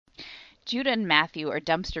Judah and Matthew are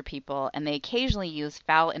dumpster people, and they occasionally use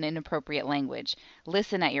foul and inappropriate language.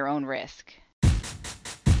 Listen at your own risk.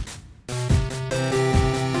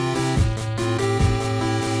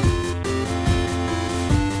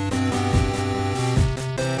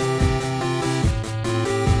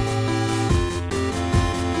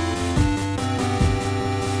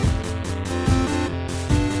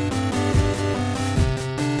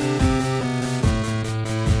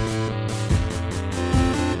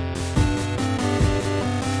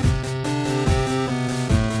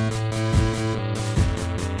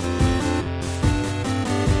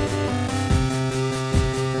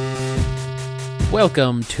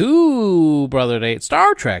 Welcome to Brother Date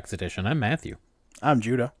Star Trek edition. I'm Matthew. I'm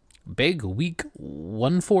Judah. Big week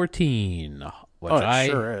 114, which I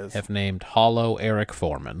sure is. have named Hollow Eric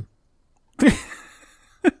Foreman.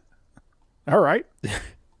 All right.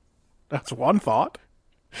 That's one thought.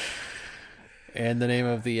 And the name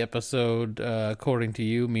of the episode, according to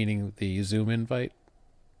you, meaning the Zoom invite?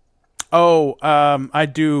 Oh, I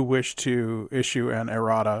do wish to issue an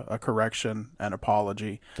errata, a correction, an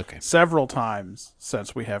apology. Okay. Several times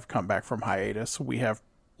since we have come back from hiatus, we have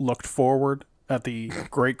looked forward at the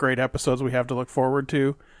great episodes we have to look forward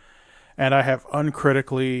to. And I have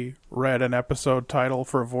uncritically read an episode title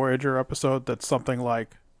for a Voyager episode that's something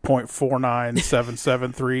like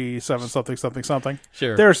 0.49773 something.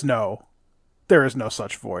 Sure. There is no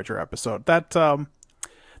such Voyager episode.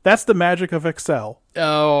 That's the magic of Excel.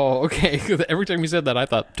 Oh, okay. Every time you said that, I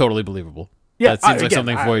thought totally believable. Yeah, that seems like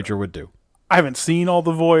something Voyager would do. I haven't seen all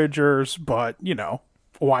the Voyagers, but,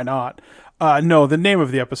 why not? No, the name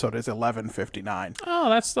of the episode is 1159. Oh,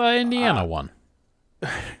 that's the Indiana one.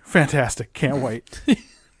 Fantastic. Can't wait.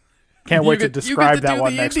 Can't wait to describe that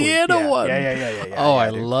one next week. Indiana one. Yeah. Oh, I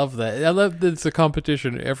love that. I love that it's a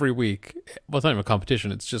competition every week. Well, it's not even a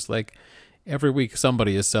competition. It's just like every week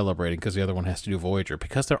somebody is celebrating because the other one has to do Voyager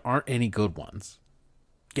because there aren't any good ones.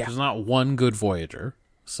 Yeah. There's not one good Voyager.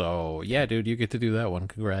 So, yeah, dude, you get to do that one.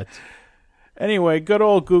 Congrats. Anyway, good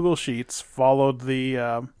old Google Sheets followed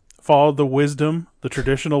the wisdom, the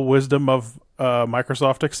traditional wisdom of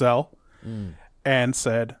Microsoft Excel, and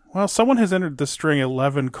said, well, someone has entered the string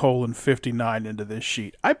 11:59 into this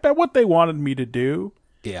sheet. I bet what they wanted me to do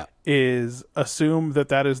is assume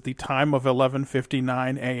that is the time of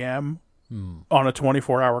 11:59 a.m., on a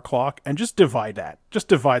 24-hour clock, and just divide that. Just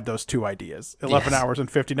divide those two ideas. 11 hours and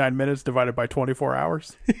 59 minutes divided by 24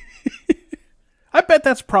 hours. I bet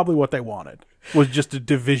that's probably what they wanted, was just a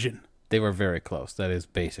division. They were very close. That is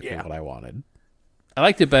basically what I wanted. I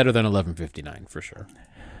liked it better than 11:59, for sure.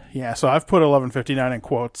 Yeah, so I've put 11:59 in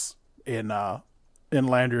quotes in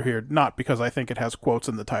Landry here, not because I think it has quotes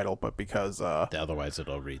in the title, but because... otherwise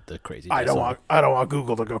it'll read the crazy... I don't want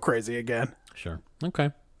Google to go crazy again. Sure.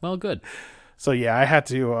 Okay. Well, good. So, yeah, I had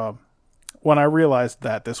to, when I realized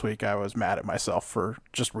that this week, I was mad at myself for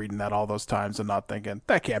just reading that all those times and not thinking,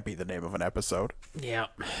 that can't be the name of an episode. Yeah.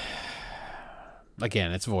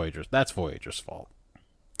 Again, it's Voyager's. That's Voyager's fault.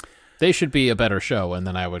 They should be a better show, and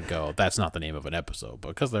then I would go, that's not the name of an episode. But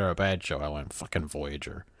because they're a bad show, I went, fucking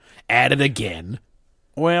Voyager. At it again.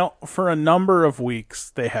 Well, for a number of weeks,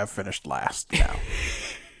 they have finished last now.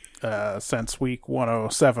 Since week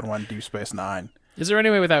 107 when Deep Space Nine. Is there any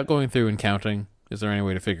way without going through and counting? Is there any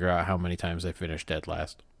way to figure out how many times they finished dead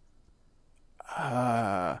last?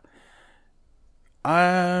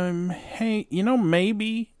 Hey,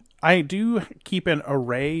 maybe I do keep an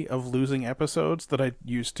array of losing episodes that I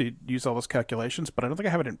use to use all those calculations, but I don't think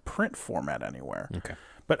I have it in print format anywhere. Okay.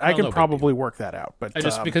 But I can probably work that out. But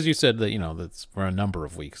just because you said that, that's for a number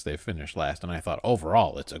of weeks they finished last, and I thought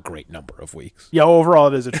overall it's a great number of weeks. Yeah, overall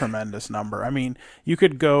it is a tremendous number. I mean, you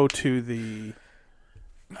could go to the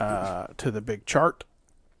big chart.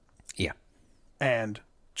 Yeah. And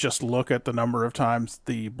just look at the number of times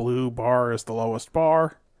the blue bar is the lowest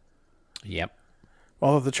bar. Yep.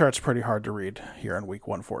 Although the chart's pretty hard to read here in week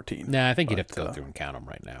 114. Nah, I think you'd have to go through and count them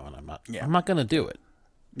right now, and I'm not going to do it.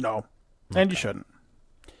 No. Okay. And you shouldn't.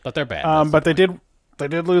 But they're bad. But they did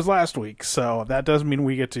lose last week, so that does mean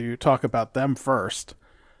we get to talk about them first.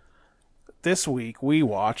 This week we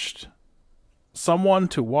watched Someone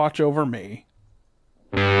to Watch Over Me.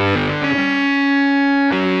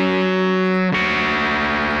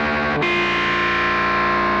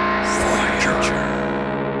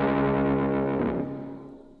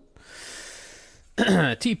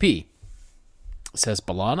 TP says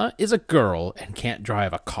B'Elanna is a girl and can't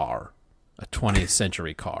drive a car, a 20th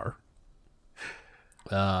century car.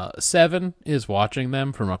 Seven is watching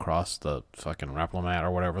them from across the fucking Replimat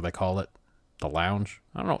or whatever they call it, the lounge.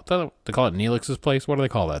 I don't know. They call it Neelix's place. What do they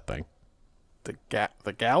call that thing?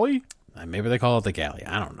 The galley? Maybe they call it the galley.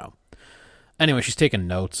 I don't know. Anyway, she's taking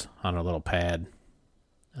notes on her little pad.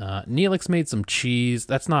 Neelix made some cheese.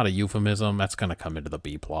 That's not a euphemism. That's going to come into the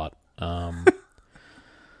B plot.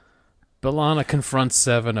 B'Elanna confronts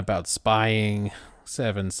Seven about spying.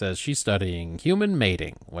 Seven says she's studying human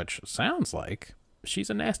mating, which sounds like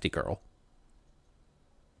she's a nasty girl.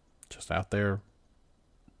 Just out there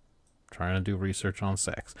trying to do research on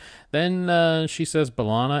sex. Then she says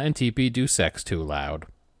B'Elanna and TP do sex too loud.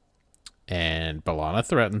 And B'Elanna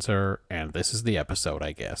threatens her, and this is the episode,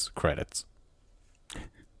 I guess. Credits.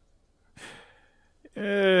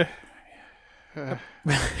 She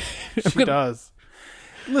does.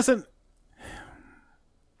 Listen,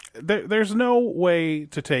 there's no way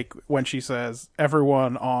to take when she says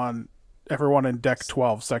everyone in Deck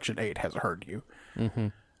 12, Section 8 has heard you. Mm-hmm.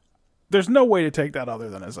 There's no way to take that other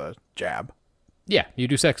than as a jab. Yeah, you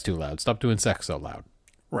do sex too loud. Stop doing sex so loud.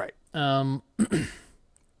 Right. I'm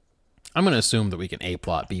going to assume that we can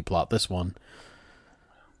A-plot, B-plot this one.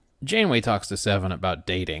 Janeway talks to Seven about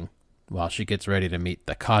dating while she gets ready to meet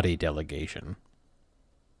the Kadi delegation.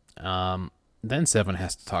 Then Seven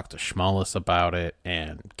has to talk to Schmallis about it,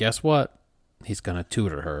 and guess what? He's going to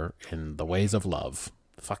tutor her in the ways of love.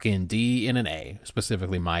 Fucking D and an A,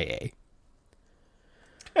 specifically my A.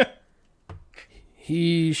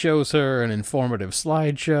 He shows her an informative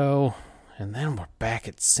slideshow, and then we're back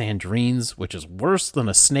at Sandrine's, which is worse than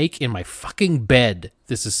a snake in my fucking bed.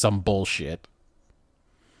 This is some bullshit.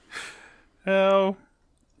 Oh,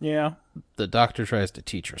 yeah. The doctor tries to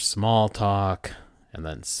teach her small talk, and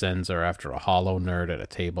then sends her after a hollow nerd at a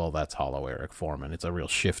table. That's Hollow Eric Foreman. It's a real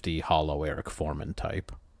shifty Hollow Eric Foreman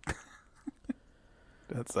type.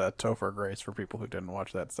 That's Topher Grace for people who didn't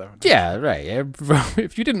watch that 70s. Yeah, right.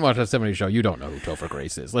 If you didn't watch that 70s show, you don't know who Topher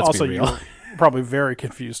Grace is. Let's also, be real. Also, you're probably very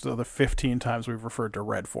confused of the 15 times we've referred to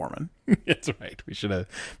Red Foreman. That's right. We should have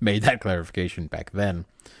made that clarification back then.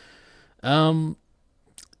 TP.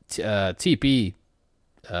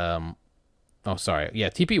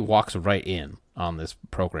 TP walks right in on this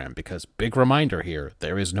program because, big reminder here,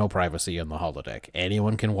 there is no privacy in the holodeck.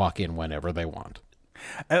 Anyone can walk in whenever they want.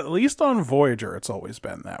 At least on Voyager, it's always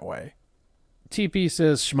been that way. TP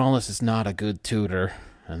says Schmallis is not a good tutor,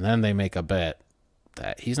 and then they make a bet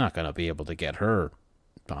that he's not going to be able to get her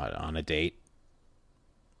on a date.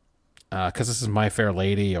 Because this is My Fair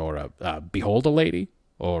Lady or Behold a Lady,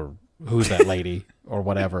 or Who's That Lady, or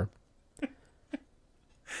whatever.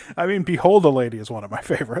 I mean, Behold a Lady is one of my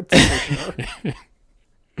favorites. For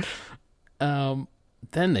sure.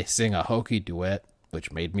 Then they sing a hokey duet,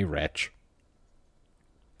 which made me retch.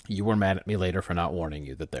 You were mad at me later for not warning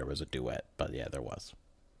you that there was a duet, but yeah, there was.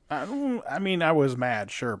 I mean, I was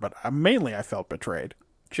mad, sure, but mainly I felt betrayed.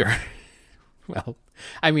 Sure. Well,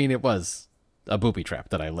 I mean, it was a booby trap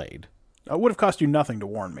that I laid. It would have cost you nothing to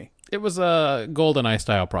warn me. It was a GoldenEye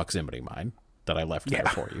style proximity mine that I left there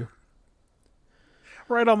for you.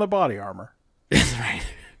 Right on the body armor. That's right.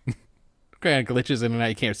 Kind of glitches in and out.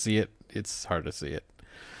 You can't see it. It's hard to see it.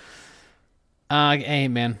 Hey,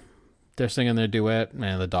 man. They're singing their duet,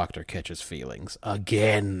 and the doctor catches feelings.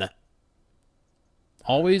 Again.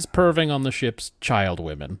 Always perving on the ship's child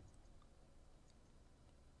women.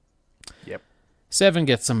 Yep. Seven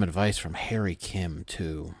gets some advice from Harry Kim,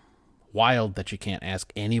 too. Wild that you can't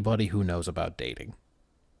ask anybody who knows about dating.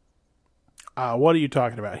 What are you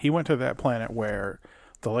talking about? He went to that planet where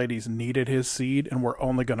the ladies needed his seed and were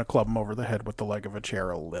only going to club him over the head with the leg of a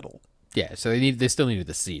chair a little. Yeah, so they still needed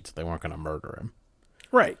the seed, so they weren't going to murder him.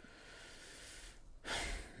 Right.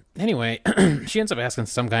 Anyway, she ends up asking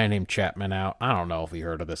some guy named Chapman out. I don't know if we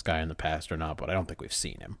heard of this guy in the past or not, but I don't think we've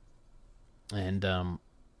seen him. And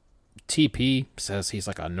TP says he's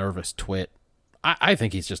like a nervous twit. I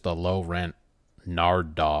think he's just a low-rent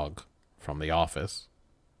Nard dog from The Office.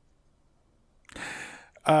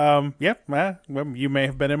 Yeah, well, you may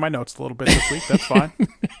have been in my notes a little bit this week. That's fine.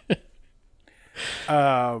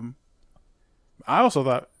 I also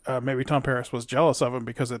thought maybe Tom Paris was jealous of him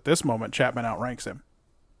because at this moment Chapman outranks him.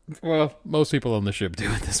 Well, most people on the ship do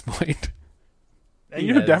at this point. And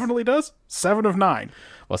you know who definitely does? 7 of 9.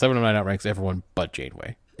 Well, 7 of 9 outranks everyone but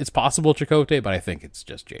Janeway. It's possible Chakotay, but I think it's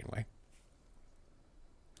just Janeway.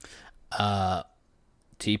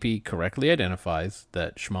 TP correctly identifies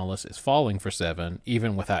that Schmallis is falling for Seven,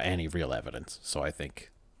 even without any real evidence. So I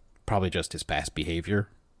think probably just his past behavior.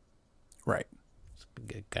 Right. It's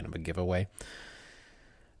kind of a giveaway.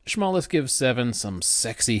 Schmallis gives Seven some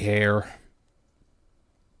sexy hair.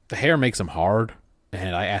 The hair makes him hard,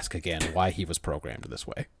 and I ask again why he was programmed this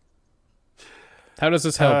way. How does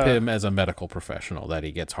this help him as a medical professional that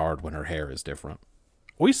he gets hard when her hair is different?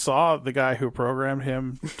 We saw the guy who programmed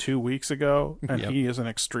him 2 weeks ago, and Yep. he is an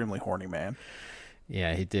extremely horny man.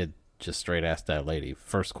 Yeah, he did just straight asked that lady.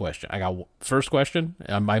 First question. I got first question.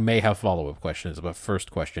 I may have follow-up questions, but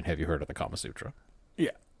first question, have you heard of the Kama Sutra?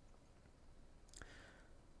 Yeah.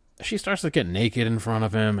 She starts to get naked in front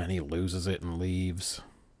of him, and he loses it and leaves.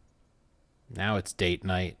 Now it's date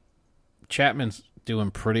night. Chapman's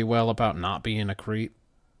doing pretty well about not being a creep.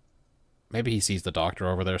 Maybe he sees the doctor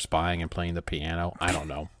over there spying and playing the piano. I don't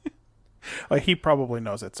know. Like, he probably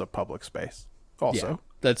knows it's a public space. Also, Yeah,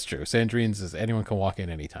 that's true. Sandrine says anyone can walk in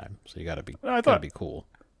anytime, so you gotta be cool.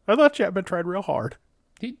 I thought Chapman tried real hard.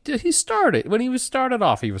 He started when he was started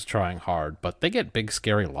off. He was trying hard, but they get big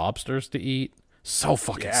scary lobsters to eat. So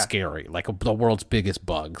fucking scary, like the world's biggest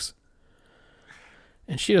bugs.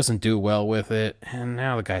 And she doesn't do well with it. And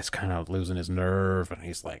now the guy's kind of losing his nerve, and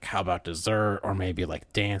he's like, "How about dessert, or maybe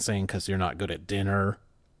like dancing because you're not good at dinner?"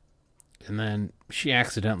 And then she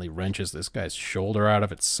accidentally wrenches this guy's shoulder out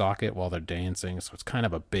of its socket while they're dancing, so it's kind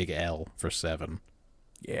of a big L for 7.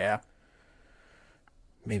 Yeah.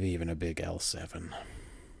 Maybe even a big L7.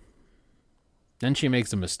 Then she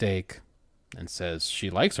makes a mistake and says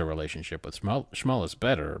she likes her relationship with Schmullis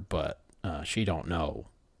better, but she don't know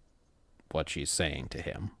what she's saying to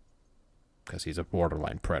him because he's a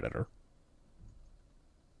borderline predator.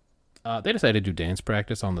 They decide to do dance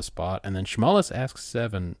practice on the spot, and then Schmullis asks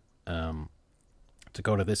Seven to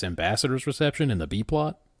go to this ambassador's reception in the B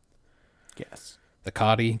plot. Yes. The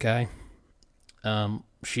Cotty guy.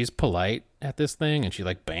 She's polite at this thing, and she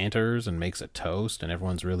like banters and makes a toast, and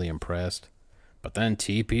everyone's really impressed. But then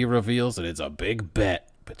TP reveals that it's a big bet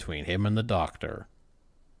between him and the doctor.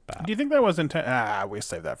 Do you think that was intent? We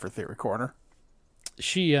save that for Theory Corner.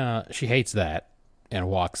 She hates that and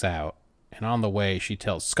walks out. And on the way, she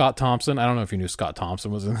tells Scott Thompson. I don't know if you knew Scott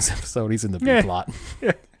Thompson was in this episode. He's in the B plot.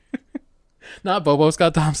 Not Bobo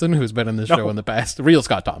Scott Thompson, who's been in this show in the past. Real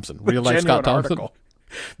Scott Thompson. Real life Scott Thompson. Article.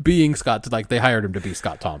 Being Scott, like they hired him to be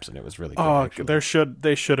Scott Thompson. It was really good. Oh,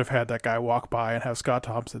 they should have had that guy walk by and have Scott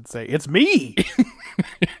Thompson say, "It's me."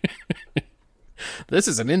 This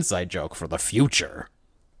is an inside joke for the future.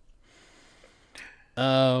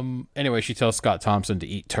 Anyway, she tells Scott Thompson to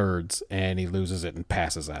eat turds, and he loses it and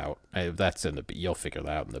passes out. That's in the B. You'll figure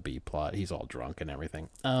that out in the B plot. He's all drunk and everything.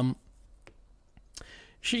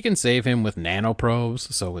 She can save him with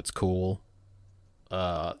nanoprobes, so it's cool.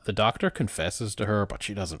 The doctor confesses to her, but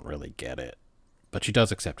she doesn't really get it. But she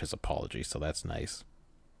does accept his apology, so that's nice.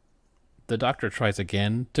 The doctor tries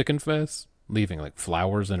again to confess, leaving like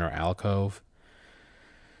flowers in her alcove.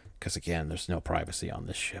 Because again, there's no privacy on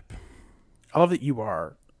this ship. I love that you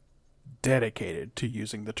are dedicated to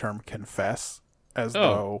using the term confess as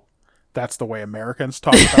though that's the way Americans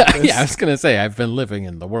talk about this. Yeah, I was going to say, I've been living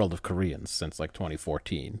in the world of Koreans since like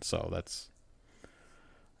 2014, so that's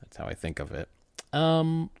how I think of it.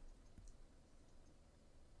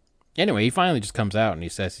 Anyway, he finally just comes out and he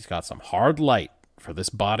says he's got some hard light for this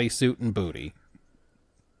bodysuit and booty.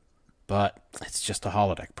 But it's just a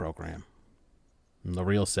holodeck program. And the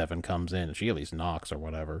real Seven comes in, and she at least knocks or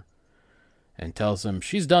whatever, and tells him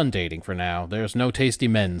she's done dating for now. There's no tasty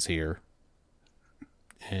men's here.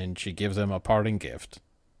 And she gives him a parting gift.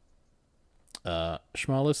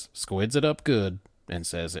 Schmullis squids it up good and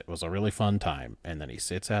says it was a really fun time. And then he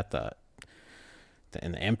sits at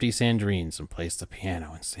in the empty Sandrines and plays the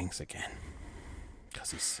piano and sings again.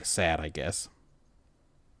 Because he's sad, I guess.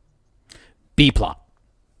 B-plot.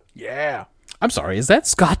 Yeah. I'm sorry, is that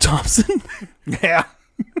Scott Thompson? Yeah.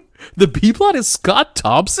 The B-plot is Scott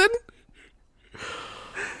Thompson?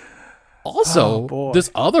 Also,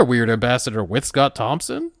 this other weird ambassador with Scott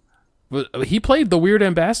Thompson, he played the weird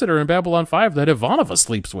ambassador in Babylon 5 that Ivanova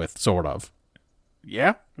sleeps with, sort of.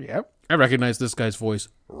 Yeah. Yeah. I recognize this guy's voice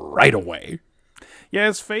right away. Yeah,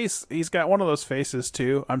 his face, he's got one of those faces,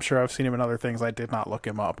 too. I'm sure I've seen him in other things. I did not look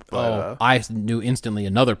him up. But, I knew instantly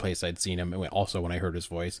another place I'd seen him, also when I heard his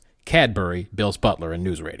voice. Cadbury, Bill's butler in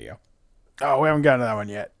News Radio. Oh, we haven't gotten to that one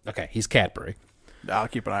yet. Okay, he's Cadbury. I'll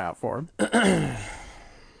keep an eye out for him.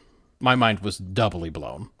 My mind was doubly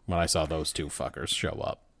blown when I saw those two fuckers show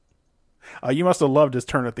up. You must have loved his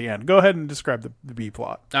turn at the end. Go ahead and describe the B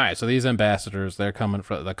plot. All right, so these ambassadors, they're coming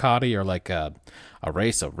from the Cotty are like a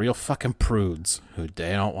race of real fucking prudes who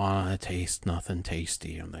they don't want to taste nothing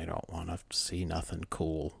tasty and they don't want to see nothing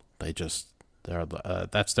cool. That's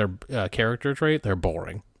their character trait. They're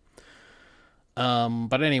boring.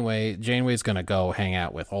 But anyway, Janeway's gonna go hang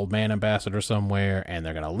out with Old Man Ambassador somewhere, and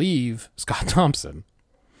they're gonna leave Scott Thompson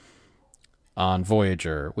on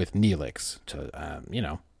Voyager with Neelix to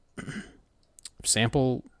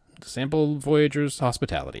sample Voyager's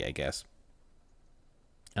hospitality, I guess.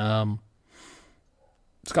 Scott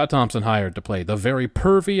Thompson hired to play the very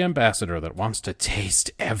pervy ambassador that wants to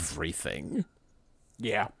taste everything.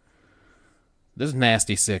 Yeah. This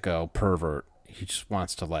nasty sicko pervert, he just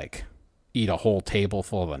wants to, like, eat a whole table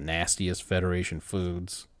full of the nastiest Federation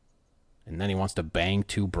foods. And then he wants to bang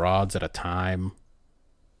 2 broads at a time.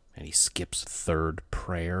 And he skips third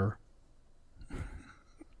prayer.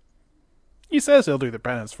 He says he'll do the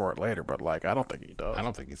penance for it later, but, like, I don't think he does. I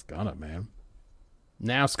don't think he's gonna, man.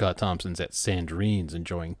 Now Scott Thompson's at Sandrine's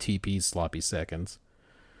enjoying TP's sloppy seconds.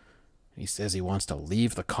 He says he wants to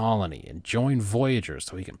leave the colony and join Voyager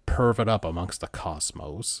so he can perv it up amongst the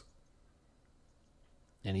cosmos.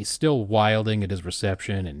 And he's still wilding at his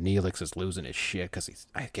reception, and Neelix is losing his shit because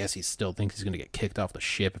I guess he still thinks he's going to get kicked off the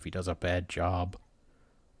ship if he does a bad job.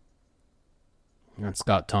 And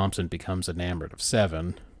Scott Thompson becomes enamored of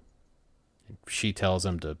Seven. And she tells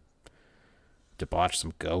him to debauch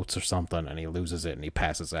some goats or something, and he loses it and he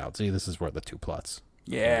passes out. See, this is where the 2 plots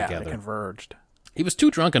come Yeah, they together. converged. He was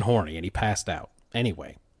too drunk and horny, and he passed out.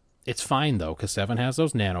 Anyway, it's fine, though, because Seven has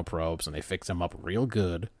those nanoprobes, and they fix him up real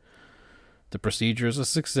good. The procedure is a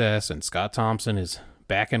success, and Scott Thompson is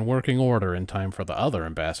back in working order in time for the other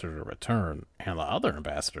ambassador to return. And the other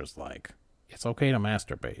ambassador's like, it's okay to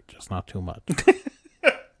masturbate, just not too much.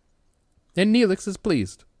 And Neelix is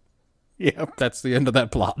pleased. Yep. That's the end of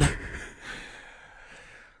that plot.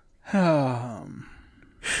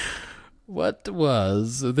 What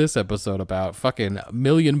was this episode about? Fucking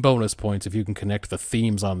million bonus points if you can connect the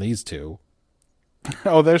themes on these 2.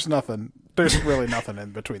 Oh, there's nothing. There's really nothing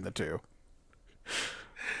in between the 2.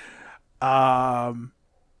 Yeah,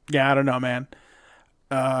 I don't know, man.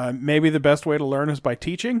 Maybe the best way to learn is by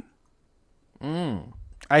teaching.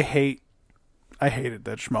 I hated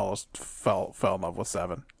that Schmellis fell in love with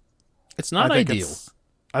Seven. It's not ideal.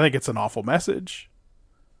 I think it's an awful message.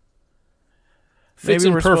 Fits Maybe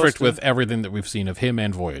in we're perfect supposed to- with everything that we've seen of him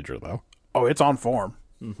and Voyager, though. Oh, it's on form.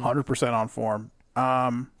 100% on form.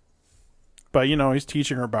 But, you know, he's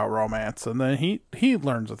teaching her about romance, and then he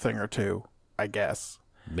learns a thing or two, I guess.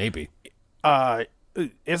 Maybe.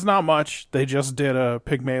 It's not much. They just did a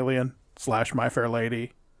Pygmalion / My Fair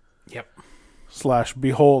Lady Yep. /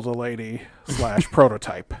 Behold a Lady /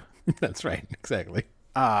 Prototype. That's right. Exactly.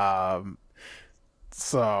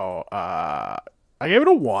 So, I gave it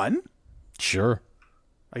a 1. Sure.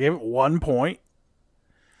 I gave it 1 point.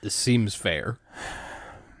 This seems fair.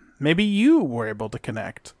 Maybe you were able to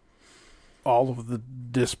connect all of the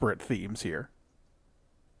disparate themes here.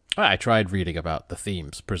 I tried reading about the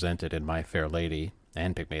themes presented in My Fair Lady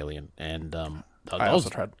and Pygmalion, and I also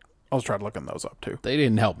tried looking those up too. they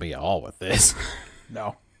didn't help me at all with this.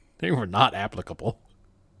 No. They were not applicable.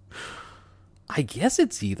 I guess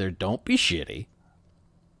it's either don't be shitty,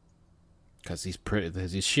 because he's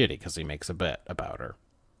shitty because he makes a bet about her,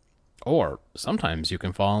 or sometimes you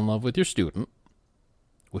can fall in love with your student,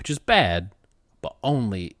 which is bad, but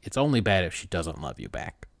it's only bad if she doesn't love you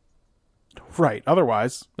back. Right.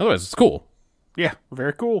 Otherwise, It's cool. yeah,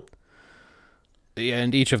 very cool. Yeah,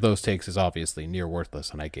 and each of those takes is obviously near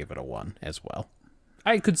worthless, and I gave it a 1 as well.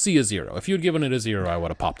 I could see a 0. If you'd given it a 0, I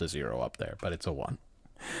would have popped a 0 up there, but it's a 1.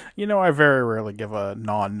 You know, I very rarely give a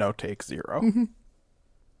no-take 0.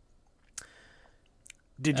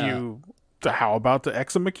 Did you... How about the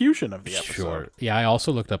execution of the episode? Sure. Yeah, I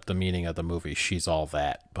also looked up the meaning of the movie She's All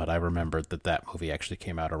That, but I remembered that movie actually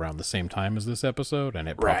came out around the same time as this episode, and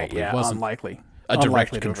it probably Right, yeah, wasn't unlikely. a direct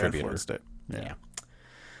Unlikely to have contributor. influenced it. Yeah.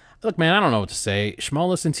 Look, man, I don't know what to say.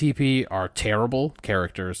 Schmallis and TP are terrible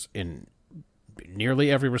characters in nearly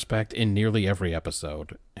every respect in nearly every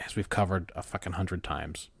episode, as we've covered a fucking 100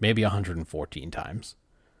 times, maybe 114 times.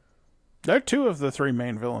 They're 2 of the 3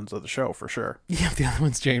 main villains of the show, for sure. Yeah, the other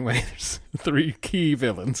one's Janeway. There's 3 key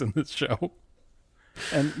villains in this show.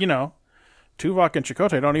 And, you know, Tuvok and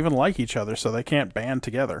Chakotay don't even like each other, so they can't band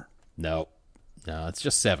together. No, it's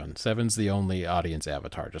just Seven. Seven's the only audience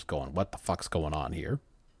avatar just going, what the fuck's going on here?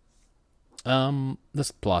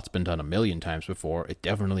 This plot's been done a million times before. It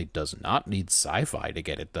definitely does not need sci-fi to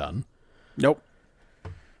get it done. Nope.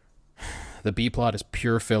 The B-plot is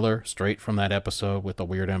pure filler, straight from that episode with the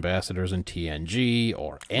weird ambassadors in TNG,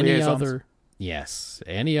 or any Liaisons.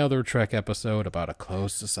 any other Trek episode about a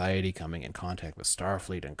closed society coming in contact with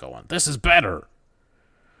Starfleet and going, this is better!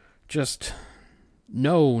 Just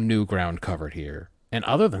no new ground covered here. And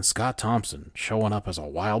other than Scott Thompson showing up as a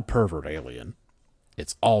wild pervert alien,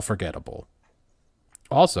 it's all forgettable.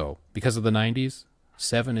 Also, because of the 90s,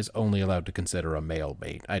 Seven is only allowed to consider a male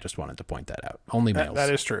mate. I just wanted to point that out. Only males.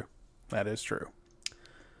 That is true. That is true.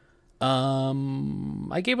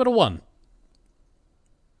 I gave it a 1.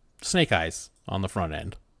 Snake eyes on the front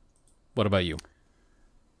end. What about you?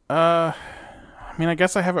 I mean, I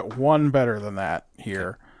guess I have it 1 better than that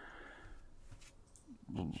here.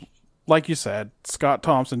 Like you said, Scott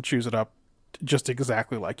Thompson chews it up just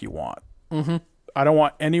exactly like you want. Mm-hmm. I don't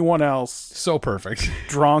want anyone else So perfect.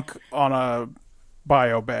 drunk on a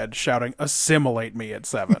bio bed shouting "assimilate me" at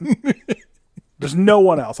 7. There's no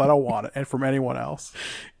one else. I don't want it, and from anyone else.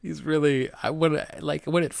 He's really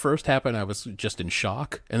when it first happened, I was just in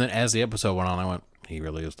shock, and then as the episode went on, I went, "He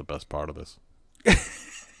really is the best part of this.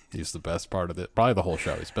 He's the best part of it. Probably the whole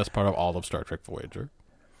show. He's the best part of all of Star Trek Voyager."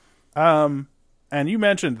 And you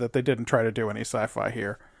mentioned that they didn't try to do any sci-fi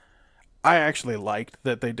here. I actually liked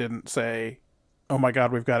that they didn't say, "Oh my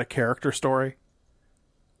God, we've got a character story.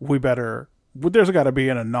 There's got to be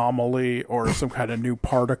an anomaly or some kind of new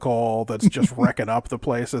particle that's just wrecking up the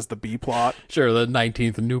place as the B plot." Sure, the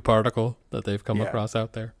 19th new particle that they've come across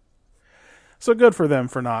out there. So good for them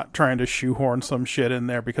for not trying to shoehorn some shit in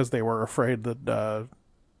there because they were afraid that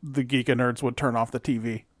the Geek and Nerds would turn off the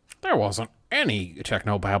TV. There wasn't any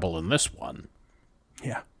technobabble in this one.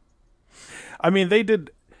 Yeah. I mean, they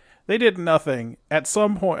did nothing. At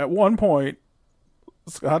one point,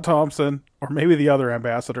 Scott Thompson or maybe the other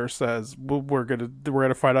ambassador says, we're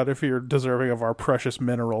gonna find out if you're deserving of our precious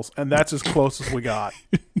minerals, and that's as close as we got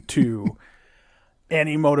to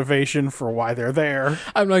any motivation for why they're there.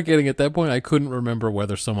 I'm not kidding. At that point, I couldn't remember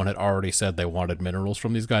whether someone had already said they wanted minerals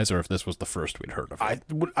from these guys or if this was the first we'd heard of it.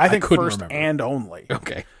 I think couldn't first remember. and only.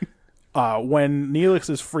 Okay. When Neelix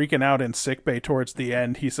is freaking out in sickbay towards the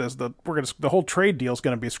end, he says that the whole trade deal is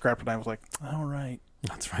going to be scrapped, and I was like, all right.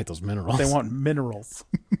 That's right, those minerals. They want minerals.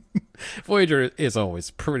 Voyager is always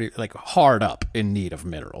pretty hard up in need of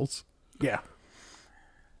minerals. Yeah.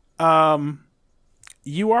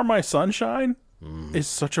 You Are My Sunshine is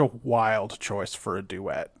such a wild choice for a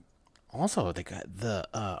duet. Also, they got the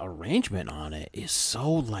arrangement on it is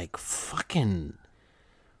so fucking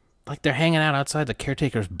they're hanging out outside the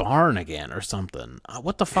caretaker's barn again or something.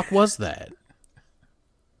 What the fuck was that?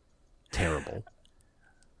 Terrible.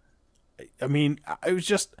 I mean,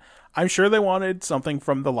 I'm sure they wanted something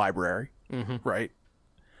from the library, right?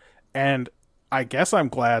 And I guess I'm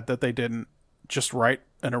glad that they didn't just write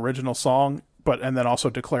an original song, and then also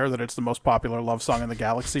declare that it's the most popular love song in the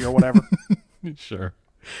galaxy or whatever. Sure.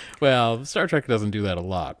 Well, Star Trek doesn't do that a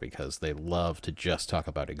lot because they love to just talk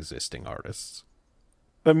about existing artists.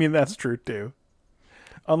 I mean, that's true too.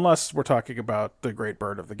 Unless we're talking about the Great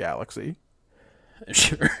Bird of the Galaxy.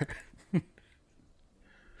 Sure.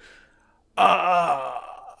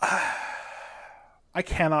 I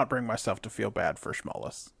cannot bring myself to feel bad for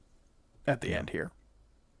Schmollis at the end here.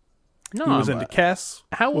 No, He was into Kess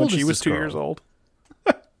how when old she is was this 2 girl? years old.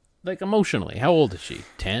 Emotionally, how old is she?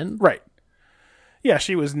 10? Right. Yeah,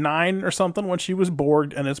 she was 9 or something when she was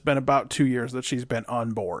Borged, and it's been about 2 years that she's been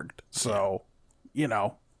unborged. So,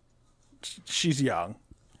 she's young.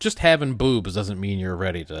 Just having boobs doesn't mean you're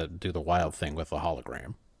ready to do the wild thing with the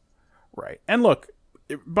hologram. Right. And look,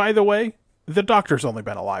 by the way, the Doctor's only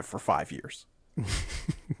been alive for 5 years.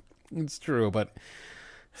 It's true, but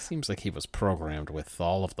it seems like he was programmed with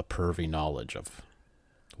all of the pervy knowledge of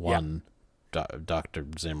one Dr.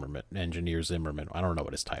 Zimmerman, Engineer Zimmerman. I don't know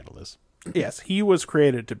what his title is. Yes, he was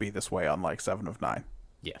created to be this way, unlike 7 of 9.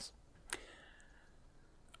 Yes.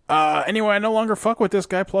 Anyway, I no longer fuck with this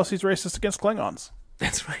guy, plus he's racist against Klingons.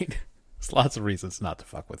 That's right. There's lots of reasons not to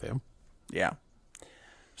fuck with him. Yeah.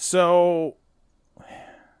 So,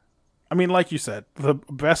 I mean, like you said, the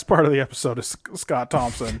best part of the episode is Scott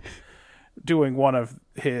Thompson doing one of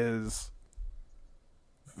his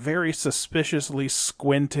very suspiciously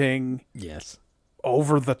squinting, Yes.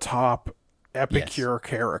 over-the-top epicure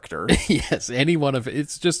characters. Yes, any one of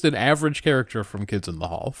it's just an average character from Kids in the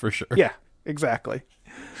Hall, for sure. Yeah, exactly.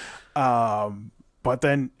 But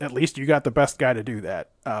then at least you got the best guy to do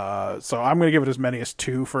that. So I'm going to give it as many as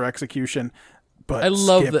 2 for execution. But I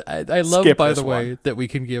love skip, that. I love, skip by this the way, one. that we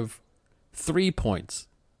can give 3 points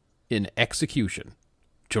in execution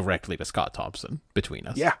directly to Scott Thompson between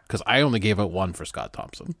us. Yeah. Because I only gave it 1 for Scott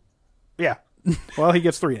Thompson. Yeah. Well, he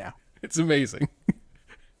gets 3 now. It's amazing.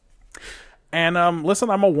 And listen,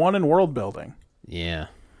 I'm a 1 in world building. Yeah.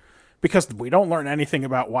 Because we don't learn anything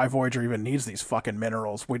about why Voyager even needs these fucking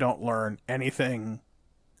minerals. We don't learn anything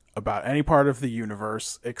about any part of the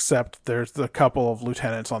universe, except there's a couple of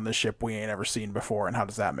lieutenants on this ship we ain't ever seen before, and how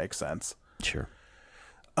does that make sense? Sure.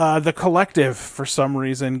 The Collective, for some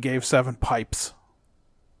reason, gave 7 pipes.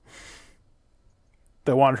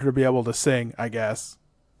 They wanted her to be able to sing, I guess.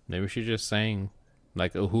 Maybe she just sang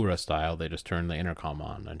like Uhura style. They just turned the intercom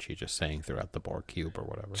on and she just sang throughout the Borg cube or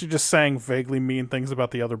whatever. She just sang vaguely mean things about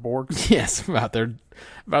the other Borgs. Yes, about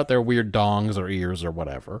their weird dongs or ears or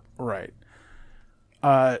whatever. Right.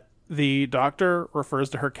 The Doctor refers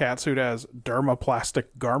to her catsuit as dermoplastic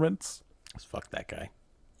garments. Fuck that guy.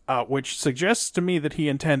 which suggests to me that he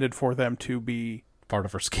intended for them to be Part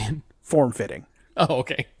of her skin. form-fitting. Oh,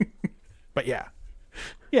 okay. But yeah.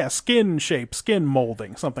 Yeah, skin shape, skin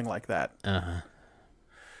molding, something like that. Uh-huh.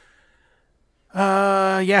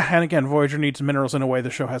 Yeah, and again, Voyager needs minerals in a way the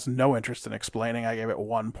show has no interest in explaining. I gave it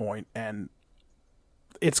 1 point, and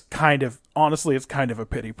honestly, it's kind of a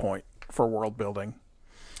pity point for world building.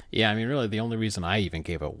 Yeah, I mean, really, the only reason I even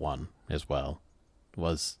gave it 1 as well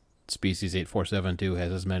was Species 8472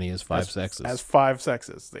 has as many as 5 sexes. As 5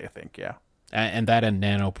 sexes, they think, yeah. And that and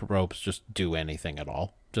nanoprobes just do anything at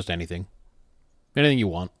all. Just anything. Anything you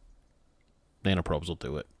want. Nanoprobes will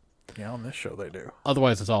do it. Yeah, on this show they do.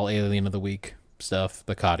 Otherwise, it's all Alien of the Week stuff.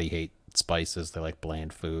 The Kadi hate spices. They like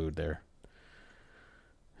bland food.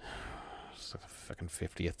 It's like the fucking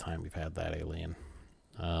 50th time we've had that Alien.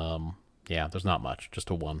 Yeah, there's not much. Just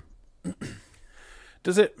a 1.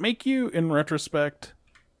 Does it make you, in retrospect,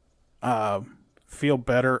 feel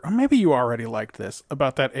better? Or maybe you already liked this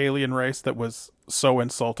about that alien race that was so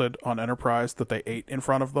insulted on Enterprise that they ate in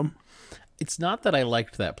front of them? It's not that I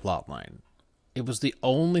liked that plot line. It was the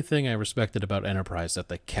only thing I respected about Enterprise, that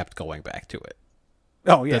they kept going back to it.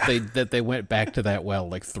 Oh, yeah. That they went back to that well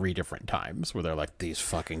like 3 different times, where they're like, these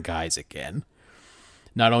fucking guys again.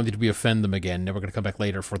 Not only did we offend them again, now we're going to come back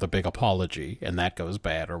later for the big apology, and that goes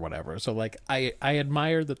bad or whatever. So, like, I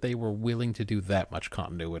admire that they were willing to do that much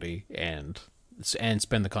continuity and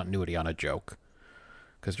spend the continuity on a joke.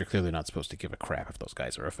 Because you're clearly not supposed to give a crap if those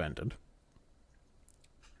guys are offended.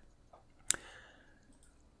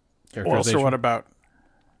 Well, so what about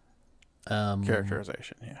Um,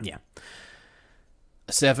 characterization? Yeah. Yeah.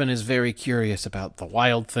 7 is very curious about the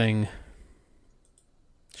wild thing.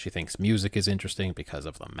 She thinks music is interesting because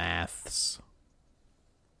of the maths.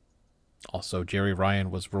 Also, Jerry Ryan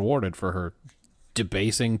was rewarded for her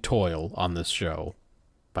debasing toil on this show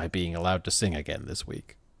by being allowed to sing again this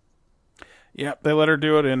week. Yep, they let her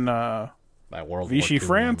do it in By World Vichy, War II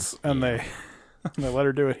France, and yeah. they let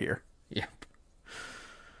her do it here. Yep.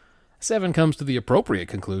 7 comes to the appropriate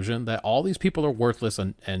conclusion that all these people are worthless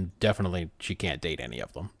and definitely she can't date any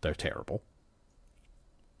of them. They're terrible.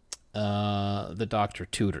 The Doctor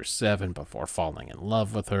tutors 7 before falling in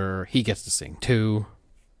love with her. He gets to sing too.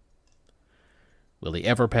 Will he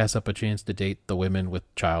ever pass up a chance to date the women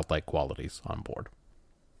with childlike qualities on board?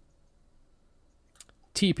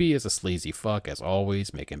 TP is a sleazy fuck, as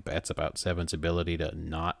always, making bets about 7's ability to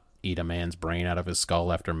not eat a man's brain out of his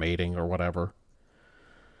skull after mating or whatever.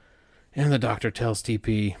 And the Doctor tells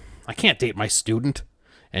TP, I can't date my student.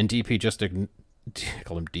 And TP just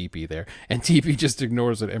call him DP there. And TP just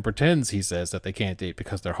ignores it and pretends he says that they can't date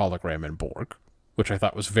because they're hologram and Borg, which I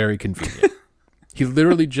thought was very convenient. He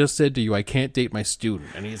literally just said to you, I can't date my student.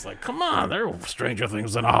 And he's like, come on, there are stranger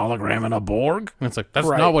things than a hologram and a Borg. And it's like, that's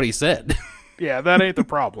not what he said. Yeah, that ain't the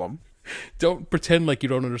problem. Don't pretend like you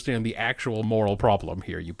don't understand the actual moral problem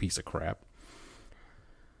here, you piece of crap.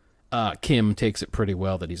 Kim takes it pretty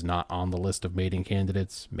well that he's not on the list of mating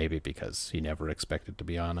candidates, maybe because he never expected to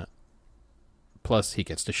be on it. Plus, he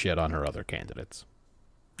gets to shit on her other candidates.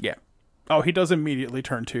 Yeah. Oh, he does immediately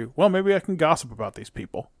turn to, well, maybe I can gossip about these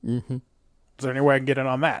people. Mm-hmm. Is there any way I can get in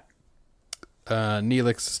on that?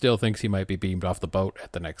 Neelix still thinks he might be beamed off the boat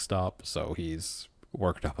at the next stop, so he's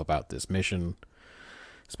worked up about this mission.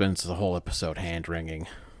 Spends the whole episode hand-wringing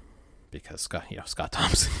because Scott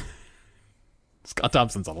Thompson. Scott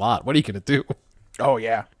Thompson's a lot. What are you going to do? Oh,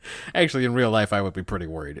 yeah. Actually, in real life, I would be pretty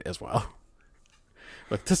worried as well.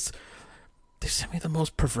 But they sent me the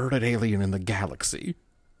most perverted alien in the galaxy.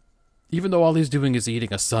 Even though all he's doing is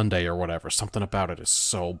eating a sundae or whatever, something about it is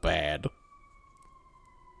so bad.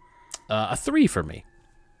 A 3 for me.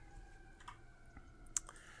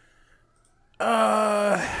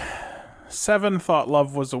 7 thought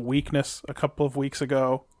love was a weakness a couple of weeks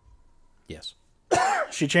ago. Yes.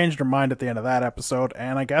 She changed her mind at the end of that episode,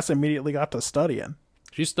 and I guess immediately got to studying.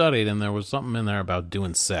 She studied, and there was something in there about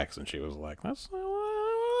doing sex, and she was like, let's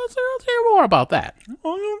hear more about that.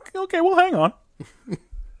 Okay, well, hang on.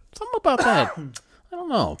 Something about that. I don't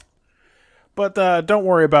know. But don't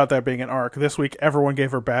worry about that being an arc. This week, everyone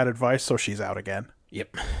gave her bad advice, so she's out again.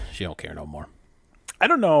 Yep. She don't care no more. I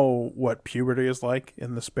don't know what puberty is like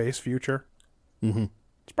in the space future. Mm-hmm.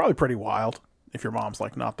 It's probably pretty wild if your mom's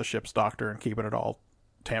like not the ship's doctor and keeping it all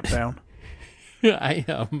tamped down. I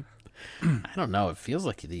don't know. It feels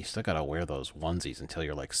like you still gotta wear those onesies until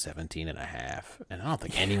you're like 17 and a half. And I don't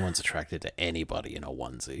think anyone's attracted to anybody in a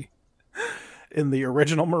onesie. In the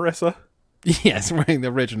original Marissa? Yes, wearing the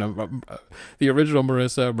original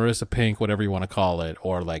Marissa, Marissa Pink, whatever you want to call it,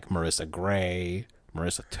 or like Marissa Gray,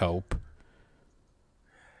 Marissa Taupe.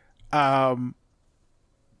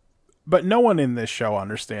 But no one in this show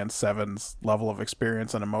understands Seven's level of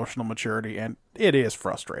experience and emotional maturity, and it is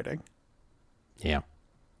frustrating Yeah.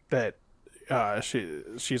 that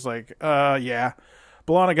she's like, yeah,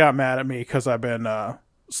 B'Elanna got mad at me because I've been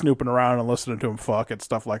snooping around and listening to him fuck and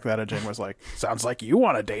stuff like that. And Jane was like, sounds like you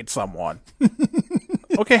want to date someone.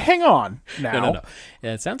 Okay, hang on now. No.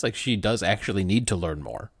 Yeah, it sounds like she does actually need to learn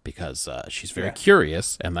more because she's very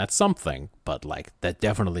curious, and that's something. But like that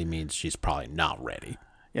definitely means she's probably not ready.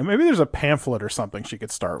 Yeah, maybe there's a pamphlet or something she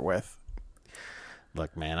could start with.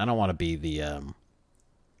 Look, man, I don't want to be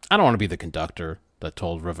the conductor that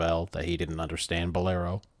told Ravel that he didn't understand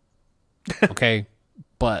Bolero. Okay,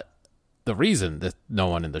 but the reason that no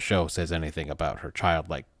one in the show says anything about her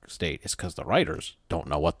childlike state is because the writers don't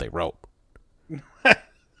know what they wrote.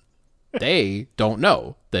 They don't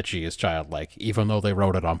know that she is childlike, even though they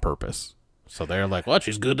wrote it on purpose. So they're like, "What?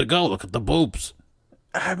 She's good to go. Look at the boobs."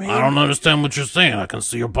 I mean, I don't understand what you're saying. I can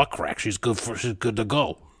see her butt crack. She's good to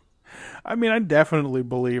go. I mean, I definitely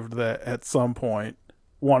believed that at some point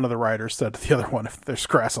one of the writers said to the other one, if there's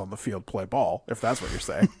grass on the field, play ball, if that's what you're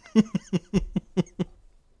saying.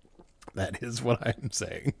 That is what I'm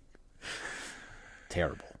saying.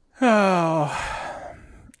 Terrible. Oh.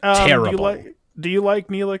 Terrible. Do you like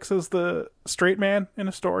Neelix as the straight man in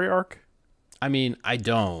a story arc? I mean, I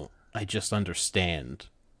don't. I just understand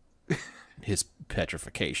his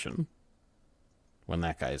petrification. When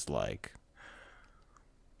that guy's like...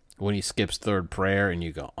 When he skips third prayer and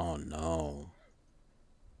you go, oh no.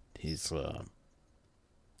 He's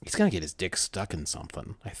gonna get his dick stuck in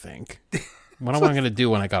something, I think. What am I gonna do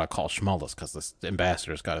when I gotta call Schmullis because this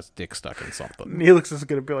ambassador's got his dick stuck in something? Neelix is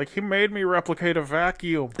gonna be like, he made me replicate a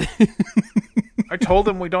vacuum. I told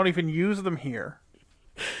him we don't even use them here.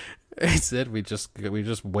 He said we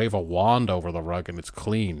just wave a wand over the rug and it's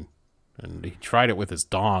clean. And he tried it with his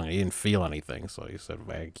dong and he didn't feel anything, so he said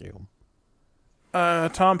vacuum.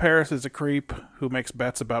 Tom Paris is a creep who makes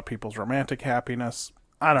bets about people's romantic happiness.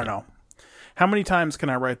 I don't know. How many times can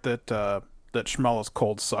I write that Schmullis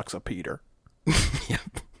cold sucks a Peter?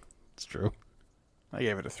 Yep, it's true. I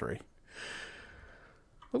gave it a 3.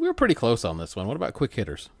 But we were pretty close on this one. What about quick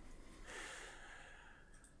hitters?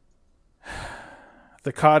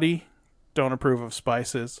 The Coddy don't approve of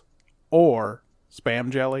spices or spam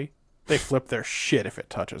jelly. They flip their shit if it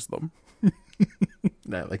touches them.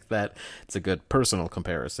 Like that. It's a good personal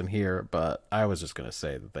comparison here, but I was just going to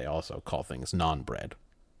say that they also call things non-bread.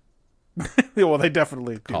 Well, they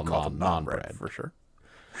definitely do Call call them non-bread, non-bread. for sure.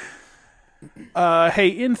 Hey,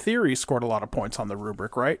 In Theory scored a lot of points on the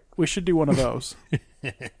rubric, right? We should do one of those.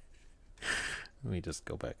 Let me just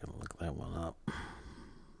go back and look that one up.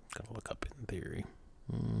 Gotta look up In Theory.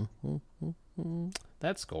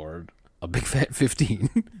 That scored a big fat 15.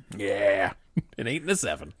 Yeah. An 8 and a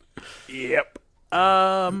 7. Yep.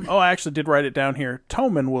 I actually did write it down here.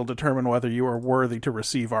 Toman will determine whether you are worthy to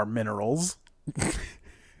receive our minerals.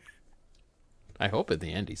 I hope at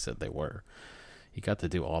the end he said they were. He got to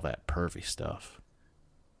do all that pervy stuff.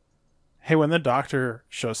 Hey, when the doctor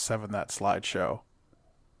shows Seven that slideshow,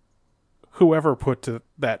 whoever put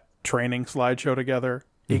that training slideshow together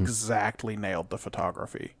exactly nailed the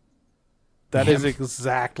photography. That is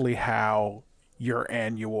exactly how your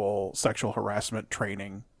annual sexual harassment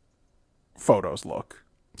training photos look.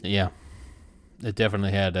 Yeah. It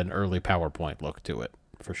definitely had an early PowerPoint look to it,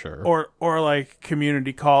 for sure. Or like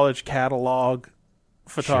community college catalog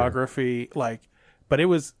photography, but it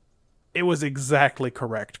was exactly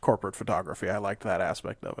correct corporate photography. I liked that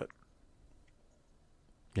aspect of it.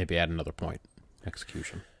 Maybe add another point.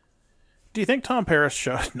 Execution. Do you think Tom Paris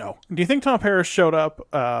showed up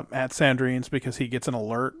at Sandrine's because he gets an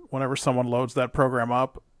alert whenever someone loads that program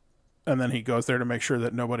up, and then he goes there to make sure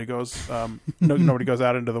that nobody goes nobody goes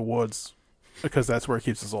out into the woods, because that's where he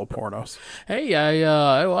keeps his old pornos. Hey,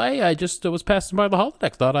 I just was passing by the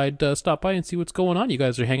holodeck. Thought I'd stop by and see what's going on. You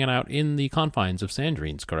guys are hanging out in the confines of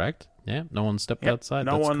Sandrine's, correct? Yeah, no one stepped outside.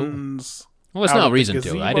 No That's one's. cool. Well, there's out no of the reason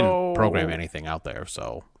to. I didn't gazebo. program anything out there,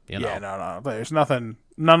 so you know. Yeah, no. There's nothing.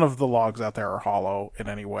 None of the logs out there are hollow in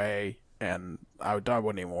any way, and I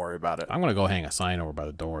wouldn't even worry about it. I'm gonna go hang a sign over by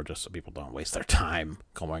the door just so people don't waste their time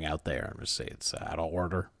going out there and just say it's out of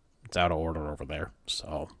order. It's out of order over there.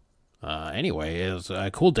 So, anyway, it was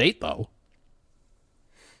a cool date though.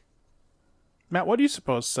 Matt, what do you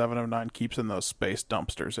suppose 709 keeps in those space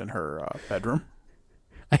dumpsters in her bedroom?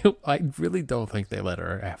 I really don't think they let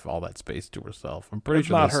her have all that space to herself. I'm pretty It's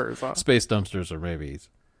sure not those hers, huh? space dumpsters are maybe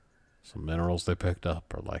some minerals they picked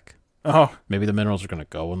up, or like Oh, maybe the minerals are going to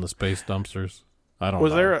go in the space dumpsters. I don't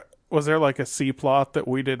know. was there like a C plot that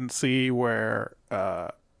we didn't see where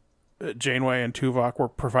Janeway and Tuvok were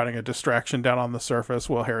providing a distraction down on the surface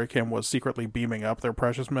while Harry Kim was secretly beaming up their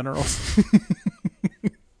precious minerals.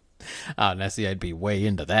 Oh, Nessie, I'd be way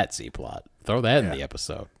into that C-plot. Throw that in the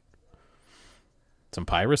episode. Some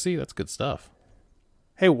piracy? That's good stuff.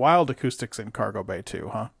 Hey, wild acoustics in Cargo Bay too,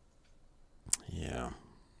 huh? Yeah.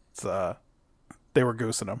 It's, they were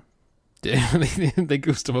goosing them. They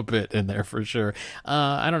goosed him a bit in there for sure.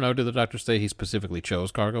 I don't know. Did the doctor say he specifically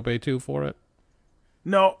chose Cargo Bay 2 for it?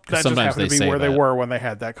 No, that just happened to be where they that. were when they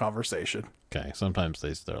had that conversation. Okay, sometimes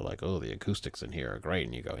they're like, oh, the acoustics in here are great.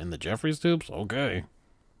 And you go, in the Jeffries tubes? Okay.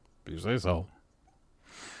 You say so.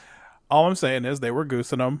 All I'm saying is they were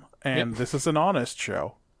goosing them, and this is an honest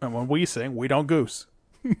show. And when we sing, we don't goose.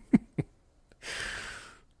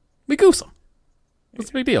 We goose them.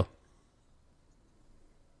 What's the big deal?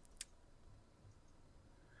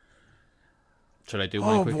 Should I do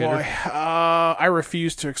one quick hitter? I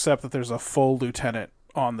refuse to accept that there's a full lieutenant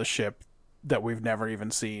on the ship that we've never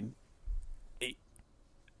even seen.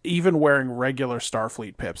 Even wearing regular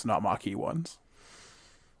Starfleet pips, not Maquis ones.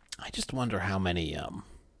 I just wonder how many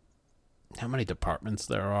departments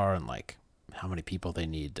there are and like how many people they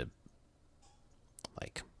need to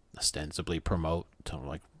like ostensibly promote to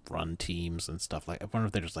like run teams and stuff. Like I wonder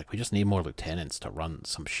if they're just like, we just need more lieutenants to run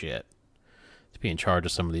some shit, to be in charge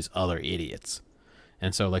of some of these other idiots.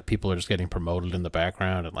 And so like people are just getting promoted in the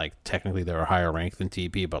background and like technically they're a higher rank than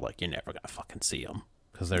TP, but like you're never gonna fucking see them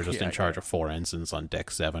because they're just in charge of 4 ensigns on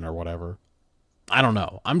deck 7 or whatever. I don't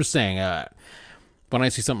know. I'm just saying, when I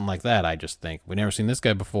see something like that, I just think, we've never seen this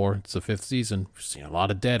guy before. It's the 5th season. We've seen a lot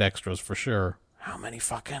of dead extras for sure. How many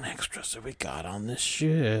fucking extras have we got on this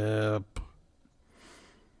ship?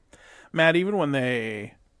 Matt, even when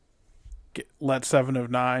they let 7 of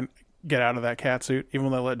 9 get out of that catsuit, even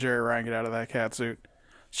when they let Jerry Ryan get out of that catsuit,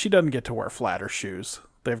 she doesn't get to wear flatter shoes.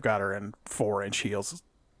 They've got her in 4-inch heels.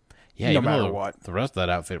 Yeah, no matter what. The rest of that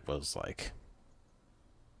outfit was like,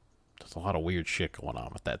 there's a lot of weird shit going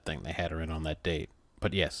on with that thing they had her in on that date.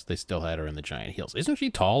 But yes, they still had her in the giant heels. Isn't she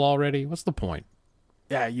tall already? What's the point?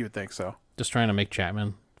 Yeah, you would think so. Just trying to make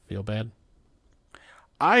Chapman feel bad?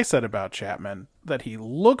 I said about Chapman that he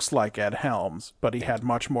looks like Ed Helms, but he had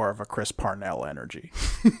much more of a Chris Parnell energy.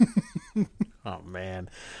 Oh, man.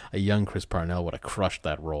 A young Chris Parnell would have crushed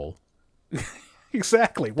that role.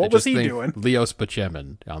 Exactly. What was he doing? Leo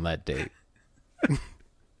Spaceman on that date.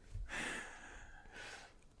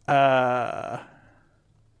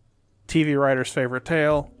 TV writer's favorite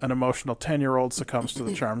tale: an emotional 10-year-old succumbs to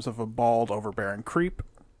the charms of a bald, overbearing creep.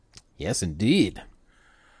 Yes, indeed.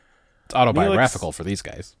 It's autobiographical for these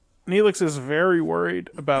guys. Neelix is very worried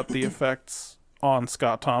about the effects on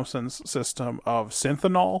Scott Thompson's system of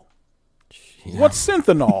synthanol. Yeah. What's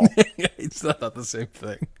synthanol? It's not the same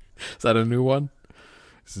thing. Is that a new one?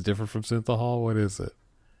 Is it different from synthahol? What is it?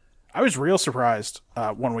 I was real surprised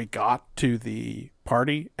when we got to the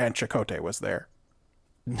party and Chakotay was there.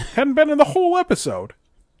 Hadn't been in the whole episode.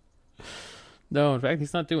 No, in fact,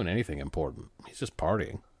 he's not doing anything important. He's just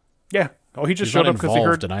partying. Yeah. Oh, he just showed up because he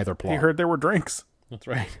heard in either plot. He heard there were drinks. That's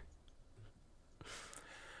right.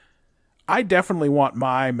 I definitely want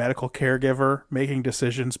my medical caregiver making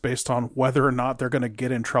decisions based on whether or not they're going to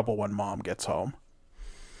get in trouble when mom gets home.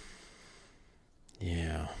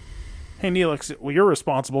 Yeah. Hey, Neelix, well, you're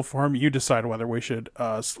responsible for him. You decide whether we should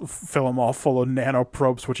fill him all full of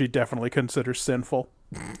nanoprobes, which he definitely considers sinful.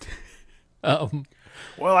 Well,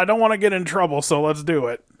 I don't want to get in trouble, so let's do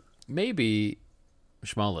it. Maybe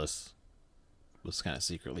Schmallis was kind of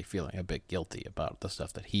secretly feeling a bit guilty about the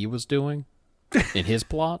stuff that he was doing in his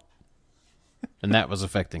plot, and that was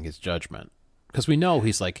affecting his judgment. Because we know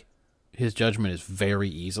he's like, his judgment is very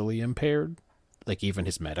easily impaired, like even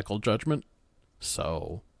his medical judgment.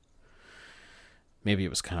 So maybe it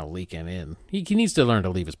was kind of leaking in. He needs to learn to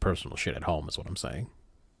leave his personal shit at home, is what I'm saying.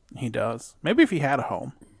 He does. Maybe if he had a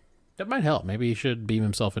home. That might help. Maybe he should beam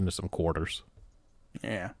himself into some quarters.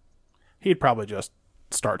 Yeah. He'd probably just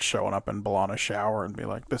start showing up in B'Elanna's shower and be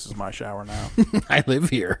like, this is my shower now. I live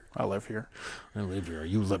here. I live here. I live here.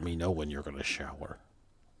 You let me know when you're going to shower.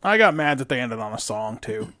 I got mad that they ended on a song,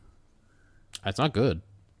 too. That's not good.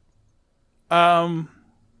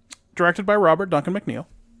 Directed by Robert Duncan McNeil.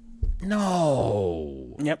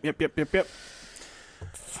 No. Yep.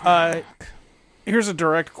 Here's a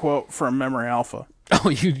direct quote from Memory Alpha. Oh,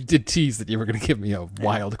 you did tease that you were going to give me a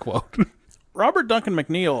wild quote. Robert Duncan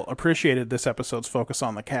McNeil appreciated this episode's focus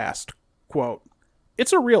on the cast. Quote,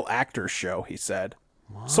 "It's a real actor's show," he said.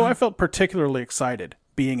 What? "So I felt particularly excited,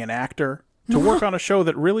 being an actor, to work on a show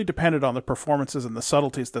that really depended on the performances and the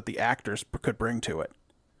subtleties that the actors could bring to it."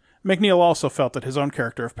 McNeil also felt that his own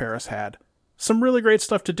character of Paris had some really great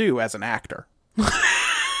stuff to do as an actor.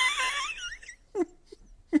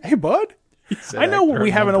 Hey, bud. said I know actor we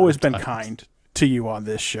a haven't number always of been times. kind to you on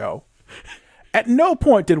this show. At no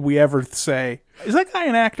point did we ever say, is that guy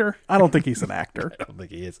an actor? I don't think he's an actor. I don't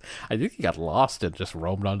think he is. I think he got lost and just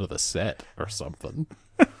roamed onto the set or something.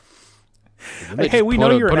 Like, hey, we know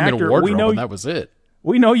you're an actor. We know and that was it.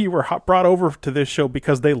 We know you were brought over to this show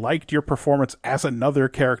because they liked your performance as another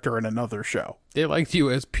character in another show. They liked you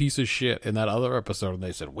as piece of shit in that other episode, and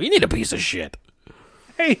they said, we need a piece of shit.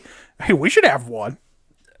 Hey, we should have one.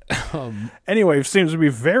 Anyway, he seems to be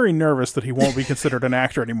very nervous that he won't be considered an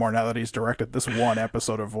actor anymore now that he's directed this one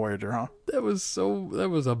episode of Voyager, huh? That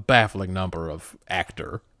was a baffling number of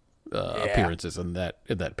actor appearances in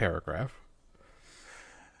that paragraph.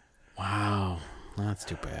 Wow. That's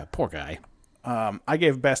too bad. Poor guy. I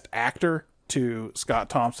gave Best Actor to Scott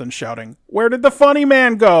Thompson shouting, "Where did the funny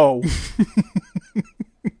man go?"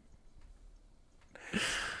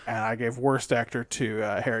 And I gave Worst Actor to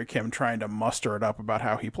Harry Kim trying to muster it up about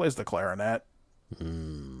how he plays the clarinet.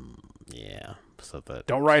 Yeah. So that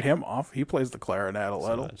Don't write him off. He plays the clarinet a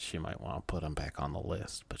little. that she might want to put him back on the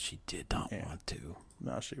list, but she did not want to.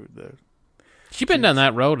 No, she would. She'd been down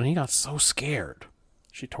that road, and he got so scared.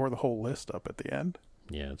 She tore the whole list up at the end.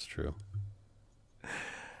 Yeah, it's true.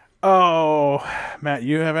 Oh, Matt,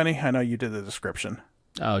 you have any? I know you did the description.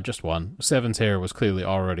 Oh, just one. Seven's hair was clearly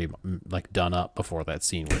already done up before that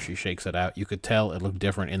scene where she shakes it out. You could tell it looked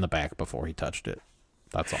different in the back before he touched it.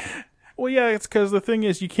 That's all. Well, yeah, it's because the thing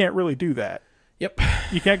is you can't really do that. Yep.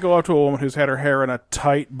 You can't go up to a woman who's had her hair in a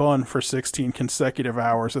tight bun for 16 consecutive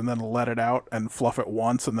hours and then let it out and fluff it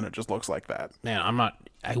once and then it just looks like that. Man,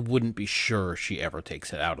 I wouldn't be sure she ever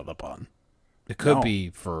takes it out of the bun. It could No. be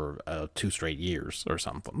for 2 straight years or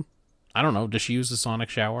something. I don't know. Does she use the sonic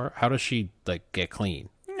shower? How does she get clean?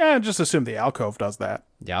 Yeah, just assume the alcove does that.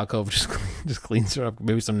 The alcove just cleans her up.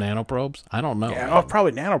 Maybe some nanoprobes. I don't know. Yeah, oh,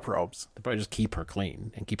 probably nanoprobes. They probably just keep her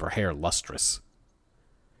clean and keep her hair lustrous.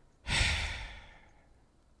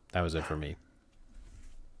 That was it for me.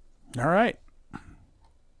 All right.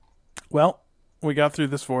 Well, we got through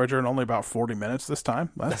this Voyager in only about 40 minutes this time.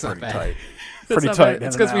 That's not pretty bad. tight. That's Pretty not tight. bad.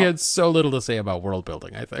 It's in because and we out. had so little to say about world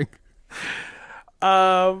building, I think.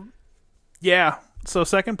 Yeah. So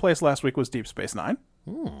second place last week was Deep Space Nine.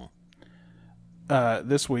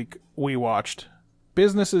 This week we watched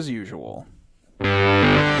Business as Usual.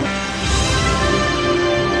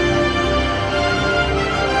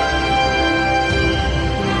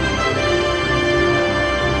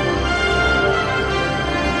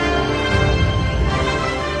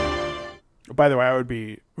 By the way, I would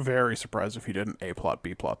be very surprised if he didn't A plot,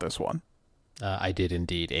 B plot this one. I did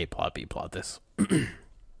indeed A plot, B plot this.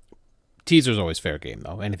 Teaser's always fair game,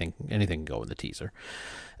 though. Anything can go in the teaser.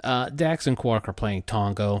 Dax and Quark are playing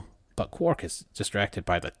Tongo, but Quark is distracted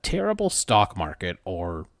by the terrible stock market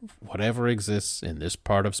or whatever exists in this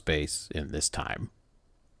part of space in this time.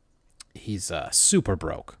 He's super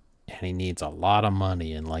broke, and he needs a lot of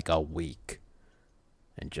money in like a week.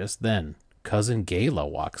 And just then, Cousin Gala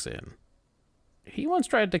walks in. He once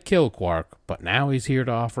tried to kill Quark, but now he's here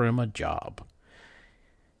to offer him a job.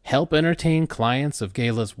 Help entertain clients of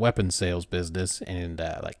Gala's weapon sales business and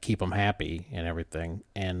keep them happy and everything.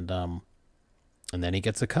 And then he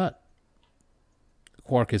gets a cut.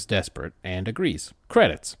 Quark is desperate and agrees.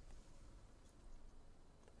 Credits.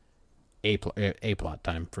 A plot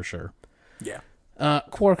time for sure. Yeah.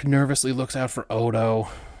 Quark nervously looks out for Odo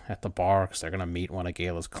at the bar because they're going to meet one of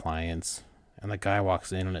Gala's clients. And the guy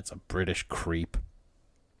walks in and it's a British creep.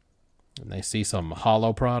 And they see some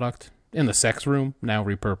hollow product in the sex room, now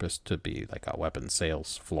repurposed to be like a weapons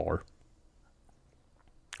sales floor.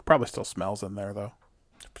 Probably still smells in there, though.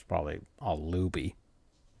 It's probably all looby.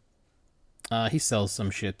 He sells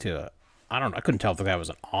some shit to I don't know, I couldn't tell if the guy was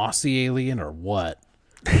an Aussie alien or what.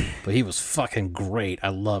 But he was fucking great. I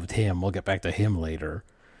loved him. We'll get back to him later.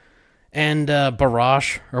 And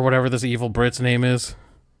Barash, or whatever this evil Brit's name is,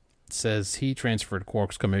 says he transferred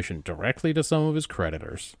Quark's commission directly to some of his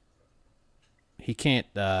creditors. He can't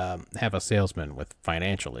have a salesman with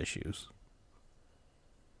financial issues.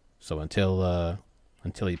 So until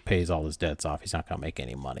he pays all his debts off, he's not going to make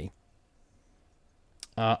any money.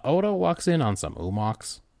 Odo walks in on some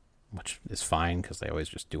Umox, which is fine because they always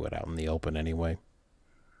just do it out in the open anyway.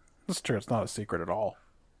 That's true. It's not a secret at all.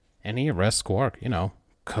 And he arrests Quark,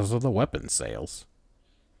 because of the weapons sales.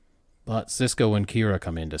 But Cisco and Kira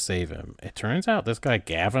come in to save him. It turns out this guy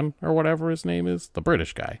Gavin, or whatever his name is, the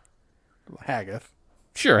British guy. Haggoth.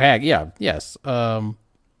 Sure, yes.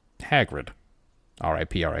 Hagrid.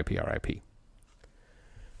 R.I.P., R.I.P., R.I.P.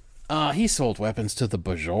 He sold weapons to the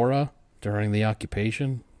Bajora during the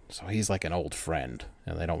occupation, so he's like an old friend,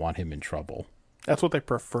 and they don't want him in trouble. That's what they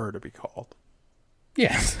prefer to be called.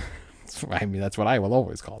 Yes. I mean, that's what I will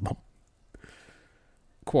always call them.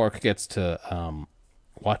 Quark gets to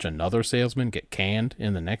watch another salesman get canned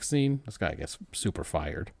in the next scene. This guy gets super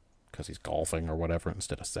fired because he's golfing or whatever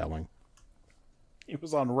instead of selling. He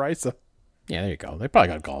was on Risa. Yeah, there you go. They probably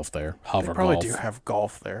got golf there. Hover They probably golf. do have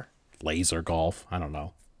golf there. Laser golf. I don't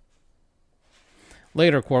know.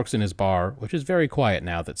 Later, Quark's in his bar, which is very quiet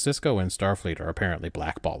now that Cisco and Starfleet are apparently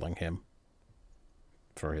blackballing him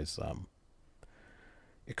for his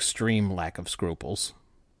extreme lack of scruples.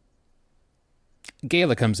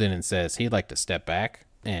 Gala comes in and says he'd like to step back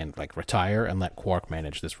and retire and let Quark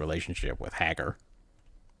manage this relationship with Hager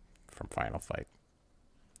from Final Fight.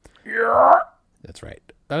 Yeah. That's right.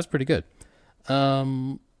 That was pretty good.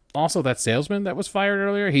 Also, that salesman that was fired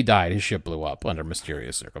earlier, he died. His ship blew up under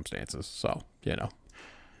mysterious circumstances. So,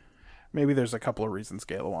 Maybe there's a couple of reasons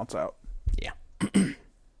Gala wants out. Yeah.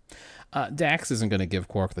 Dax isn't going to give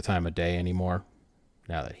Quark the time of day anymore.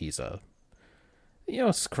 Now that he's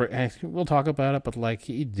we'll talk about it, but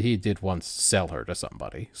he did once sell her to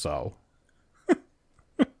somebody. So,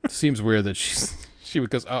 seems weird that she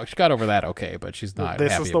got over that okay, but she's not.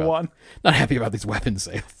 This is the one. Not happy about these weapon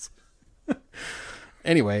sales.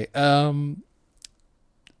 Anyway,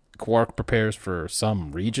 Quark prepares for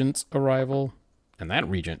some regent's arrival, and that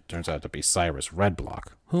regent turns out to be Cyrus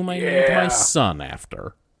Redblock, whom I named my son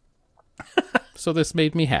after. So this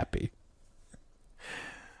made me happy.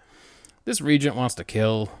 This regent wants to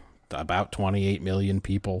kill about 28 million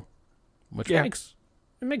people, which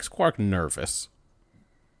makes Quark nervous.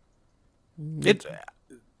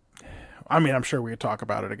 I'm sure we could talk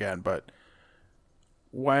about it again, but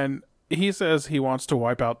when he says he wants to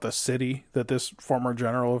wipe out the city that this former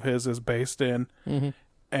general of his is based in,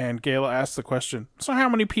 and Gala asks the question, so how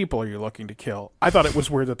many people are you looking to kill? I thought it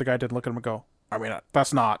was weird that the guy didn't look at him and go,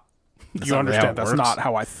 that's not, you understand, that's not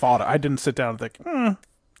how I thought it. I didn't sit down and think,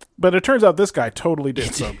 But it turns out this guy totally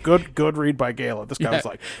did. So good read by Gala. This guy was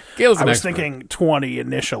like, Gala's I an was expert. thinking 20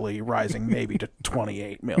 initially, rising maybe to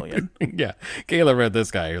 28 million. Yeah, Gala read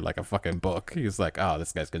this guy like a fucking book. He's like, oh,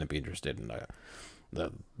 this guy's going to be interested in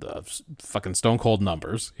the fucking stone cold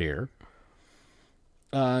numbers here.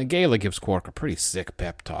 Gala gives Quark a pretty sick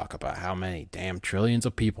pep talk about how many damn trillions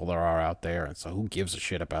of people there are out there, and so who gives a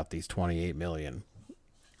shit about these 28 million?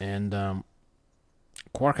 And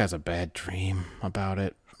Quark has a bad dream about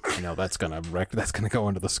it. That's gonna go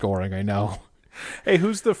into the scoring. I know. Hey,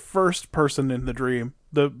 who's the first person in the dream?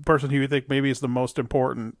 The person who you think maybe is the most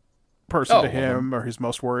important person to him, or he's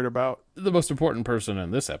most worried about? The most important person in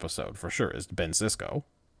this episode, for sure, is Ben Sisko.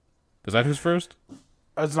 Is that who's first?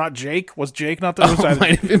 It's not Jake. Was Jake not there?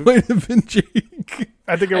 It might have been Jake.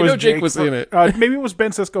 I think it was Jake was in it. Maybe it was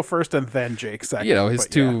Ben Sisko first and then Jake second. His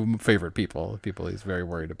two favorite people he's very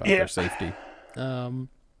worried about their safety.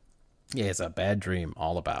 Yeah, it's a bad dream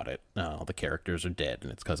all about it. All the characters are dead,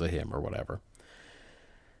 and it's because of him or whatever.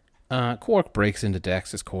 Quark breaks into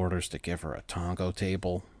Dax's quarters to give her a Tongo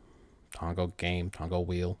table, Tongo game, Tongo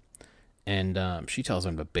wheel, and she tells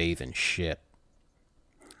him to bathe in shit.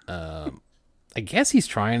 I guess he's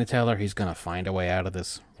trying to tell her he's going to find a way out of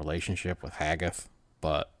this relationship with Hagath,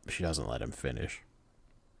 but she doesn't let him finish.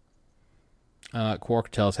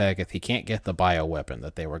 Quark tells Hagath he can't get the bioweapon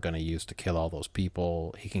that they were going to use to kill all those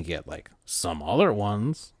people. He can get, some other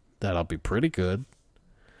ones that'll be pretty good.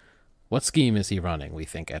 What scheme is he running, we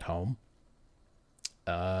think, at home?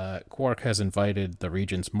 Quark has invited the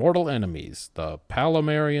Regent's mortal enemies, the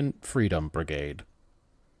Palomarian Freedom Brigade.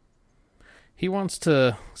 He wants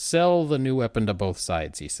to sell the new weapon to both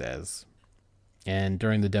sides, he says. And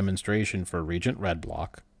during the demonstration for Regent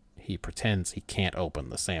Redblock, he pretends he can't open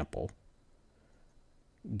the sample.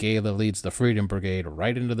 Gala leads the Freedom Brigade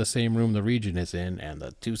right into the same room the Regent is in, and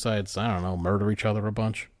the two sides, murder each other a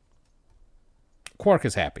bunch. Quark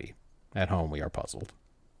is happy. At home, we are puzzled.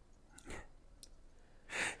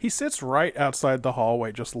 He sits right outside the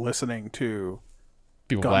hallway just listening to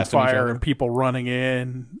People blasting each gunfire other. and people running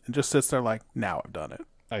in, and just sits there like, now I've done it.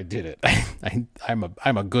 I did it.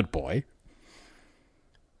 I'm a good boy.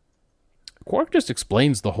 Quark just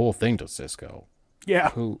explains the whole thing to Cisco, Yeah.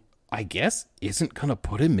 who I guess isn't going to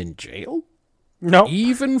put him in jail? No.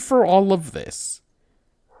 Even for all of this.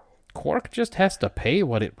 Quark just has to pay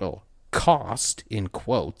what it will cost, in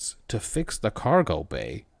quotes, to fix the cargo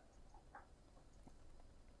bay.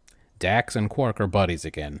 Dax and Quark are buddies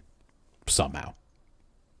again. Somehow.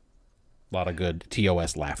 A lot of good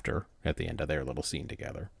TOS laughter at the end of their little scene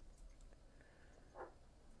together.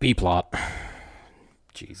 B-plot.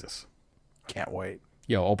 Jesus. Can't wait.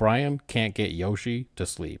 Yo, O'Brien can't get Yoshi to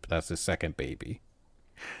sleep. That's his second baby.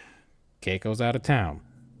 Keiko's out of town.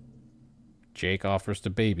 Jake offers to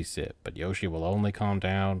babysit, but Yoshi will only calm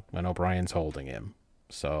down when O'Brien's holding him.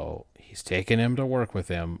 So he's taken him to work with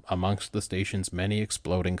him amongst the station's many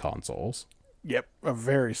exploding consoles. Yep, a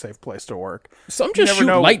very safe place to work. Some just shoot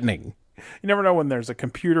lightning. You never know when there's a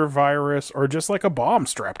computer virus or just like a bomb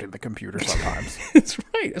strapped in the computer sometimes. That's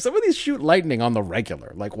right. Some of these shoot lightning on the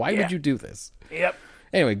regular. Like, why would you do this? Yep.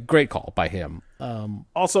 Anyway, great call by him.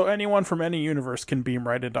 Also, anyone from any universe can beam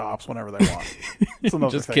right into Ops whenever they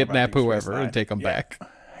want. Just kidnap whoever and take them back.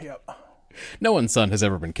 Yep. No one's son has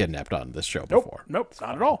ever been kidnapped on this show before. Nope,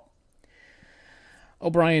 not at all.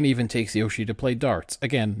 O'Brien even takes Yoshi to play darts.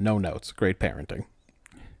 Again, no notes. Great parenting.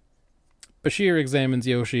 Bashir examines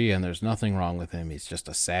Yoshi, and there's nothing wrong with him. He's just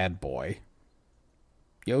a sad boy.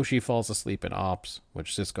 Yoshi falls asleep in Ops,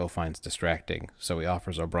 which Sisko finds distracting, so he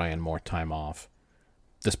offers O'Brien more time off.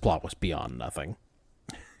 This plot was beyond nothing.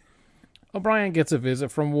 O'Brien gets a visit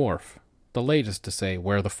from Worf, the latest to say,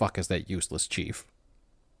 "Where the fuck is that useless chief?"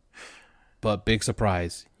 But big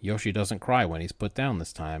surprise, Yoshi doesn't cry when he's put down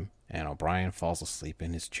this time, and O'Brien falls asleep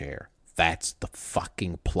in his chair. That's the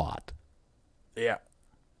fucking plot. Yeah.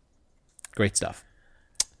 Great stuff.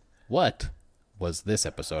 What was this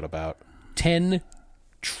episode about? 10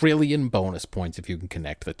 trillion bonus points if you can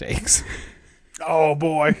connect the takes. Oh,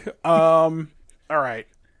 boy. All right.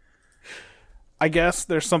 I guess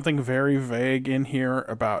there's something very vague in here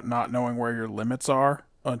about not knowing where your limits are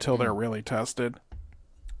until they're really tested.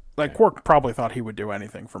 Like, Quark probably thought he would do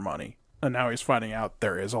anything for money, and now he's finding out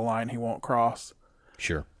there is a line he won't cross.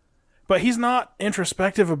 Sure. But he's not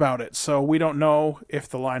introspective about it, so we don't know if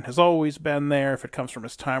the line has always been there, if it comes from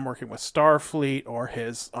his time working with Starfleet, or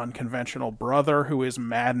his unconventional brother, who is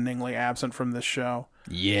maddeningly absent from this show.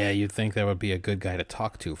 Yeah, you'd think that would be a good guy to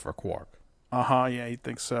talk to for Quark. Uh-huh, yeah, you'd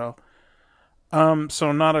think so.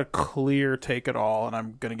 So not a clear take at all, and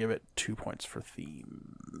I'm going to give it 2 points for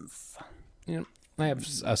themes. Yeah, I have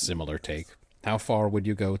a similar take. How far would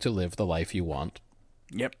you go to live the life you want?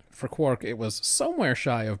 Yep. For Quark, it was somewhere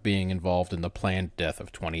shy of being involved in the planned death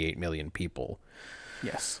of 28 million people.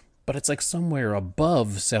 Yes. But it's like somewhere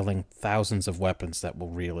above selling thousands of weapons that will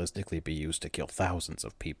realistically be used to kill thousands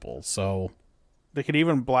of people, so... They could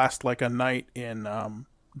even blast like a knight in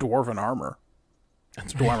dwarven armor.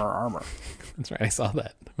 That's Dwemer armor. That's right, I saw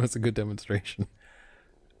that. It was a good demonstration.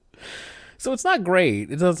 So it's not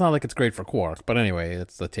great. It doesn't sound like it's great for Quark, but anyway,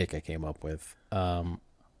 that's the take I came up with.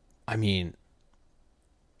 I mean...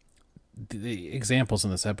 The examples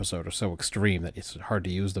in this episode are so extreme that it's hard to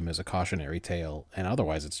use them as a cautionary tale, and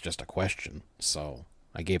otherwise it's just a question. So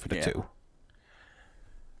I gave it a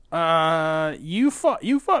 2. You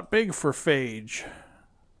fought big for Phage.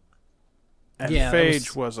 And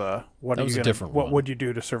Phage was a what would you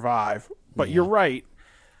do to survive? But you're right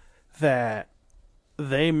that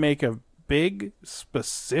they make a big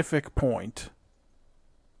specific point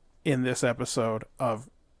in this episode of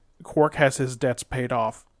Quark has his debts paid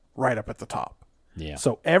off right up at the top. Yeah.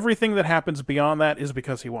 So everything that happens beyond that is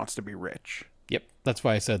because he wants to be rich. Yep. That's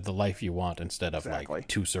why I said the life you want instead of like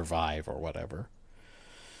to survive or whatever.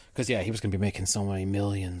 Because, yeah, he was going to be making so many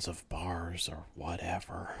millions of bars or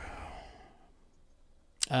whatever.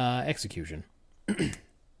 Execution.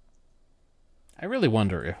 I really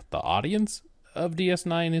wonder if the audience of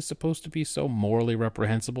DS9 is supposed to be so morally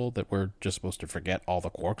reprehensible that we're just supposed to forget all the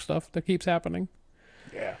Quark stuff that keeps happening.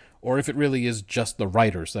 Yeah. Or if it really is just the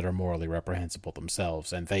writers that are morally reprehensible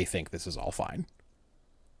themselves and they think this is all fine.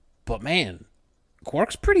 But man,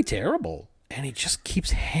 Quark's pretty terrible, and he just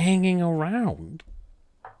keeps hanging around.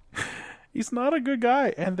 He's not a good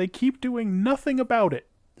guy, and they keep doing nothing about it.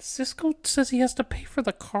 Sisko says he has to pay for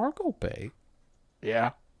the cargo bay.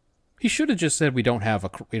 Yeah. He should have just said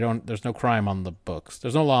there's no crime on the books.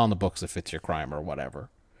 There's no law on the books that fits your crime or whatever.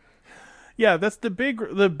 Yeah, that's the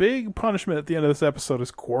big punishment at the end of this episode is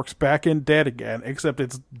Quark's back in debt again, except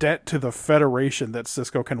it's debt to the Federation that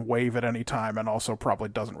Sisko can waive at any time and also probably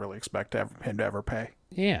doesn't really expect him to ever pay.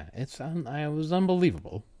 Yeah, it was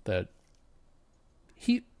unbelievable that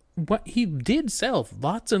he did sell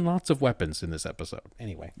lots and lots of weapons in this episode.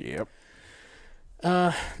 Anyway. Yep.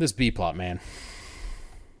 This B-plot, man.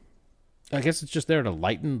 I guess it's just there to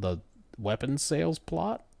lighten the weapons sales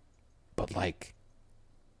plot, but like...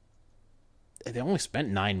 They only spent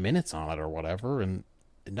 9 minutes on it or whatever, and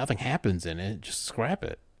nothing happens in it. Just scrap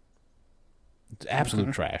it. It's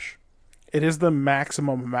absolute trash. It is the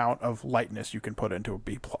maximum amount of lightness you can put into a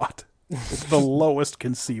B-plot. It's the lowest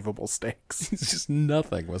conceivable stakes. It's just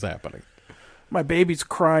nothing was happening. My baby's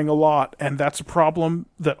crying a lot, and that's a problem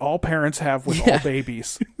that all parents have with all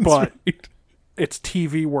babies. But it's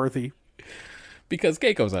TV-worthy. Because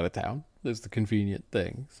Keiko's out of town. There's the convenient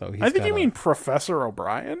thing. So I think you mean Professor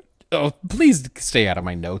O'Brien? Oh, please stay out of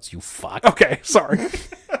my notes, you fuck. Okay, sorry.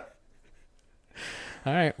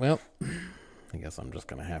 All right, well, I guess I'm just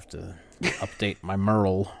going to have to update my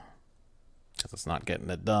Merle because it's not getting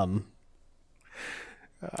it done.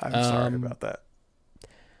 I'm sorry about that.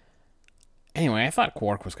 Anyway, I thought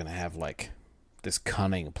Quark was going to have, like, this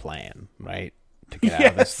cunning plan, right, to get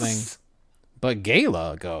out of this thing. But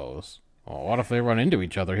Gala goes, well, what if they run into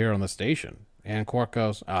each other here on the station? And Quark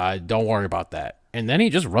goes, don't worry about that. And then he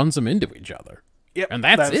just runs them into each other. Yep, and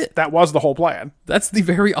that's it. That was the whole plan. That's the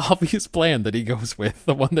very obvious plan that he goes with.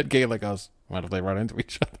 The one that Gala goes, what if they run into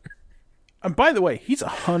each other? And by the way, he's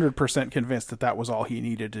 100% convinced that that was all he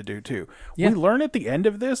needed to do, too. Yeah. We learn at the end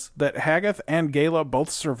of this that Hagath and Gala both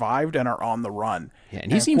survived and are on the run. Yeah,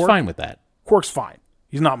 and he seems fine with that. Quark's fine.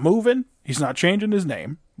 He's not moving. He's not changing his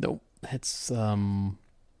name. Nope. It's,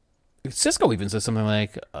 Cisco even says something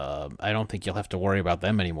like, I don't think you'll have to worry about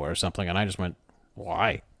them anymore or something. And I just went,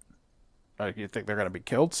 why? You think they're going to be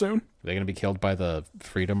killed soon? Are they going to be killed by the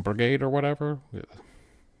Freedom Brigade or whatever?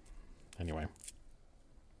 Anyway.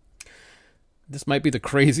 This might be the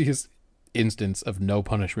craziest instance of no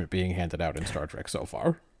punishment being handed out in Star Trek so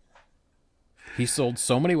far. He sold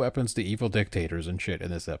so many weapons to evil dictators and shit in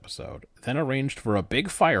this episode, then arranged for a big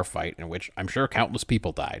firefight in which I'm sure countless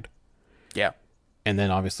people died. Yeah. And then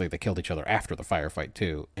obviously they killed each other after the firefight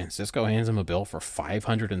too. And Cisco hands him a bill for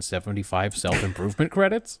 575 self-improvement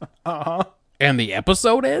credits. Uh-huh. And the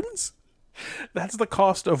episode ends? That's the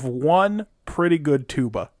cost of one pretty good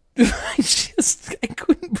tuba. I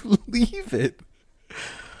couldn't believe it.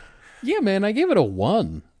 Yeah, man, I gave it a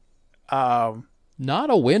 1. Not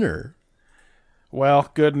a winner.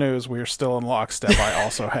 Well, good news. We are still in lockstep. I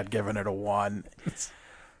also had given it a 1.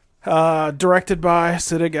 Directed by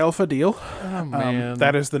Siddig El Fadil. Oh, man.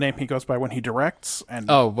 That is the name he goes by when he directs. And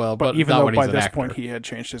but even not though when by he's an this actor. point he had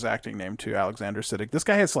changed his acting name to Alexander Siddig. This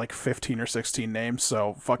guy has like 15 or 16 names,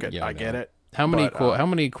 so fuck it. Yeah, I get it. How many But, how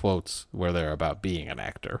many quotes were there about being an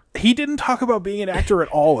actor? He didn't talk about being an actor at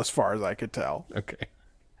all, as far as I could tell. Okay.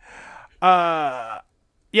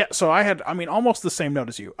 Yeah, so I had, almost the same note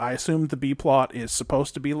as you. I assumed the B plot is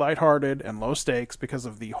supposed to be lighthearted and low stakes because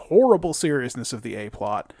of the horrible seriousness of the A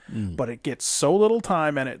plot, but it gets so little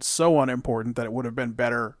time and it's so unimportant that it would have been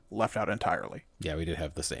better left out entirely. Yeah, we did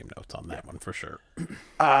have the same notes on that one for sure.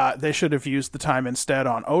 They should have used the time instead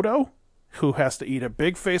on Odo, who has to eat a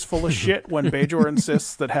big face full of shit when Bajor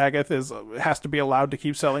insists that Hagath has to be allowed to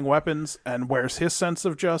keep selling weapons, and where's his sense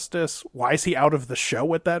of justice? Why is he out of the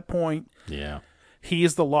show at that point? Yeah.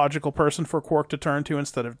 He's the logical person for Quark to turn to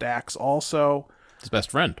instead of Dax also. His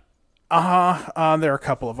best friend. There are a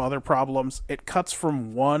couple of other problems. It cuts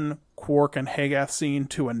from one Quark and Hagath scene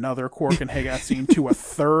to another Quark and Hagath scene to a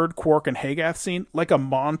third Quark and Hagath scene, like a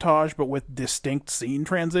montage but with distinct scene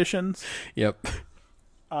transitions. Yep.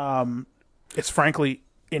 It's frankly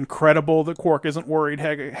incredible that Quark isn't worried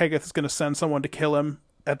Hagath is going to send someone to kill him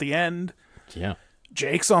at the end. Yeah.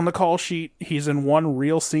 Jake's on the call sheet. He's in one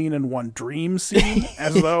real scene and one dream scene,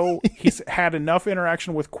 as though he's had enough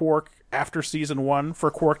interaction with Quark after season 1 for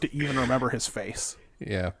Quark to even remember his face.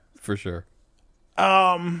 Yeah, for sure.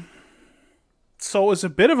 So it was a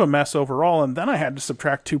bit of a mess overall, and then I had to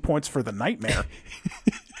subtract 2 points for the nightmare.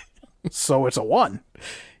 So it's a 1.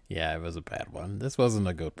 Yeah, it was a bad one. This wasn't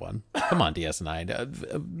a good one. Come on,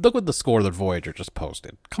 DS9. Look what the score that Voyager just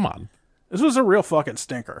posted. Come on. This was a real fucking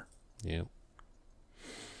stinker. Yeah.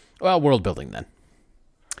 Well, world building then.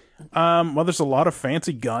 Well, there's a lot of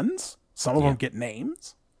fancy guns. Some of them get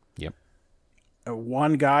names. Yep.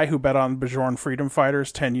 One guy who bet on Bajoran freedom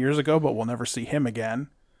fighters 10 years ago, but we'll never see him again.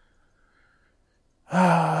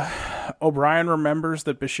 O'Brien remembers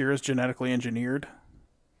that Bashir is genetically engineered.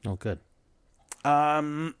 Oh, good.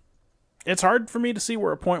 It's hard for me to see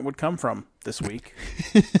where a point would come from this week.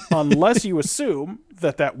 Unless you assume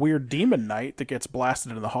that weird demon knight that gets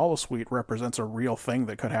blasted in the holosuite represents a real thing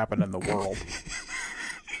that could happen in the world.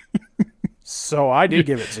 So I did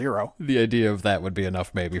give it 0. The idea of that would be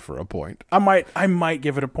enough maybe for a point. I might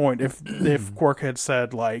give it a point if Quark had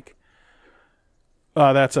said, like,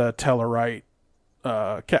 that's a Tellarite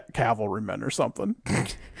cavalryman or something.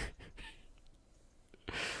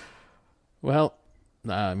 Well,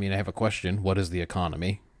 I have a question. What is the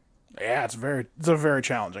economy? Yeah, it's a very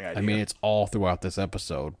challenging idea. It's all throughout this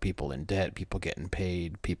episode. People in debt, people getting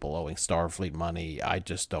paid, people owing Starfleet money. I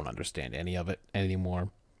just don't understand any of it anymore.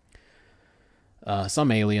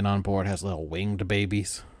 Some alien on board has little winged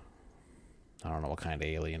babies. I don't know what kind of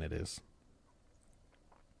alien it is.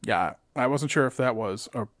 Yeah, I wasn't sure if that was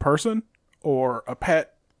a person or a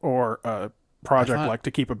pet or a project like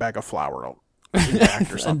to keep a bag of flour in the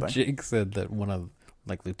back or something. Jake said that one of,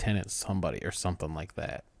 like, Lieutenant somebody or something like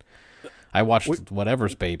that. I watched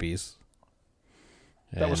whatever's babies.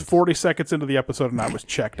 That was And- 40 seconds into the episode, and I was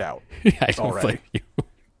checked out. I don't already. blame you.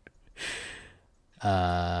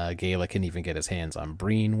 Gala can even get his hands on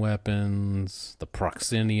Breen weapons. The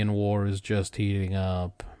Proxinian War is just heating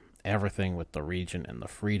up. Everything with the Regent and the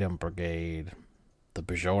Freedom Brigade. The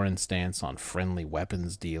Bajoran stance on friendly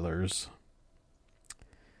weapons dealers.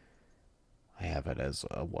 I have it as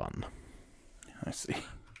a 1. I see.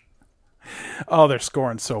 Oh, they're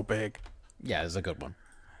scoring so big. Yeah, it's a good one.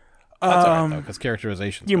 That's all right, though, because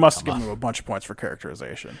characterization. You must give them a bunch of points for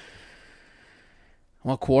characterization.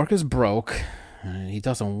 Well, Quark is broke. And he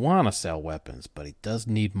doesn't want to sell weapons, but he does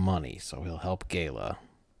need money, so he'll help Gala.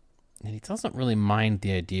 And he doesn't really mind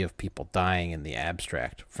the idea of people dying in the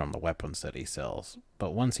abstract from the weapons that he sells.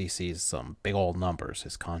 But once he sees some big old numbers,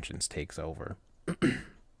 his conscience takes over.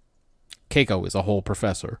 Keiko is a whole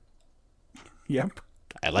professor. Yep.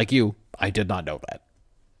 Like you, I did not know that.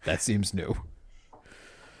 That seems new.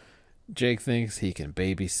 Jake thinks he can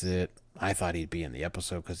babysit. I thought he'd be in the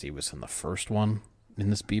episode because he was in the first one in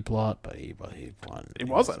this B plot, but he wasn't. He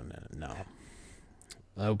wasn't. In it. No.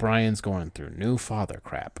 O'Brien's going through new father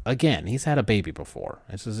crap. Again, he's had a baby before.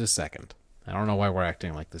 This is his second. I don't know why we're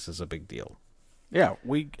acting like this is a big deal. Yeah,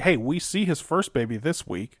 we see his first baby this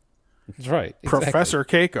week. That's right. Exactly. Professor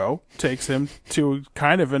Keiko takes him to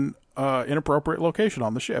kind of an inappropriate location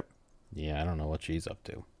on the ship. Yeah, I don't know what she's up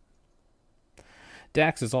to.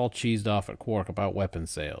 Dax is all cheesed off at Quark about weapon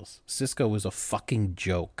sales. Cisco is a fucking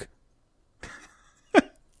joke.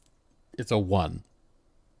 It's a 1.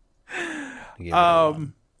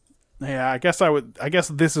 Yeah, I guess I guess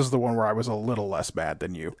this is the one where I was a little less bad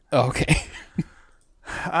than you. Okay.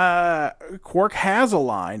 Quark has a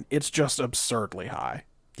line. It's just absurdly high.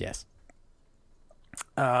 Yes.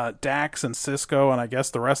 Dax and Cisco, and I guess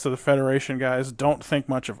the rest of the Federation guys don't think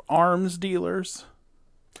much of arms dealers.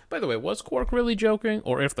 By the way, was Quark really joking?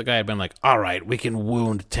 Or if the guy had been like, all right, we can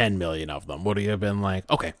wound 10 million of them, would he have been like,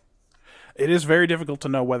 okay. It is very difficult to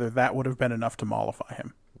know whether that would have been enough to mollify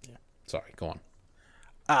him. Yeah. Sorry, go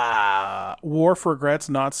on. Worf regrets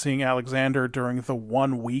not seeing Alexander during the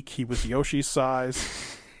 1 week he was Yoshi's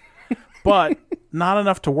size. But not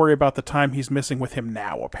enough to worry about the time he's missing with him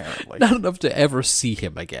now, apparently. Not enough to ever see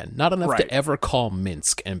him again. Not enough Right. to ever call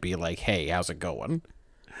Minsk and be like, hey, how's it going?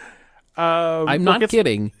 I'm I'm not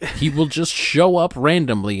kidding. He will just show up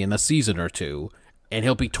randomly in a season or two, and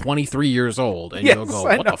he'll be 23 years old, and Yes, you'll go,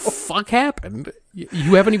 I what know. the fuck happened?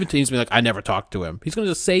 You haven't even teased me like, I never talked to him. He's going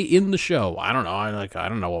to just say in the show, I don't know. I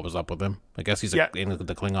don't know what was up with him. I guess he's Yeah. in the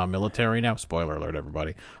Klingon military now. Spoiler alert,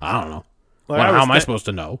 everybody. I don't know. Like, Well, I how was am I thi- supposed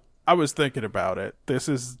to know? I was thinking about it. This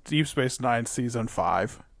is Deep Space Nine Season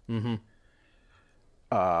 5. Mm-hmm.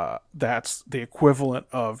 That's the equivalent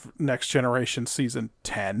of Next Generation Season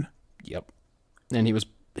 10. Yep. And he was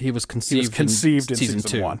He was conceived, conceived in season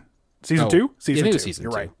Season 2. 1. Season Oh, 2? yeah, Season it 2. was season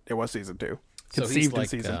You're 2. right. It was Season 2. So he's Conceived in like,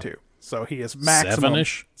 Season 2. So he is maximum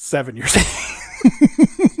 7-ish? 7 years old.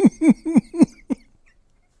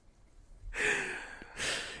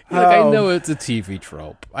 Look, I know it's a TV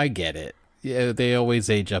trope. I get it. Yeah, they always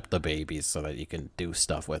age up the babies so that you can do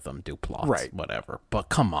stuff with them, do plots, Right. whatever. But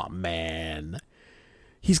come on, man.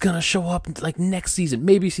 He's going to show up like next season,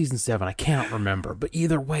 maybe season 7. I can't remember. But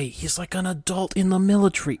either way, he's like an adult in the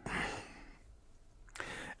military.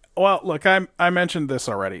 Well, look, I mentioned this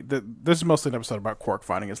already. This is mostly an episode about Quark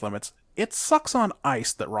finding his limits. It sucks on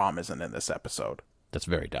ice that Rom isn't in this episode. That's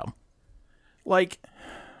very dumb. Like,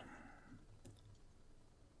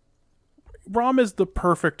 Rom is the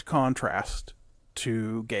perfect contrast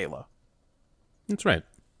to Gala. That's right.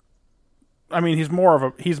 I mean, he's more of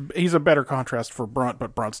a he's a better contrast for Brunt,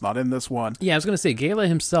 but Brunt's not in this one. Yeah, I was going to say, Gala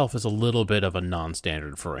himself is a little bit of a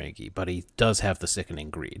non-standard Ferengi, but he does have the sickening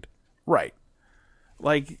greed. Right.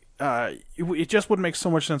 Like, it just would make so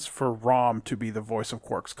much sense for Rom to be the voice of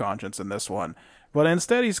Quark's conscience in this one. But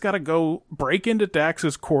instead, he's got to go break into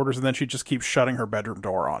Dax's quarters, and then she just keeps shutting her bedroom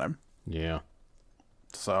door on him. Yeah.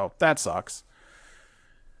 So, that sucks.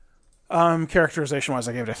 Characterization-wise,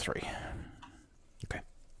 I gave it a 3. Okay.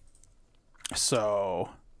 So,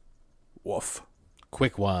 woof.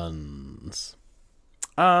 Quick ones.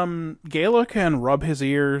 Gala can rub his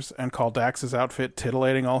ears and call Dax's outfit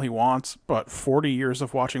titillating all he wants, but 40 years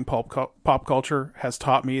of watching pop culture has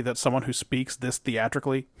taught me that someone who speaks this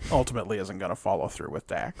theatrically ultimately isn't going to follow through with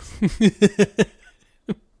Dax.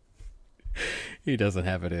 He doesn't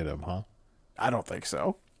have it in him, huh? I don't think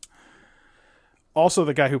so. Also,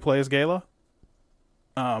 the guy who plays Gala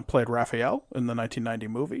played Raphael in the 1990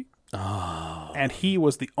 movie. Oh. And he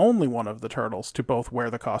was the only one of the turtles to both wear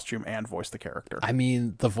the costume and voice the character. I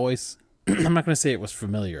mean, the voice I'm not going to say it was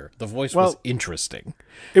familiar. The voice was interesting.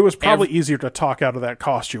 It was probably easier to talk out of that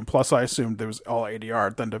costume. Plus, I assumed it was all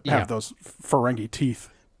ADR than to Yeah. have those Ferengi teeth.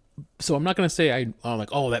 So I'm not going to say I'm like,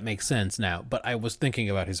 oh, that makes sense now. But I was thinking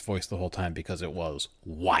about his voice the whole time because it was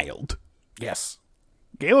wild. Yes.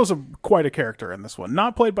 Galo's quite a character in this one.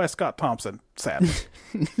 Not played by Scott Thompson, sadly.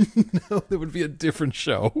 No, there would be a different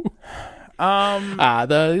show.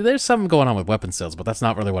 There's something going on with weapon sales, but that's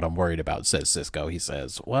not really what I'm worried about, says Cisco. He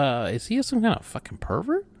says, well, is he some kind of fucking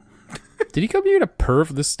pervert? Did he come here to perv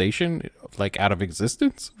this station, like, out of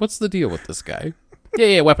existence? What's the deal with this guy?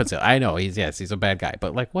 Yeah, weapon sale. I know, he's a bad guy,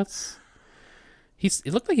 but, like, it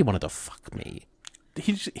looked like he wanted to fuck me.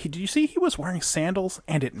 Did you see he was wearing sandals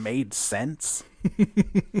and it made sense?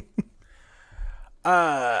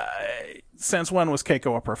 Since when was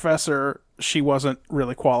Keiko a professor? She wasn't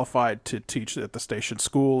really qualified to teach at the station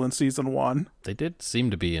school in season 1. They did seem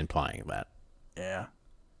to be implying that. Yeah.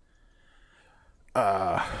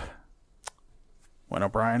 When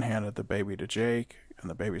O'Brien handed the baby to Jake and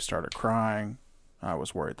the baby started crying, I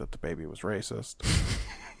was worried that the baby was racist.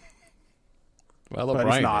 Well, But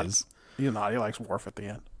O'Brien he's not. is. He's not. He likes Worf at the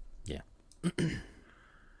end. Yeah.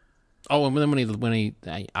 Oh, and then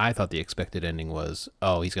I thought the expected ending was,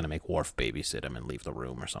 oh, he's gonna make Worf babysit him and leave the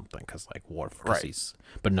room or something, because like Worf, Right.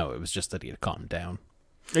 But no, it was just that he had calmed down.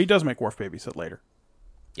 He does make Worf babysit later.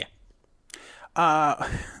 Yeah.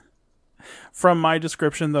 From my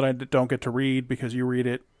description that I don't get to read because you read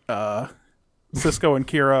it, Cisco and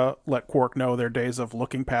Kira let Quark know their days of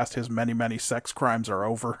looking past his many, many sex crimes are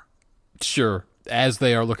over. Sure. As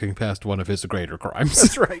they are looking past one of his greater crimes.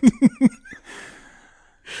 That's right.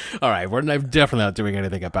 All right, we're definitely not doing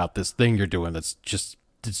anything about this thing you're doing. It's just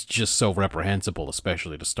so reprehensible,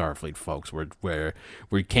 especially to Starfleet folks. Where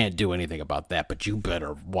we can't do anything about that, but you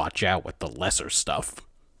better watch out with the lesser stuff.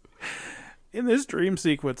 In this dream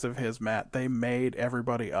sequence of his, Matt, they made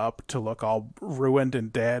everybody up to look all ruined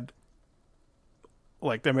and dead.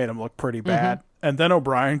 Like, they made him look pretty bad. And then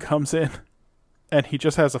O'Brien comes in, and he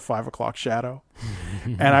just has a 5 o'clock shadow.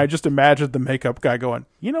 And I just imagined the makeup guy going,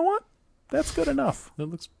 you know what? That's good enough. That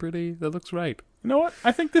looks pretty. That looks right. You know what?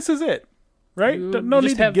 I think this is it. Right? You No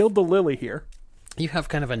just need have- to gild the lily here. You have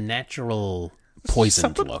kind of a natural poisoned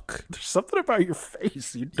something- look. There's something about your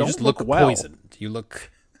face. You You don't just look look well. poisoned. You look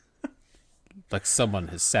like someone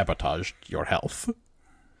has sabotaged your health.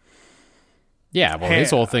 Yeah, well,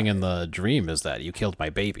 his whole thing in the dream is that you killed my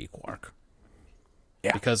baby, Quark.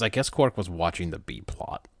 Yeah. Because I guess Quark was watching the B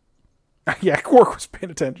plot. Yeah, Quark was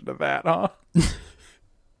paying attention to that, huh?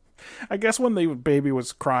 I guess when the baby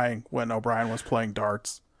was crying when O'Brien was playing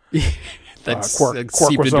darts, That's Quark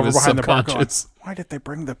seeped was into over his behind the bar going, subconscious. why did they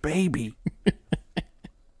bring the baby?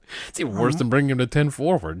 It's even worse than bringing him to 10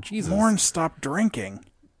 forward. Jesus. Morn stopped drinking.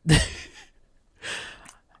 Don't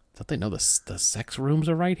they know the sex rooms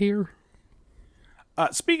are right here?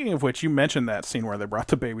 Speaking of which, you mentioned that scene where they brought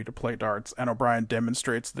the baby to play darts, and O'Brien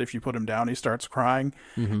demonstrates that if you put him down, he starts crying.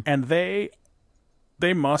 And they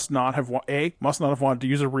must not have must not have wanted to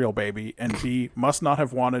use a real baby, and B, must not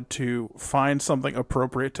have wanted to find something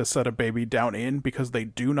appropriate to set a baby down in, because they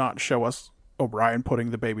do not show us O'Brien putting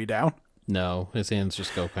the baby down. No, his hands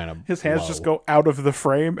just go kind of His hands just go out of the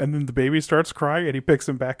frame, and then the baby starts crying, and he picks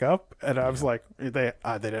him back up. And I was like, they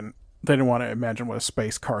didn't want to imagine what a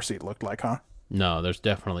space car seat looked like, huh? No, there's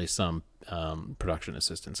definitely some production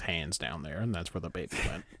assistant's hands down there, and that's where the baby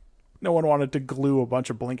went. No one wanted to glue a bunch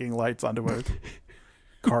of blinking lights onto a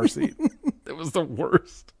car seat. That was the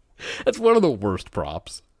worst. That's one of the worst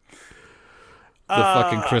props. The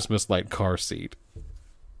fucking Christmas light car seat.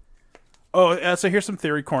 Oh, so here's some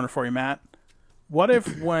theory corner for you, Matt. What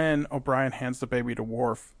if when O'Brien hands the baby to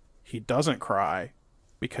Worf, he doesn't cry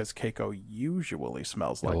because Keiko usually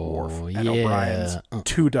smells like Worf, and yeah. O'Brien's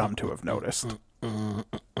too dumb to have noticed?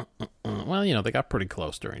 Well, you know, they got pretty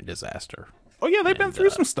close during disaster. Oh yeah, they've been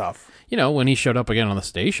through some stuff. You know, when he showed up again on the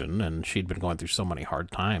station, and she'd been going through so many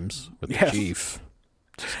hard times with the Yes. chief.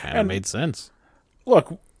 Just kind of made sense.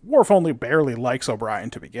 Look, Worf only barely likes O'Brien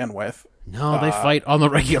to begin with. No, they fight on the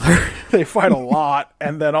regular. They fight a lot,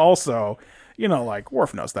 and then also, you know, like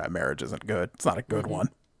Worf knows that marriage isn't good. It's not a good one.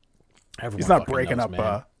 Everyone He's not fucking breaking knows, up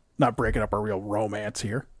man. not breaking up a real romance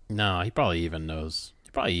here. No, he probably even knows.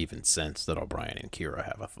 He probably even sensed that O'Brien and Kira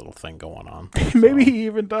have a little thing going on. Maybe he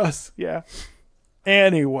even does. Yeah.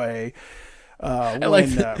 Anyway, like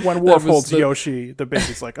when Worf that was holds the- Yoshi, the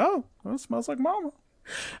baby's like, "Oh, well, it smells like Mama."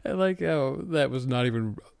 I like how that was not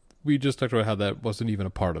even. We just talked about how that wasn't even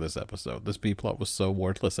a part of this episode. This B plot was so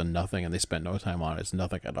worthless and nothing, and they spent no time on it. It's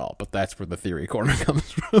nothing at all. But that's where the theory corner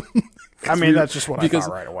comes from. I mean, that's just what I Because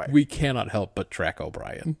thought right away. we cannot help but track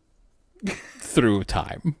O'Brien through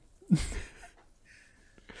time.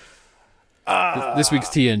 This week's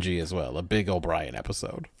TNG as well, a big O'Brien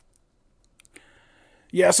episode.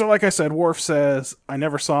 Yeah, so like I said, Worf says, I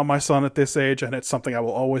never saw my son at this age, and it's something I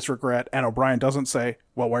will always regret. And O'Brien doesn't say,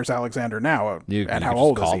 well, where's Alexander now? And how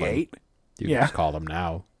old is he? 8? You can just call him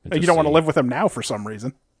now. You don't want to live with him now for some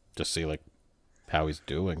reason. Just see, like, how he's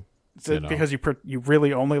doing. Is it because you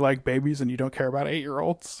really only like babies and you don't care about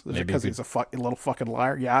 8-year-olds? Is it because he's a little fucking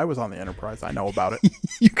liar? Yeah, I was on the Enterprise. I know about it.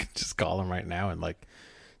 You could just call him right now and, like,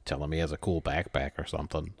 tell him he has a cool backpack or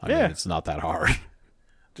something. I mean, it's not that hard.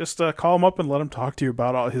 Just call him up and let him talk to you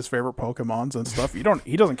about all his favorite Pokemons and stuff. He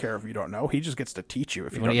doesn't care if you don't know. He just gets to teach you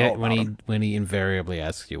if you don't know about him. When he invariably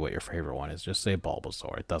asks you what your favorite one is, just say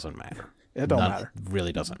Bulbasaur. It doesn't matter. It don't matter. It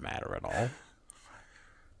really doesn't matter at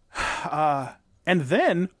all. And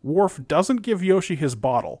then Worf doesn't give Yoshi his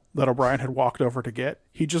bottle that O'Brien had walked over to get.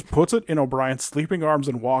 He just puts it in O'Brien's sleeping arms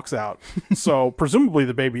and walks out. So presumably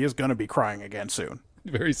the baby is going to be crying again soon.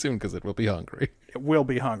 Very soon, because it will be hungry. It will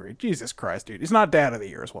be hungry. Jesus Christ, dude. He's not dad of the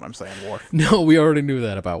year is what I'm saying, Worf. No, we already knew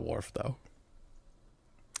that about Worf, though.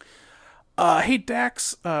 Hey,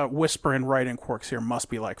 Dax, Whisper and writing quirks here must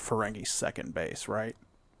be like Ferengi's second base, right?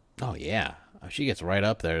 Oh, yeah. She gets right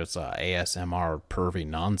up there. It's ASMR pervy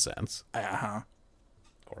nonsense. Uh-huh.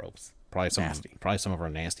 Gross. Probably some of her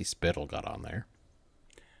nasty spittle got on there.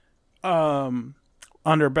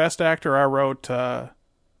 Under Best Actor, I wrote...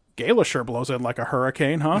 Gala sure blows in like a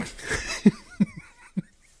hurricane, huh?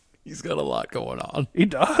 He's got a lot going on. He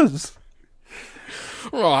does.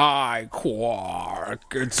 Hi,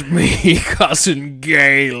 Quark. It's me, Cousin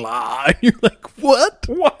Gala. You're like, what?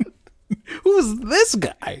 What? Who's this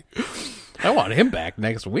guy? I want him back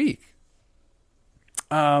next week.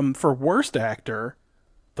 For Worst Actor,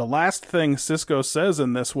 the last thing Sisko says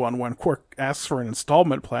in this one when Quark asks for an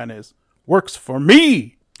installment plan is, works for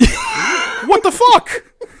me! What the fuck?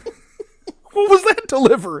 What was that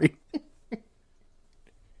delivery?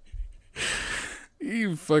 He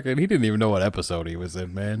didn't even know what episode he was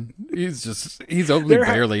in, man. He's only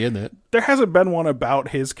barely in it. There hasn't been one about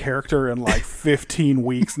his character in like 15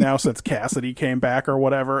 weeks now since Cassidy came back or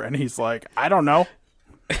whatever, and he's like, I don't know.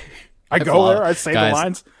 I go there, I say the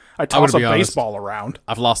lines, I toss a baseball around.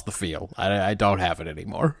 I've lost the feel. I don't have it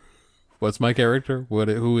anymore. What's my character?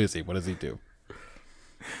 Who is he? What does he do?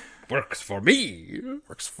 Works for me.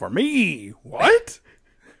 Works for me. What?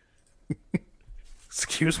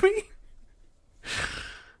 Excuse me?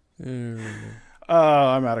 I'm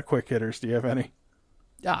out of quick hitters. Do you have any?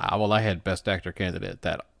 Yeah, well, I had Best Actor candidate,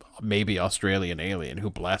 that maybe Australian alien who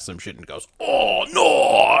blasts some shit and goes, oh,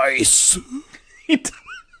 nice!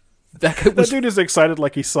 That dude is excited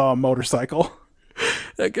like he saw a motorcycle.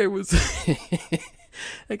 That guy was...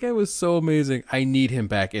 That guy was so amazing. I need him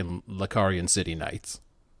back in Lacarian City Nights.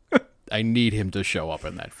 I need him to show up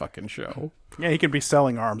in that fucking show. Yeah, he could be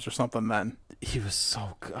selling arms or something then. He was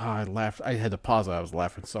so good. I laughed. I had to pause. I was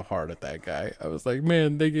laughing so hard at that guy. I was like,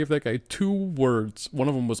 man, they gave that guy 2 words. One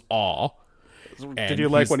of them was awe. Did you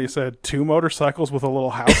like when he said 2 motorcycles with a little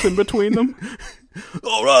house in between them?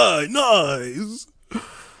 All right, nice.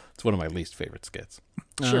 It's one of my least favorite skits.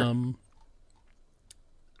 Sure.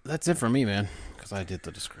 That's it for me, man, because I did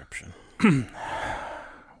the description.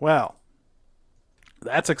 Well,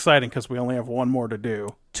 that's exciting because we only have one more to do.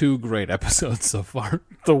 2 great episodes so far.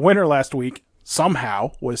 The winner last week,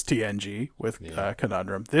 somehow, was TNG with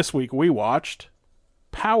Conundrum. This week we watched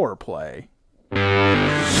Power Play.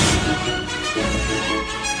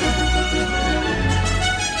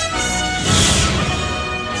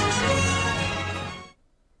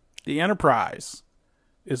 The Enterprise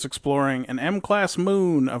is exploring an M-class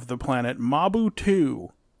moon of the planet Mabu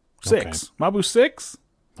 2. 6. Okay. Mabu 6?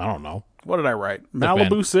 I don't know. What did I write?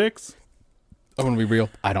 Malibu 6? I'm going to be real.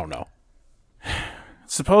 I don't know.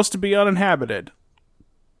 It's supposed to be uninhabited.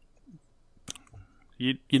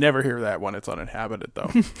 You never hear that when it's uninhabited,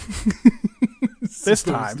 though.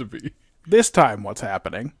 This time what's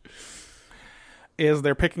happening is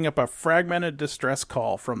they're picking up a fragmented distress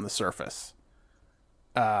call from the surface.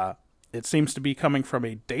 It seems to be coming from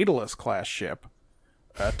a Daedalus class ship,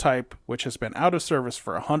 a type which has been out of service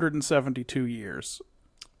for 172 years.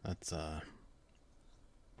 That's,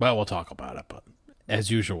 well, we'll talk about it, but as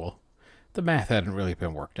usual, the math hadn't really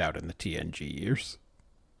been worked out in the TNG years.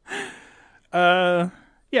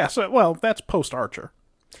 Yeah, so, well, that's post-Archer.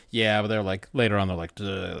 Yeah, but they're like, later on, they're like,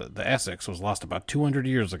 the Essex was lost about 200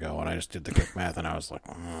 years ago, and I just did the quick math, and I was like,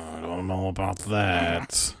 I don't know about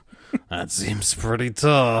that. That seems pretty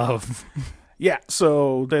tough. Yeah,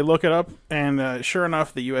 so they look it up, and sure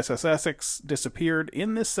enough, the USS Essex disappeared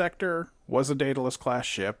in this sector, was a Daedalus-class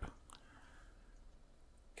ship.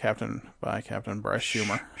 Captain Bryce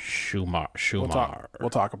Schumer. Schumer. We'll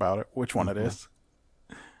talk about it. Which one it is.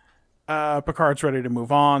 Picard's ready to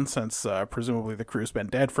move on since presumably the crew's been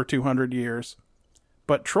dead for 200 years.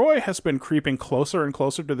 But Troy has been creeping closer and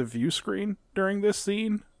closer to the view screen during this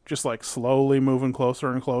scene, just like slowly moving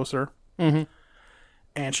closer and closer. Mm-hmm.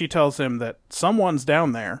 And she tells him that someone's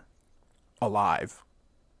down there alive.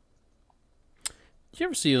 Did you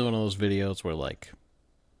ever see one of those videos where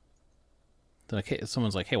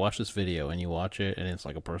someone's like, hey, watch this video, and you watch it, and it's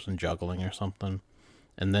like a person juggling or something,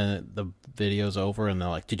 and then the video's over, and they're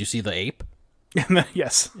like, did you see the ape?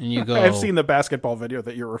 Yes. And you go, I've seen the basketball video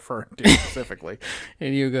that you're referring to specifically.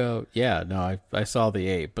 and you go, yeah, no, I saw the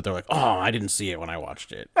ape, but they're like, oh, I didn't see it when I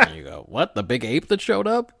watched it. And you go, what, the big ape that showed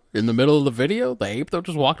up in the middle of the video? The ape that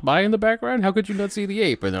just walked by in the background? How could you not see the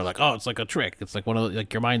ape? And they're like, oh, it's like a trick. It's like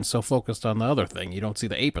like your mind's so focused on the other thing, you don't see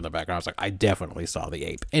the ape in the background. I was like, I definitely saw the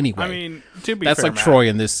ape. Anyway, I mean, to be that's fair, like Matt, Troy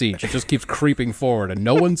in this scene. She just keeps creeping forward, and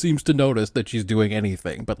no one seems to notice that she's doing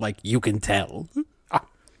anything, but like you can tell.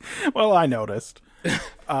 Well, I noticed.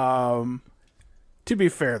 To be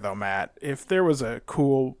fair, though, Matt, if there was a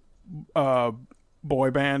cool boy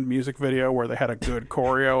band music video where they had a good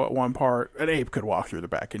choreo at one part, an ape could walk through the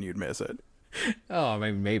back and you'd miss it. Oh, I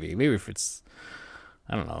mean, maybe if it's,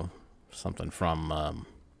 I don't know, something from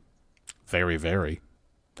Very Very.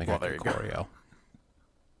 I think Well, I there can you go.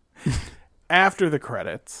 choreo. After the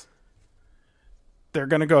credits, they're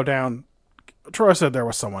going to go down. Troy said there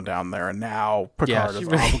was someone down there, and now Picard is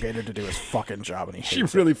obligated to do his fucking job, and he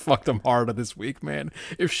hates She really fucked him hard this week, man.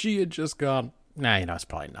 If she had just gone, nah, it's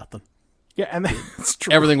probably nothing. Yeah, and it's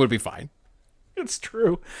true. Everything would be fine. It's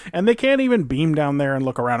true. And they can't even beam down there and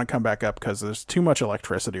look around and come back up because there's too much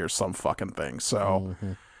electricity or some fucking thing. So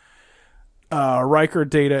Riker,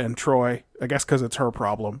 Data, and Troy, I guess because it's her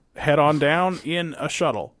problem, head on down in a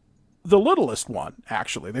shuttle. The littlest one,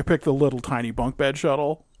 actually. They picked the little tiny bunk bed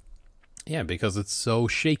shuttle. Yeah, because it's so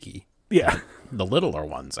shaky. Yeah. The littler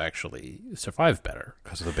ones actually survive better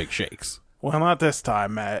because of the big shakes. Well, not this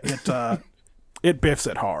time, Matt. It biffs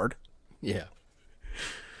it hard. Yeah.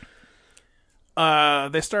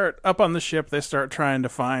 They start up on the ship. They start trying to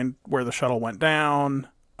find where the shuttle went down.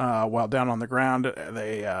 While down on the ground,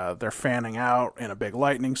 they're fanning out in a big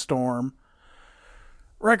lightning storm.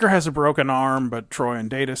 Riker has a broken arm, but Troy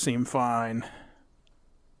and Data seem fine.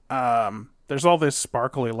 There's all this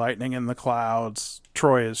sparkly lightning in the clouds.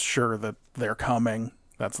 Troy is sure that they're coming.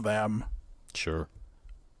 That's them. Sure.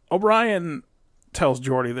 O'Brien tells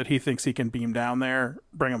Geordi that he thinks he can beam down there,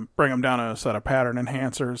 bring him down a set of pattern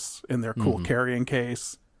enhancers in their cool carrying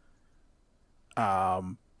case.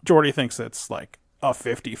 Geordi thinks it's like a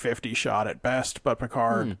 50-50 shot at best, but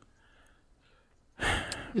Picard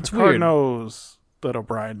Weird. knows that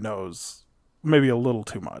O'Brien knows maybe a little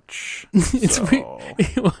too much. It's So-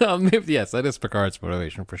 weird. Well, maybe, yes, that is Picard's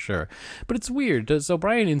motivation for sure. But it's weird. Does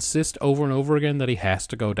O'Brien insist over and over again that he has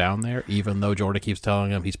to go down there, even though Geordi keeps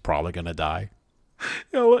telling him he's probably going to die?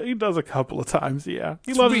 He does a couple of times, yeah.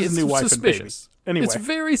 He loves his new wife and baby. Suspicious. Anyway, It's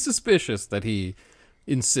very suspicious that he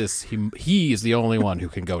insists he is the only one who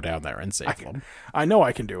can go down there and save them. I know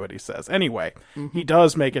I can do it, he says. Anyway, he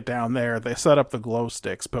does make it down there. They set up the glow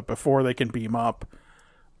sticks, but before they can beam up,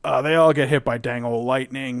 they all get hit by dang old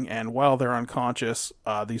lightning, and while they're unconscious,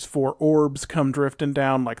 these 4 orbs come drifting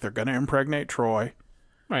down like they're going to impregnate Troy.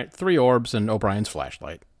 Right, 3 orbs and O'Brien's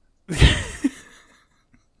flashlight.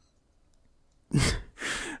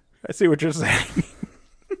 I see what you're saying.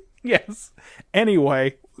 Yes.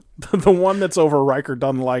 Anyway, the one that's over Riker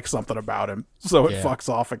doesn't like something about him, so it Yeah. fucks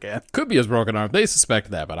off again. Could be his broken arm. They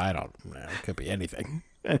suspect that, but I don't know. It could be anything.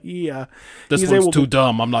 And This he's one's able too to-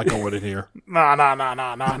 dumb. I'm not going in here. Nah,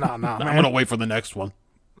 I'm going to wait for the next one.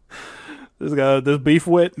 This beef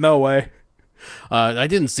wit? No way. I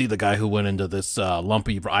didn't see the guy who went into this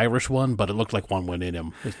lumpy Irish one, but it looked like one went in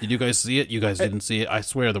him. Did you guys see it? You guys didn't see it? I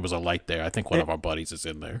swear there was a light there. I think one of our buddies is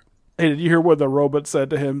in there. Hey, did you hear what the robot said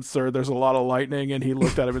to him? Sir, there's a lot of lightning. And he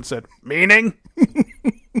looked at him and said, meaning?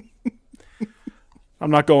 I'm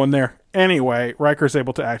not going there. Anyway, Riker's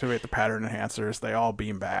able to activate the pattern enhancers. They all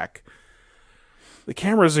beam back. The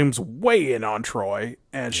camera zooms way in on Troy,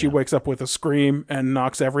 and she wakes up with a scream and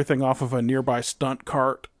knocks everything off of a nearby stunt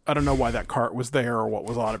cart. I don't know why that cart was there or what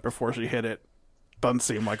was on it before she hit it. Doesn't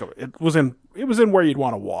seem like it was in where you'd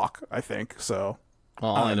want to walk, I think. So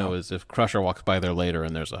Well, all I know is if Crusher walks by there later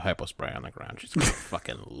and there's a hypospray on the ground, she's going to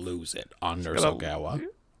fucking lose it on Nurse Ogawa.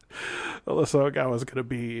 Alyssa Ogawa's going to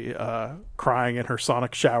be crying in her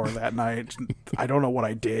sonic shower that night. I don't know what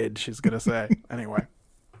I did, she's going to say. Anyway.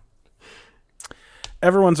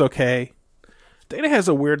 Everyone's okay. Data has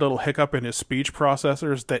a weird little hiccup in his speech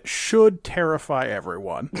processors that should terrify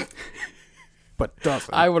everyone, but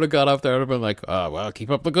doesn't. I would have got up there and have been like, well,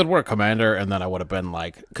 keep up the good work, Commander. And then I would have been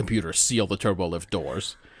like, computer, seal the turbolift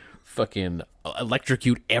doors. Fucking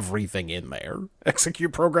electrocute everything in there.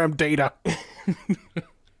 Execute program Data.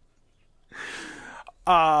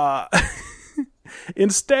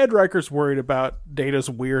 Instead, Riker's worried about Data's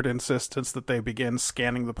weird insistence that they begin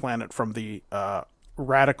scanning the planet from the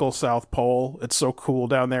radical South Pole. It's so cool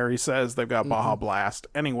down there, he says. They've got Baja Blast.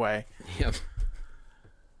 Anyway, Yep.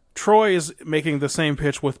 Troy is making the same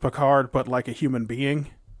pitch with Picard, but like a human being.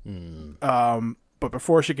 But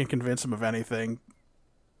before she can convince him of anything,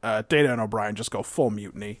 Data and O'Brien just go full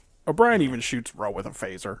mutiny. O'Brien even shoots Ro with a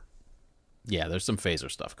phaser. Yeah, there's some phaser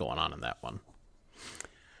stuff going on in that one.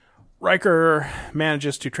 Riker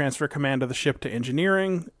manages to transfer command of the ship to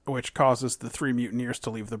engineering, which causes the 3 mutineers to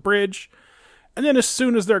leave the bridge. And then as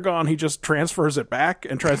soon as they're gone, he just transfers it back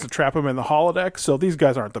and tries to trap them in the holodeck. So these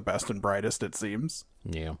guys aren't the best and brightest, it seems.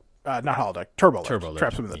 Yeah. Not holodeck, turbolift. Turbolift,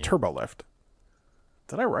 Traps them in the yeah. turbolift.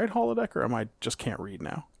 Did I write holodeck, or am I just can't read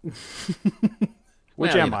now? Which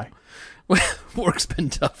Well, am you know. I? Work's been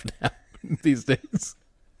tough now these days.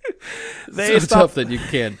 They So stop tough that you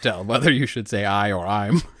can't tell whether you should say I or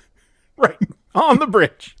I'm. right on the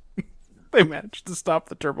bridge. They managed to stop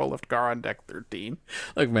the turbolift car on deck 13.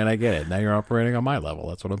 Look, man, I get it. Now you're operating on my level.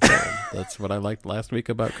 That's what I'm saying. That's what I liked last week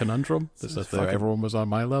about Conundrum. This is that everyone was on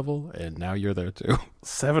my level, and now you're there too.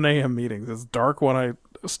 7 a.m. meetings. It's dark when I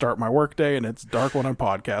start my workday, and it's dark when I'm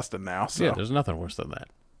podcasting now. So Yeah, there's nothing worse than that.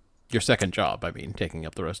 Your second job, I mean, taking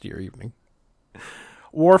up the rest of your evening.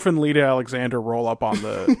 Worf and Lita Alexander roll up on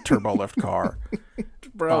the turbolift car.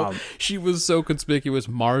 Bro, she was so conspicuous.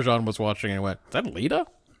 Marjan was watching and went, "Is that Lita?"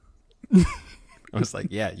 I was like,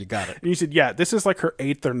 yeah, you got it. And he said, yeah, this is like her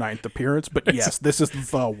 8th or 9th appearance, but yes, this is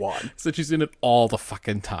the one. So she's in it all the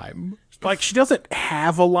fucking time. Like, she doesn't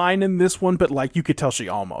have a line in this one, but like you could tell she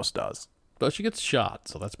almost does. But she gets shot,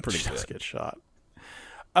 so that's pretty She does good. get shot.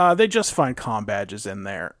 They just find comm badges in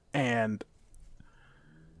there, and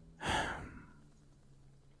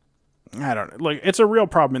I don't know. Like, it's a real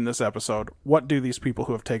problem in this episode. What do these people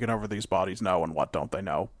who have taken over these bodies know, and what don't they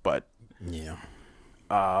know? But Yeah.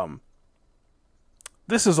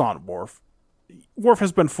 this is on Worf. Worf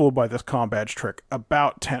has been fooled by this comm badge trick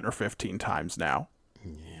about 10 or 15 times now.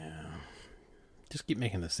 Just keep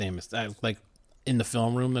making the same mistake. Like, in the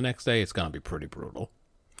film room the next day, it's going to be pretty brutal.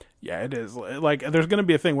 Yeah, it is. Like, there's going to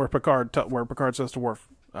be a thing where Picard says to Worf,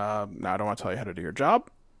 "No, I don't want to tell you how to do your job.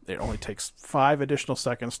 It only takes 5 additional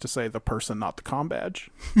seconds to say the person, not the comm badge,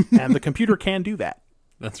 and the computer can do that."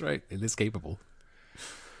 That's right. It is capable.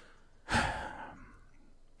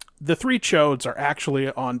 The 3 Chodes are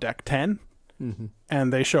actually on deck 10,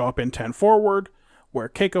 and they show up in 10 forward, where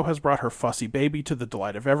Keiko has brought her fussy baby to the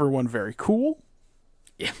delight of everyone. Very cool.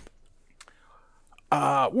 Yeah.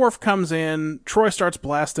 Worf comes in. Troy starts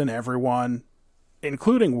blasting everyone,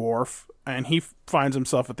 including Worf, and he finds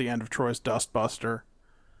himself at the end of Troy's dustbuster.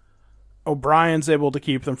 O'Brien's able to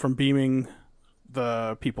keep them from beaming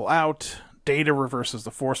the people out. Data reverses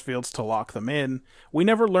the force fields to lock them in. We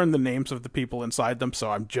never learn the names of the people inside them,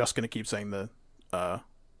 so I'm just going to keep saying the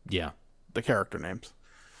character names.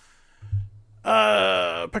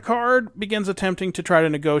 Picard begins attempting to try to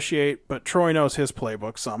negotiate, but Troy knows his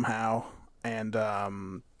playbook somehow. And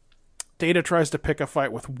Data tries to pick a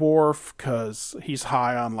fight with Worf because he's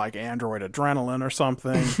high on, like, android adrenaline or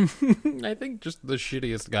something. I think just the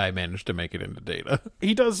shittiest guy managed to make it into Data.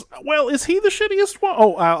 He does. Well, is he the shittiest one?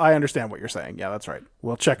 Oh, I understand what you're saying. Yeah, that's right.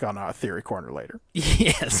 We'll check on Theory Corner later.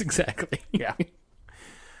 Yes, exactly. Yeah.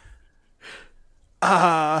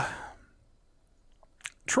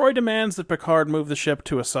 Troy demands that Picard move the ship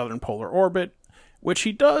to a southern polar orbit, which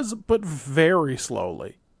he does, but very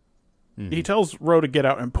slowly. He tells Ro to get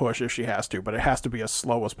out and push if she has to, but it has to be as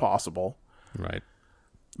slow as possible. Right.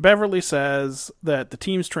 Beverly says that the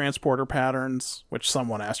team's transporter patterns, which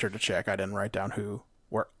someone asked her to check, I didn't write down who,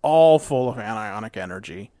 were all full of anionic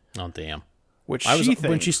energy. Oh, damn. Which When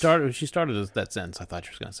thinks, she started that sentence, I thought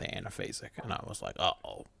she was going to say anaphasic, and I was like,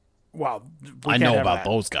 uh-oh. well, I know about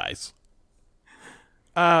those guys.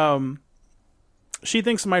 She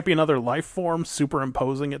thinks it might be another life form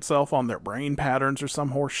superimposing itself on their brain patterns or some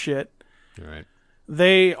horse shit. Right.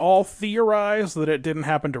 They all theorize that it didn't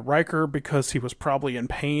happen to Riker because he was probably in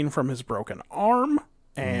pain from his broken arm,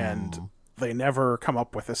 and they never come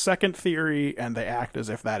up with a second theory, and they act as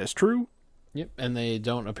if that is true. Yep, and they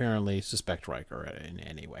don't apparently suspect Riker in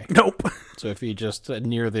any way. Nope. So if he just,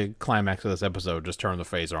 near the climax of this episode, just turned the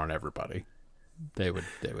phaser on everybody, they would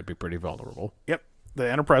be pretty vulnerable. Yep. The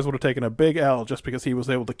Enterprise would have taken a big L just because he was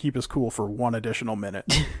able to keep his cool for one additional minute.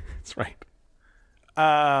 That's right.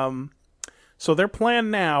 So their plan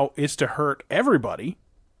now is to hurt everybody,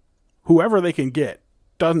 whoever they can get,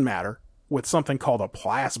 doesn't matter, with something called a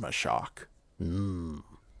plasma shock.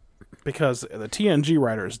 Because the TNG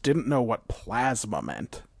writers didn't know what plasma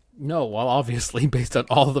meant. No, well, obviously, based on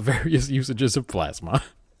all the various usages of plasma.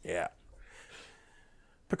 Yeah.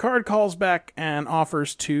 Picard calls back and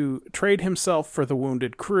offers to trade himself for the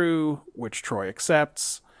wounded crew, which Troy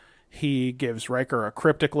accepts. He gives Riker a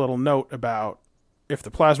cryptic little note about if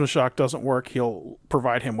the plasma shock doesn't work, he'll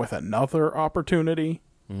provide him with another opportunity.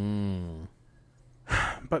 But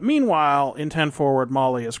meanwhile, in 10 Forward,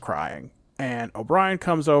 Molly is crying. And O'Brien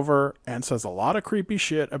comes over and says a lot of creepy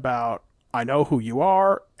shit about, I know who you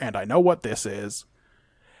are, and I know what this is.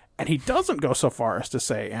 And he doesn't go so far as to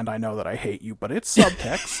say, and I know that I hate you, but it's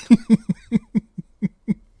subtext.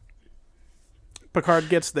 Picard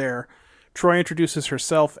gets there. Troy introduces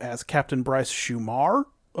herself as Captain Bryce Shumar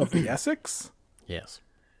of the Essex. Yes.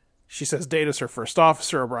 She says Data's her first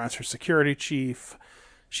officer, O'Brien's her security chief.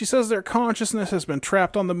 She says their consciousness has been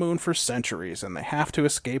trapped on the moon for centuries, and they have to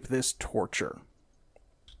escape this torture.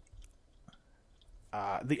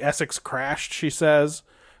 The Essex crashed, she says,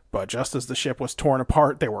 but just as the ship was torn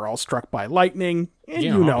apart, they were all struck by lightning, and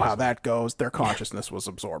Yeah, you know obviously. how that goes. Their consciousness was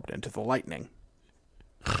absorbed into the lightning.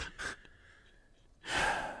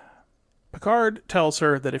 Picard tells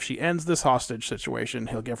her that if she ends this hostage situation,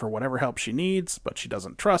 he'll give her whatever help she needs, but she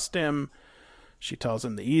doesn't trust him. She tells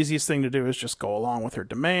him the easiest thing to do is just go along with her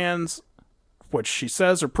demands, which she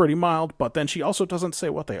says are pretty mild, but then she also doesn't say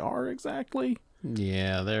what they are exactly.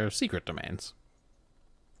 Yeah, they're secret demands.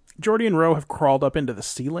 Geordi and Ro have crawled up into the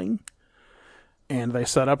ceiling, and they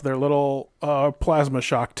set up their little plasma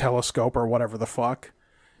shock telescope or whatever the fuck.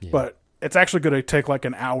 Yeah. But it's actually going to take like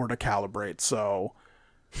an hour to calibrate, so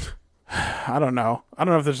I don't know. I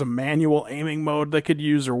don't know if there's a manual aiming mode they could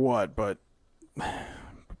use or what, but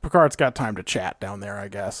Picard's got time to chat down there, I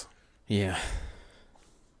guess. Yeah.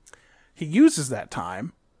 He uses that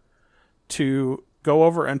time to go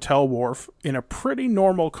over and tell Worf in a pretty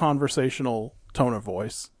normal conversational tone of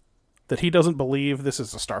voice that he doesn't believe this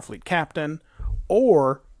is a Starfleet captain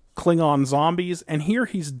or Klingon zombies, and here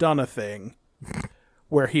he's done a thing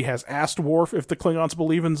where he has asked Worf if the Klingons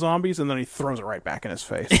believe in zombies, and then he throws it right back in his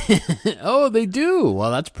face. Oh, they do?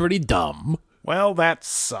 Well, that's pretty dumb. Well, that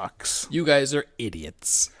sucks. You guys are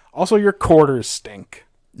idiots. Also, your quarters stink.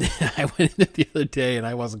 I went in the other day and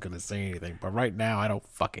I wasn't going to say anything, but right now I don't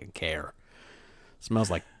fucking care.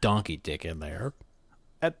 Smells like donkey dick in there.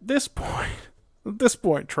 At this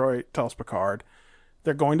point, Troy tells Picard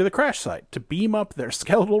they're going to the crash site to beam up their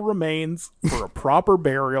skeletal remains for a proper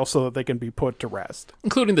burial so that they can be put to rest.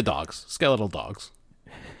 Including the dogs. Skeletal dogs.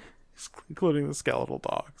 Including the skeletal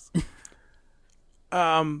dogs.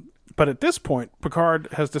 But at this point, Picard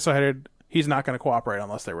has decided he's not going to cooperate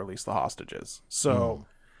unless they release the hostages. So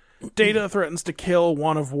Data threatens to kill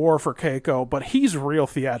one of Worf or Keiko, but he's real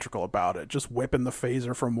theatrical about it, just whipping the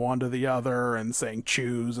phaser from one to the other and saying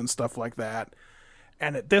choose and stuff like that.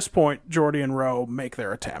 And at this point, Geordi and Ro make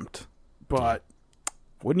their attempt. But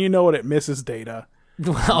wouldn't you know it, it misses Data.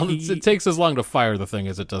 Well, it takes as long to fire the thing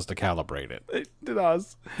as it does to calibrate it. It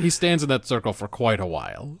does. He stands in that circle for quite a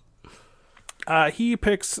while. He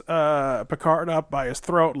picks Picard up by his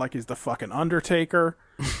throat like he's the fucking Undertaker.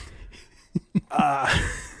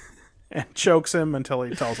 And chokes him until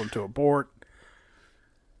he tells him to abort.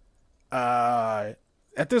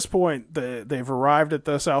 At this point, they've arrived at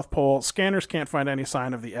the South Pole. Scanners can't find any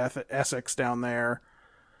sign of the Essex down there.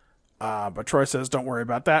 But Troy says, don't worry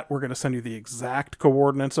about that. We're going to send you the exact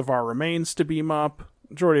coordinates of our remains to beam up.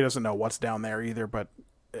 Geordi doesn't know what's down there either, but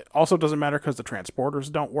it also doesn't matter because the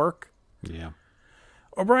transporters don't work. Yeah.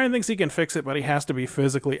 O'Brien thinks he can fix it, but he has to be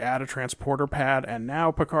physically at a transporter pad, and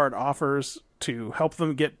now Picard offers to help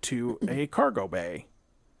them get to a cargo bay.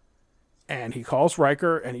 And he calls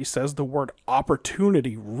Riker, and he says the word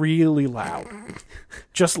opportunity really loud.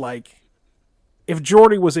 Just like, if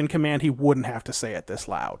Geordi was in command, he wouldn't have to say it this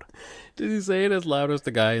loud. Did he say it as loud as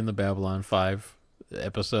the guy in the Babylon 5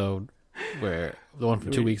 episode, where the one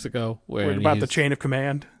from 2 weeks ago? Where About the chain of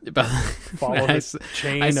command. About, Follow I, this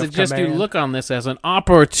chain I of suggest you command. look on this as an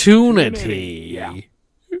opportunity.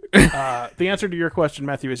 Yeah. The answer to your question,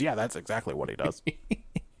 Matthew, is yeah, that's exactly what he does.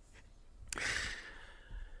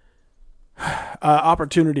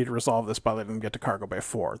 Opportunity to resolve this by letting them get to Cargo Bay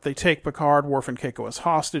 4. They take Picard, Worf, and Keiko as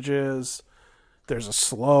hostages. There's a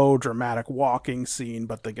slow, dramatic walking scene,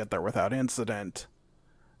 but they get there without incident.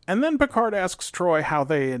 And then Picard asks Troy how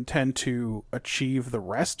they intend to achieve the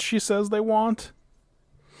rest she says they want.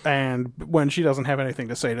 And when she doesn't have anything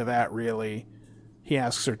to say to that, really, he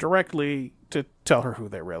asks her directly to tell her who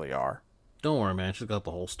they really are. Don't worry, man. She's got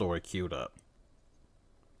the whole story queued up.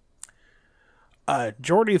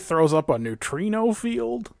 Geordi throws up a neutrino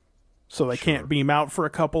field, so they can't beam out for a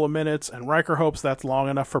couple of minutes, and Riker hopes that's long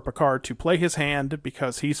enough for Picard to play his hand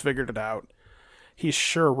because he's figured it out. He's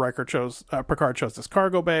sure Picard chose this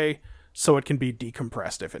cargo bay, so it can be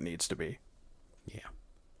decompressed if it needs to be. Yeah.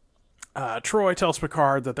 Troy tells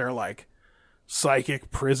Picard that they're like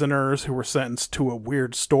psychic prisoners who were sentenced to a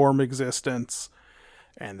weird storm existence,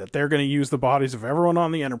 and that they're going to use the bodies of everyone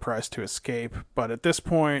on the Enterprise to escape. But at this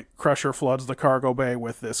point, Crusher floods the cargo bay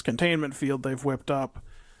with this containment field they've whipped up,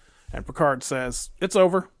 and Picard says, "It's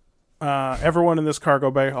over. Everyone in this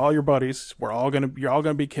cargo bay, all your buddies, you're all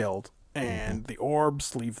gonna be killed." And the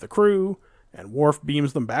orbs leave the crew, and Worf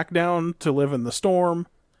beams them back down to live in the storm.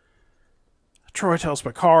 Troy tells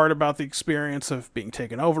Picard about the experience of being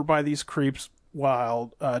taken over by these creeps,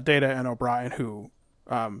 while Data and O'Brien, who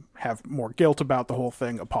have more guilt about the whole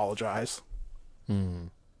thing, apologize.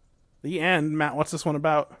 The end. Matt, what's this one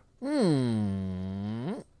about?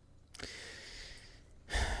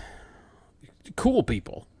 Cool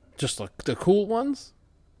people. Just like the cool ones.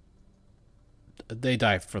 They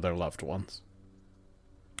die for their loved ones.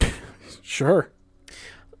 Sure.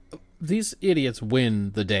 These idiots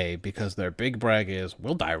win the day because their big brag is,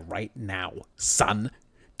 we'll die right now, son.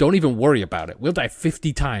 Don't even worry about it. We'll die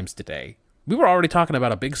 50 times today. We were already talking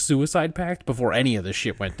about a big suicide pact before any of this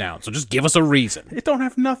shit went down, so just give us a reason. It don't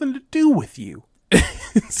have nothing to do with you.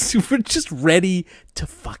 So we're just ready to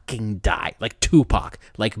fucking die. Like Tupac,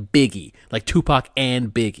 like Biggie, like Tupac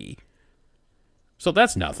and Biggie. So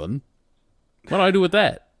that's nothing. What do I do with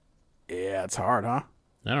that? Yeah, it's hard, huh?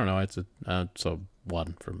 I don't know. It's a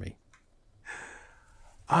 1 for me.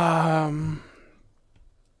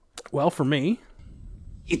 Well, for me,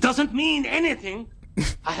 It doesn't mean anything.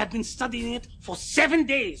 I have been studying it for 7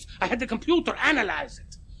 days. I had the computer analyze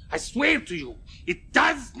it. I swear to you, it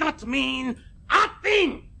does not mean a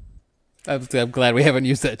thing. I'm glad we haven't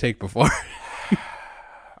used that take before.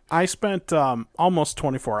 I spent almost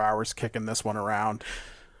 24 hours kicking this one around.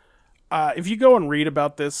 If you go and read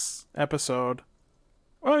about this episode,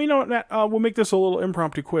 well, you know what, Nat, we'll make this a little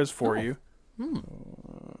impromptu quiz for you.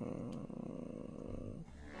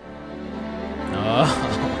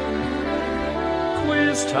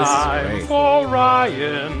 Quiz time great. for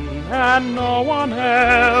Ryan and no one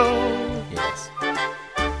else. Yes.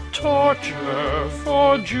 Torture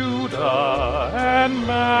for Judah and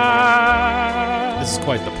Matt. This is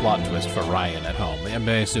quite the plot twist for Ryan at home.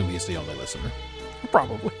 I assume he's the only listener.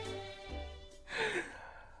 Probably.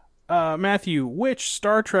 Matthew, which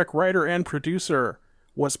Star Trek writer and producer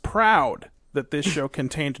was proud that this show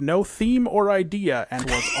contained no theme or idea and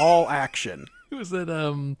was all action? Who was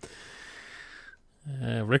that?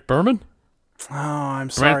 Rick Berman? Oh, I'm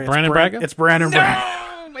sorry. Brandon Braga? It's Brandon Braga.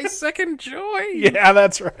 Oh, my second joy. Yeah,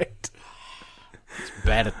 that's right.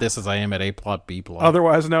 Bad at this as I am at A plot, B plot.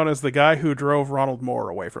 Otherwise known as the guy who drove Ronald Moore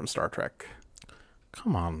away from Star Trek.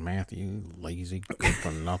 Come on, Matthew, you lazy good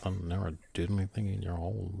for nothing. Never did anything in your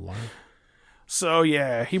whole life. So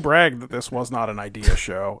yeah, he bragged that this was not an idea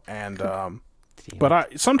show, and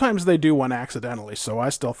but sometimes they do one accidentally. So I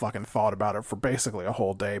still fucking thought about it for basically a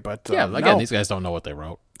whole day. But Yeah, again, no. these guys don't know what they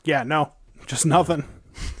wrote. Yeah, no, just nothing.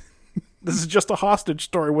 This is just a hostage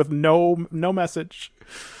story with no message.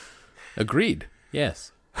 Agreed.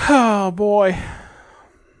 Yes. Oh boy.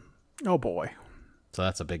 Oh boy. So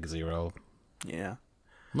that's a big 0. Yeah.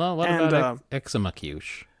 Well, what And, about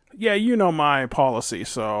Examacush? Yeah, you know my policy,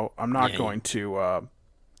 so I'm not Yeah, going to. I'm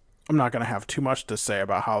not going to have too much to say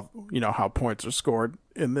about how points are scored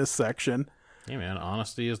in this section. Hey, man,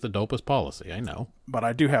 honesty is the dopest policy. I know. But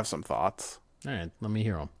I do have some thoughts. All right, let me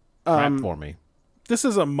hear them. Rap for me. This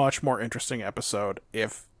is a much more interesting episode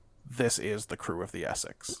if this is the crew of the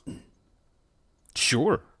Essex.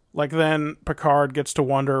 Sure. Like, then Picard gets to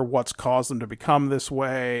wonder what's caused them to become this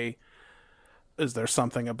way. Is there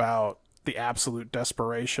something about the absolute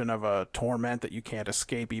desperation of a torment that you can't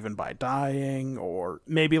escape even by dying? Or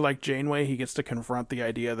maybe like Janeway, he gets to confront the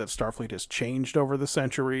idea that Starfleet has changed over the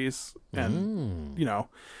centuries. And,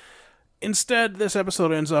 instead, this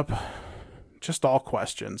episode ends up just all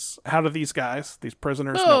questions. How do these guys, these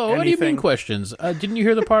prisoners, know Oh, anything? what do you mean questions? Didn't you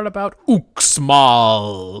hear the part about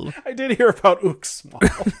Uxmal? I did hear about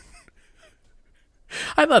Uxmal.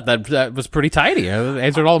 I thought that was pretty tidy. I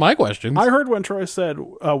answered all my questions. I heard when Troy said,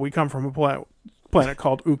 we come from a planet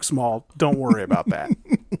called Uxmal. Don't worry about that.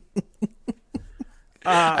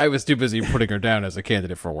 I was too busy putting her down as a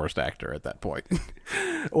candidate for worst actor at that point.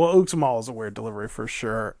 Well, Uxmal is a weird delivery for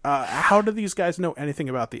sure. How do these guys know anything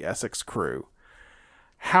about the Essex crew?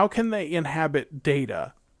 How can they inhabit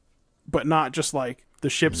data, but not just like the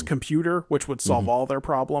ship's computer, which would solve all their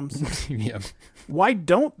problems? Yeah. Why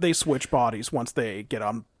don't they switch bodies once they get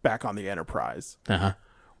back on the Enterprise? Uh-huh.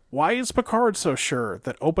 Why is Picard so sure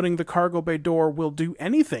that opening the cargo bay door will do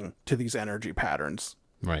anything to these energy patterns?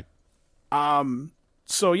 Right.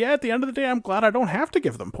 So yeah, at the end of the day, I'm glad I don't have to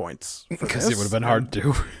give them points. Because it would have been hard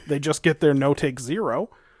to. They just get their no-take 0.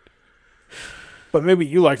 But maybe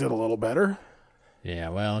you liked it a little better. Yeah,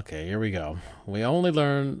 well, okay, here we go. We only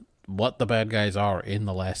learn what the bad guys are in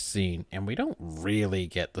the last scene, and we don't really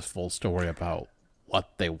get the full story about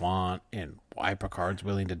what they want and why Picard's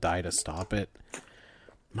willing to die to stop it.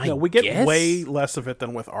 No, we get way less of it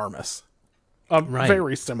than with Armus. Right.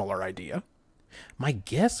 Very similar idea. My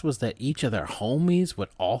guess was that each of their homies would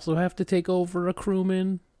also have to take over a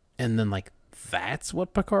crewman, and then, like, that's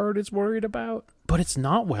what Picard is worried about. But it's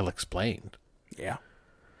not well explained. Yeah.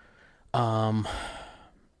 I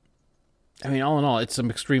mean, all in all, it's some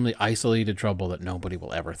extremely isolated trouble that nobody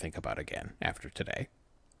will ever think about again after today.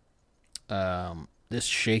 This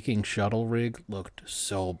shaking shuttle rig looked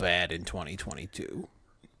so bad in 2022.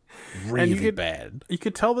 Really bad. You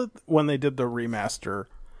could tell that when they did the remaster,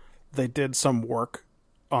 they did some work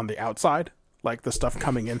on the outside, like the stuff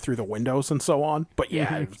coming in through the windows and so on. But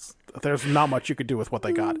yeah, there's not much you could do with what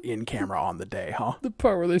they got in camera on the day, huh? The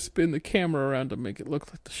part where they spin the camera around to make it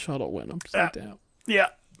look like the shuttle went upside down. Yeah.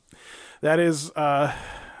 That is like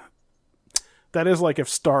if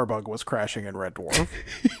Starbug was crashing in Red Dwarf.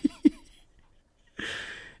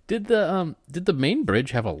 Did the main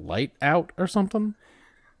bridge have a light out or something?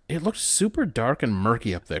 It looked super dark and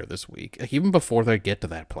murky up there this week, like even before they get to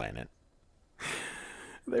that planet.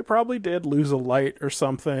 They probably did lose a light or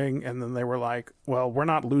something, and then they were like, well, we're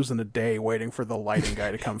not losing a day waiting for the lighting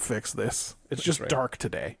guy to come fix this. It's just dark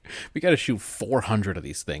today. We got to shoot 400 of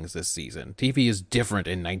these things this season. TV is different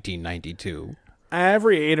in 1992.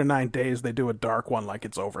 Every 8 or 9 days, they do a dark one like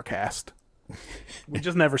it's overcast. We've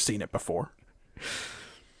just never seen it before.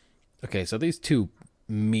 Okay, so these two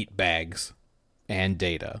meat bags and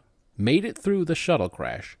Data made it through the shuttle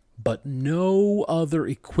crash, but no other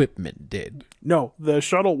equipment did. No, the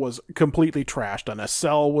shuttle was completely trashed, and a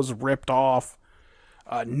cell was ripped off.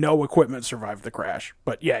 No equipment survived the crash.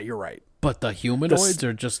 But yeah, you're right. But the humanoids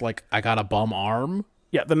are just like, I got a bum arm?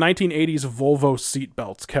 Yeah, the 1980s Volvo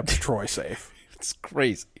seatbelts kept Troy safe. It's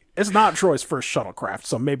crazy. It's not Troy's first shuttlecraft,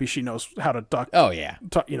 so maybe she knows how to duck. Oh, yeah.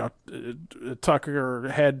 Tuck her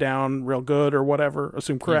head down real good or whatever.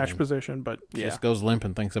 Assume crash position, but She yeah. just goes limp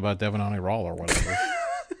and thinks about Devonani Rawl or whatever.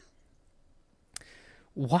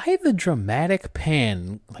 Why the dramatic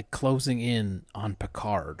pan, like, closing in on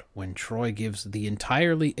Picard when Troy gives the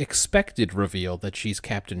entirely expected reveal that she's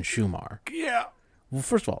Captain Shumar? Yeah. Well,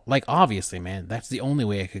 first of all, like, obviously, man, that's the only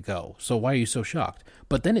way it could go. So why are you so shocked?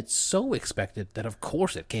 But then it's so expected that of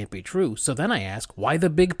course it can't be true. So then I ask, why the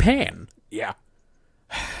big pan? Yeah.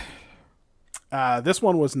 This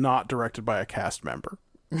one was not directed by a cast member.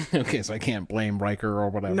 Okay, so I can't blame Riker or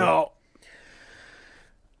whatever. No.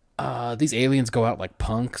 These aliens go out like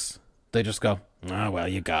punks. They just go, well,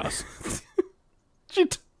 you got us.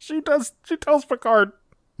 She tells Picard,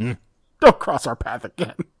 don't cross our path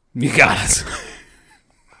again. You got us.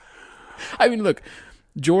 I mean, look,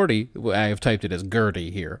 Geordi, I have typed it as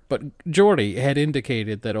Gertie here, but Geordi had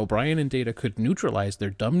indicated that O'Brien and Data could neutralize their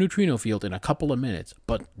dumb neutrino field in a couple of minutes,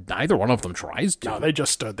 but neither one of them tries to. No, they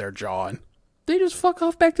just stood there jawing. They just fuck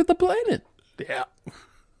off back to the planet. Yeah.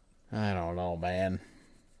 I don't know, man.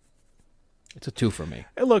 It's a 2 for me.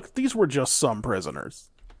 Hey, look, these were just some prisoners.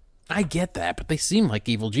 I get that, but they seem like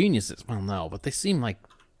evil geniuses. Well, no, but they seem like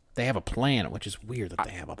they have a plan, which is weird that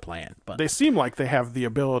they have a plan. But They seem like they have the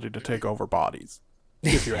ability to take over bodies,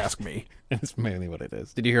 if you ask me. that's mainly what it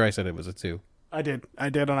is. Did you hear I said it was a 2? I did,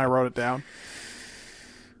 and I wrote it down.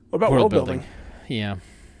 What about world building? Yeah.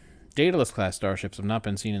 Daedalus class starships have not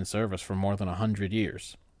been seen in service for more than 100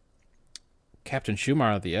 years. Captain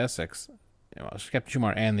Shumar of the Essex, Captain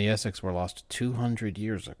Shumar and the Essex were lost 200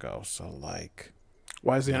 years ago, so like...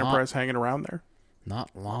 Why is the Enterprise hanging around there?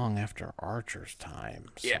 Not long after Archer's time.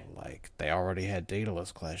 So, like, they already had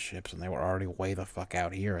Daedalus class ships, and they were already way the fuck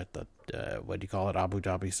out here at the, what do you call it, Abu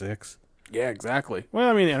Dhabi 6? Yeah, exactly. Well,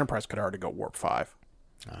 I mean, the Enterprise could already go warp 5.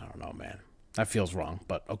 I don't know, man. That feels wrong,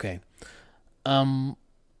 but okay.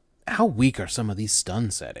 How weak are some of these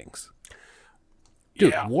stun settings?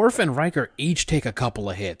 Dude, Yeah. Worf and Riker each take a couple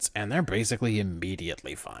of hits, and they're basically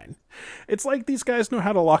immediately fine. It's like these guys know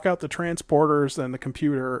how to lock out the transporters and the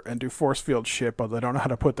computer and do force field shit, but they don't know how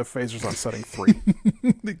to put the phasers on setting 3.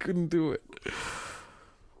 They couldn't do it.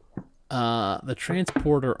 The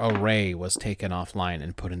transporter array was taken offline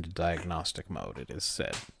and put into diagnostic mode, it is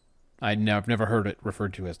said. I've never heard it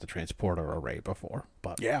referred to as the transporter array before,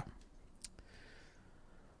 but Yeah.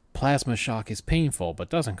 plasma shock is painful but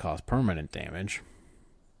doesn't cause permanent damage.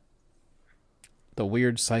 The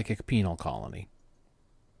weird psychic penal colony.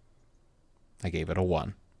 I gave it a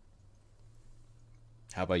 1.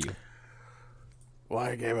 How about you? Well,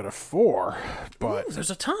 I gave it a 4, but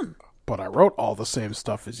There's a ton. I wrote all the same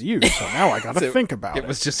stuff as you, so now I got to think about it. It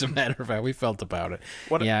was just a matter of how we felt about it.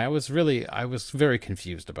 What- Yeah, I was very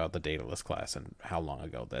confused about the Daedalus class and how long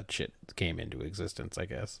ago that shit came into existence, I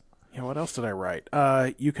guess. Yeah, what else did I write?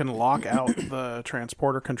 You can lock out the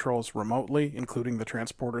transporter controls remotely, including the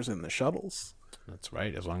transporters in the shuttles. That's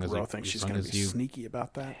right. As long as Ro thinks she's going to be you sneaky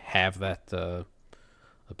about that. have that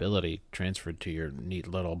ability transferred to your neat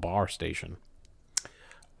little bar station.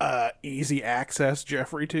 Easy access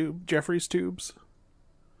Jeffries tubes.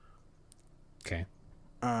 Okay.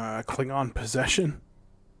 Klingon possession.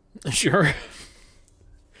 Sure.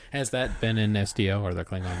 Has that been in STO or the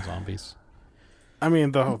Klingon zombies? I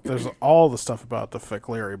mean, there's all the stuff about the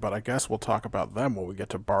Ficleri, but I guess we'll talk about them when we get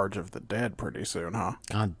to Barge of the Dead pretty soon, huh?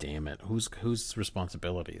 God damn it. Whose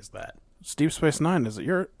responsibility is that? It's Deep Space Nine, isn't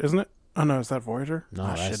it? Oh no, is that Voyager? No, Oh,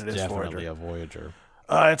 that's shit, it is definitely Voyager. a Voyager.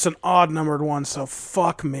 It's an odd numbered one, so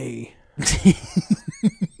fuck me.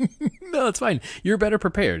 No, it's fine. You're better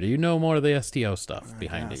prepared. You know more of the STO stuff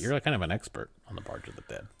behind it. You're kind of an expert on the Barge of the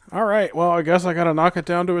Dead. All right, well, I guess I gotta knock it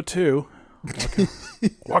down to a 2.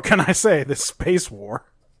 What can I say? This space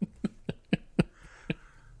war.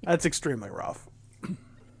 That's extremely rough.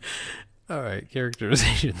 All right,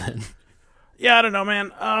 characterization then. Yeah, I don't know,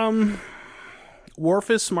 man. Worf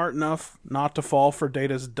is smart enough not to fall for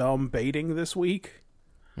Data's dumb baiting this week.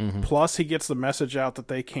 Plus, he gets the message out that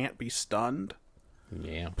they can't be stunned.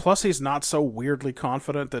 Yeah. Plus, he's not so weirdly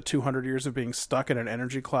confident that 200 years of being stuck in an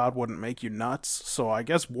energy cloud wouldn't make you nuts. So I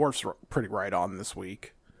guess Worf's pretty right on this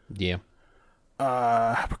week. Yeah.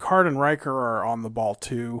 Picard and Riker are on the ball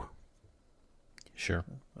too. Sure.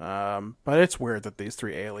 But it's weird that these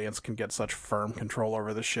 3 aliens can get such firm control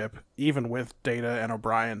over the ship, even with Data and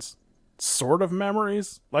O'Brien's sort of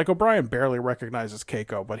memories. Like, O'Brien barely recognizes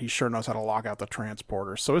Keiko, but he sure knows how to lock out the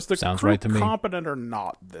transporter. So is the Sounds crew right to me. competent or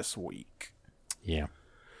not this week? Yeah.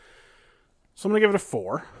 So I'm going to give it a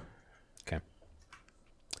 4. Okay.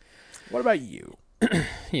 What about you?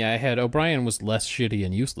 Yeah, I had O'Brien was less shitty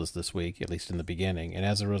and useless this week, at least in the beginning, and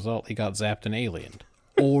as a result, he got zapped and aliened.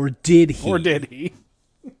 Or did he? Or did he?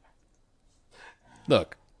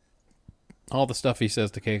 Look, all the stuff he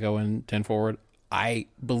says to Keiko in 10 Forward, I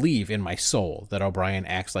believe in my soul that O'Brien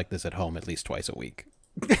acts like this at home at least twice a week.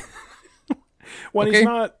 When Okay. he's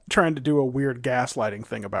not trying to do a weird gaslighting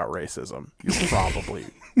thing about racism, you're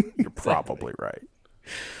probably right.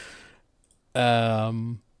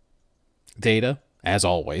 Data, as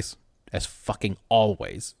always, as fucking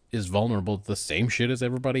always, is vulnerable to the same shit as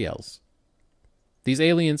everybody else. These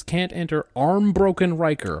aliens can't enter arm-broken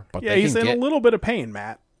Riker, but Yeah, they he's can in get, a little bit of pain,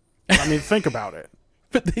 Matt. I mean, think about it.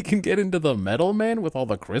 but they can get into the Metal Man with all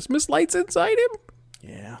the Christmas lights inside him.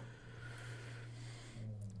 Yeah.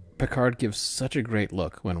 Picard gives such a great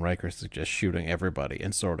look when Riker suggests shooting everybody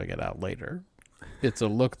and sorting it out later. It's a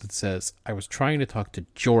look that says, I was trying to talk to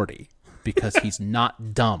Geordi because he's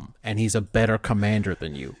not dumb and he's a better commander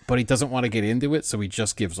than you, but he doesn't want to get into it, so he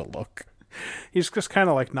just gives a look. He's just kind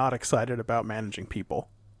of like not excited about managing people.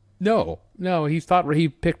 No, he thought he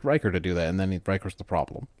picked Riker to do that, and then Riker's the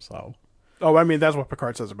problem, so... Oh, I mean, that's what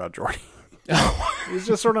Picard says about Geordi. He's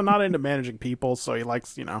just sort of not into managing people, so he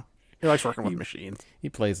likes, he likes working with machines. He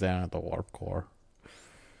plays down at the warp core.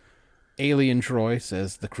 Alien Troy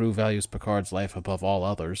says the crew values Picard's life above all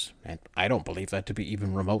others, and I don't believe that to be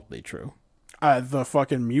even remotely true. The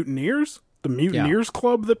fucking mutineers? The Mutineers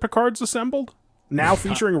Club that Picard's assembled? Now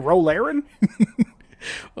featuring Rolaren?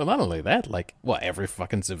 Well, not only that, every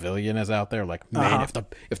fucking civilian is out there like, man,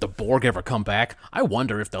 if the Borg ever come back, I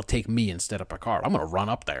wonder if they'll take me instead of Picard. I'm gonna run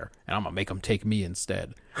up there, and I'm gonna make them take me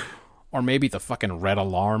instead. Or maybe the fucking red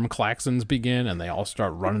alarm klaxons begin, and they all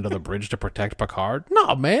start running to the bridge to protect Picard.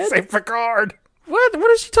 No, man. Save Picard! What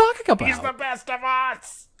is she talking about? He's the best of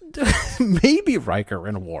us! Maybe Riker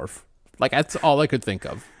and Worf. That's all I could think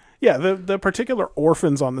of. Yeah, the particular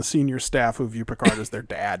orphans on the senior staff who view Picard as their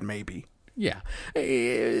dad, maybe. Yeah.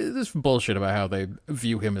 This bullshit about how they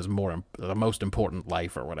view him as the most important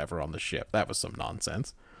life or whatever on the ship. That was some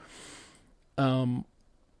nonsense.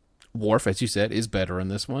 Worf, as you said, is better in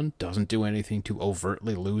this one. Doesn't do anything to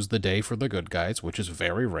overtly lose the day for the good guys, which is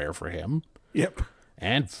very rare for him. Yep.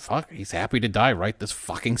 And fuck, he's happy to die right this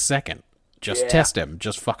fucking second. Just test him.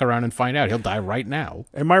 Just fuck around and find out. He'll die right now.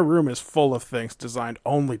 And my room is full of things designed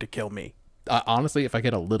only to kill me. Honestly, if I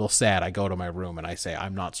get a little sad, I go to my room and I say,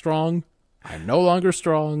 I'm not strong. I'm no longer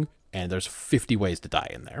strong. And there's 50 ways to die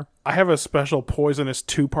in there. I have a special poisonous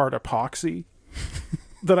 2-part epoxy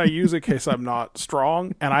that I use in case I'm not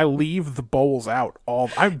strong, and I leave the bowls out.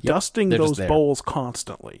 I'm dusting those bowls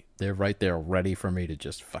constantly. They're right there ready for me to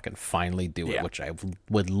just fucking finally do it, which I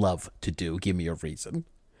would love to do. Give me a reason.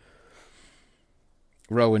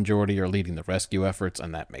 Ro and Geordi are leading the rescue efforts,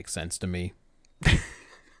 and that makes sense to me.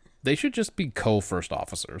 They should just be co-first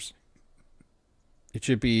officers. It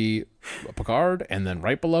should be Picard, and then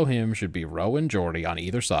right below him should be Ro and Geordi on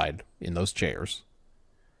either side in those chairs.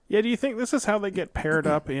 Yeah, do you think this is how they get paired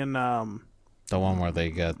up in the one where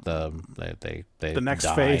they get the next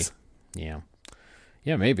die. phase? Yeah,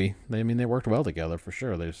 maybe. They worked well together for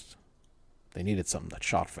sure. They needed something that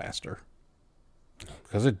shot faster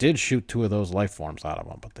because it did shoot 2 of those life forms out of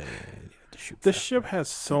them, but they needed to shoot. This ship has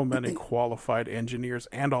so many qualified engineers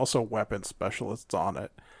and also weapons specialists on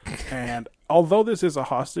it, and although this is a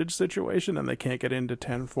hostage situation and they can't get into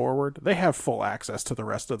 10 forward, they have full access to the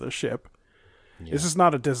rest of the ship. Yeah. This is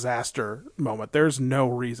not a disaster moment. There's no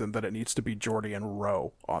reason that it needs to be Geordi and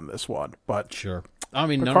Ro on this one. But sure, I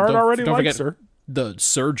mean, Picard already don't likes forget, her. The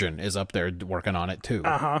surgeon is up there working on it too.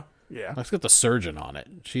 Yeah. Let's get the surgeon on it.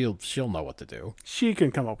 She'll know what to do. She can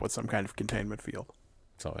come up with some kind of containment field.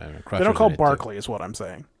 So they don't call Barclay, is what I'm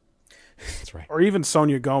saying. That's right. Or even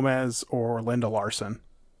Sonia Gomez or Linda Larson.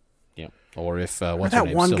 Yeah. Or if what's that her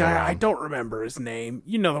name, one still guy, around. I don't remember his name.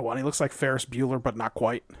 You know the one. He looks like Ferris Bueller, but not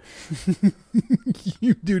quite.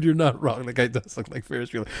 Dude, you're not wrong. The guy does look like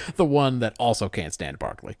Ferris Bueller. The one that also can't stand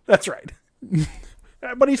Barclay. That's right.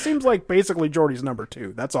 But he seems like basically Geordi's number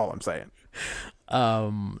 2. That's all I'm saying.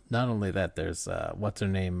 Not only that, there's what's her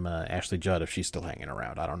name, Ashley Judd, if she's still hanging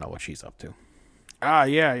around. I don't know what she's up to.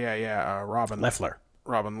 Yeah. Robin Leffler.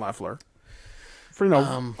 Robin Leffler.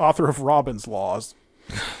 Author of Robin's Laws.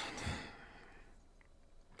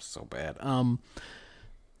 So bad.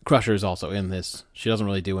 Crusher is also in this. She doesn't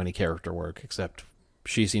really do any character work, except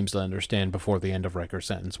she seems to understand before the end of Riker's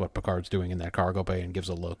sentence what Picard's doing in that cargo bay and gives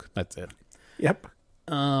a look. That's it. Yep.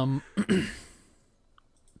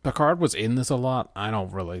 Picard was in this a lot. I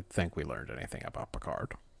don't really think we learned anything about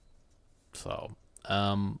Picard. So,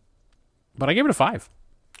 but I gave it a 5.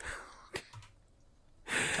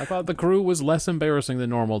 I thought the crew was less embarrassing than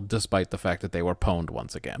normal, despite the fact that they were pwned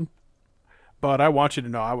once again. But I want you to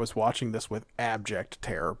know I was watching this with abject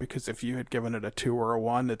terror, because if you had given it a 2 or a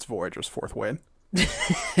 1, it's Voyager's 4th win.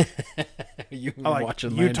 You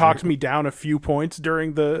talked me down a few points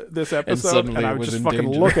during this episode, and I was just fucking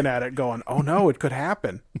looking at it going, oh no, it could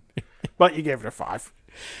happen. But you gave it a 5.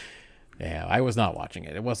 Yeah, I was not watching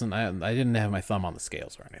it. It wasn't. I didn't have my thumb on the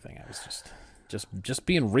scales or anything. I was just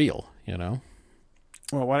being real, you know.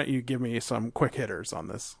 Well, why don't you give me some quick hitters on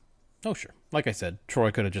this? Oh, sure. Like I said, Troy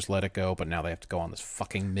could have just let it go, but now they have to go on this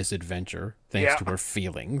fucking misadventure thanks to her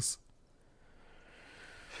feelings.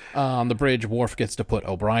 On the bridge, Worf gets to put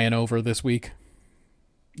O'Brien over this week.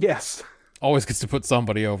 Yes. Always gets to put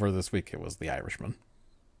somebody over this week. It was the Irishman.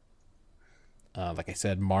 Like I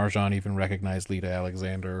said, Marjan even recognized Lita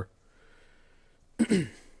Alexander.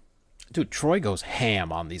 Dude, Troy goes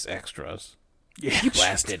ham on these extras. Yeah, he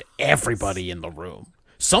blasted everybody in the room.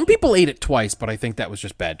 Some people ate it twice, but I think that was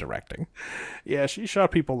just bad directing. Yeah, she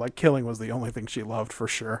shot people like killing was the only thing she loved, for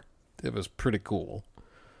sure. It was pretty cool.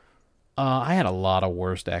 I had a lot of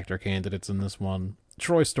worst actor candidates in this one.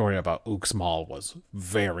 Troy's story about Uxmal was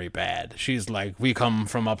very bad. She's like, we come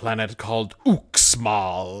from a planet called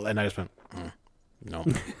Uxmal. And I just went, no.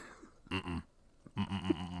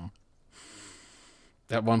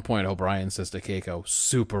 At one point, O'Brien says to Keiko,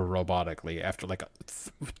 super robotically, after like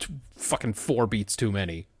fucking 4 beats too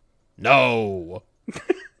many, no.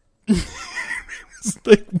 It's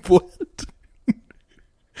like, what?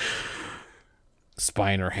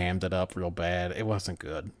 Spiner hammed it up real bad. It wasn't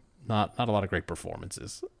good. Not a lot of great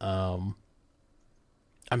performances. I'm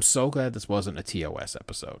so glad this wasn't a TOS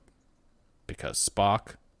episode, because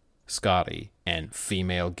Spock, Scotty, and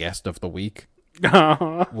female guest of the week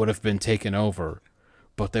would have been taken over,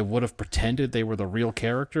 but they would have pretended they were the real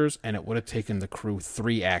characters, and it would have taken the crew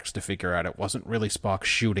 3 acts to figure out it wasn't really Spock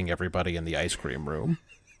shooting everybody in the ice cream room.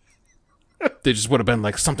 They just would have been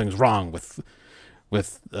like, something's wrong with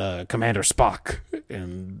Commander Spock,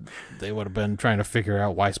 and they would have been trying to figure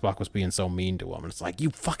out why Spock was being so mean to him. And it's like, you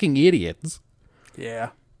fucking idiots. Yeah.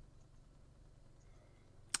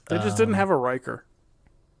 They just didn't have a Riker.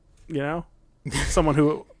 You know? Someone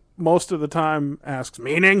who most of the time asks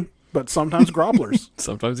meaning, but sometimes grapplers.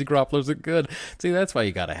 Sometimes the grapplers are good. See, that's why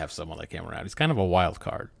you got to have someone like him around. He's kind of a wild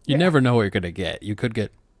card. You never know what you're going to get. You could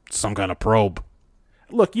get some kind of probe.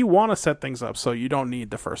 Look, you want to set things up so you don't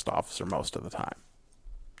need the first officer most of the time.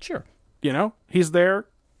 Sure. You know? He's there.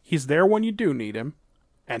 He's there when you do need him,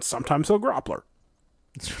 and sometimes he'll grappler.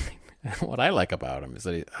 What I like about him is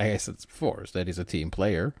that, I said this before, is that he's a team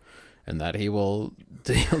player, and that he'll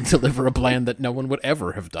deliver a plan that no one would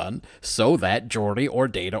ever have done, so that Geordi or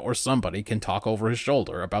Data or somebody can talk over his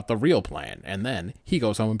shoulder about the real plan, and then he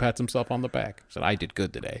goes home and pats himself on the back. Said, I did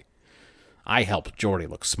good today. I helped Geordi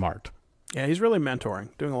look smart. Yeah, he's really mentoring,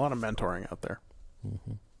 doing a lot of mentoring out there.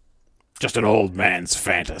 Mm-hmm. Just an old man's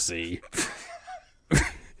fantasy.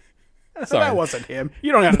 Sorry. That wasn't him.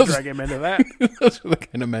 You don't have to drag him into that. Those are the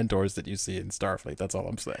kind of mentors that you see in Starfleet. That's all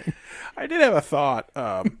I'm saying. I did have a thought,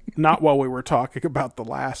 not while we were talking about the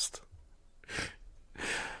last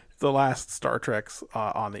Star Treks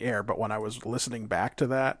on the air, but when I was listening back to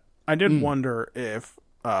that, I did wonder if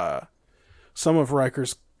some of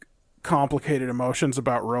Riker's complicated emotions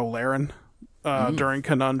about Ro Laren during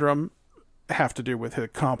Conundrum have to do with the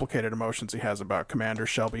complicated emotions he has about Commander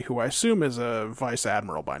Shelby, who I assume is a vice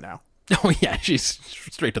admiral by now. Oh, yeah, she's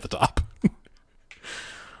straight to the top.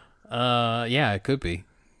 Yeah, it could be.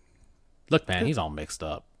 Look, man, he's all mixed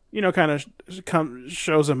up. You know, kind of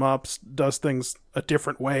shows him up, does things a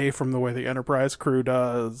different way from the way the Enterprise crew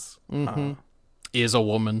does. Mm-hmm. Is a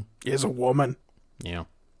woman. Is a woman. Yeah,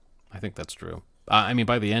 I think that's true. I mean,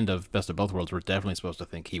 by the end of Best of Both Worlds, we're definitely supposed to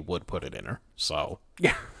think he would put it in her. So,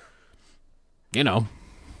 yeah. You know,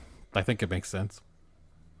 I think it makes sense.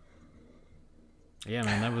 Yeah,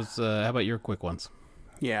 man, that was, how about your quick ones?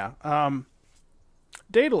 Yeah.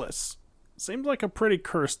 Daedalus seems like a pretty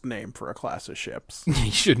cursed name for a class of ships.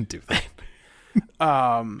 You shouldn't do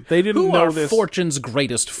that. They didn't Who know are this. Fortune's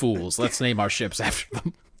greatest fools? Let's name our ships after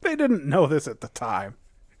them. They didn't know this at the time.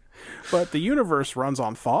 But the universe runs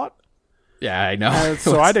on thought. Yeah, I know.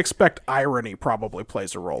 So I'd expect irony probably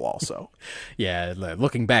plays a role also. Yeah,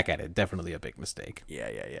 looking back at it, definitely a big mistake. Yeah.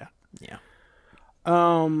 Yeah.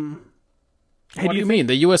 Hey, What do you mean?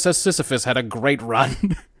 The USS Sisyphus had a great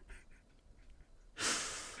run.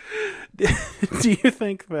 Do you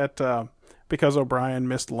think that because O'Brien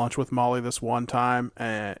missed lunch with Molly this one time,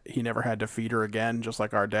 he never had to feed her again, just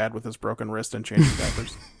like our dad with his broken wrist and changing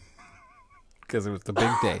diapers? Because it was the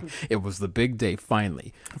big day. It was the big day,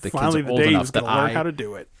 finally. Finally, kids are the old day he enough was that going to learn how to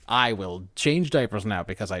do it. I will change diapers now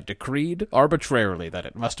because I decreed arbitrarily that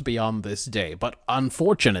it must be on this day. But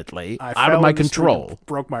unfortunately, I out fell of my in the street control, and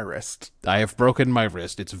broke my wrist. I have broken my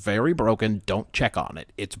wrist. It's very broken. Don't check on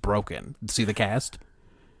it. It's broken. See the cast?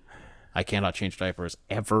 I cannot change diapers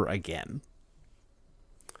ever again.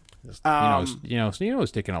 Just, you know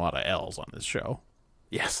who's taking a lot of L's on this show?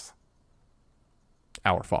 Yes.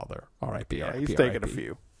 Our father. R.I.P. Yeah, he's taking a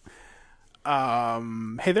few.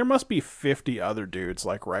 Hey, there must be 50 other dudes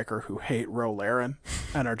like Riker who hate Ro Laren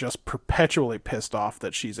and are just perpetually pissed off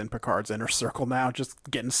that she's in Picard's inner circle now, just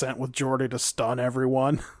getting sent with Geordi to stun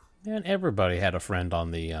everyone. And everybody had a friend on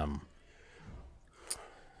the I'm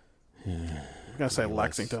gonna say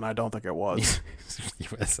Lexington. I don't think it was.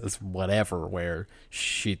 USS whatever, where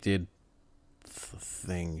she did the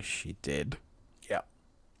thing she did. Yeah.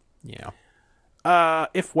 Yeah.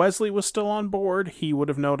 If Wesley was still on board, he would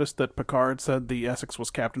have noticed that Picard said the Essex was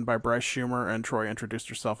captained by Bryce Schumer and Troy introduced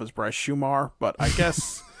herself as Bryce Schumar, but I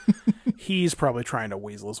guess he's probably trying to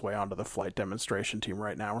weasel his way onto the flight demonstration team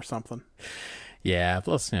right now or something. Yeah,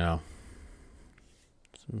 plus, there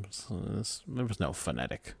was no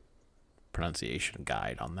phonetic pronunciation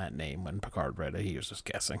guide on that name when Picard read it. He was just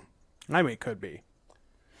guessing. I mean, it could be.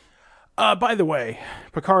 By the way,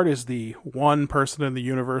 Picard is the one person in the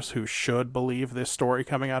universe who should believe this story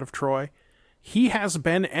coming out of Troy. He has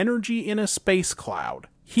been energy in a space cloud.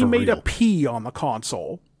 He made a P on the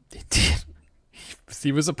console. He did.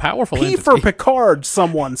 He was a powerful P entity. for Picard,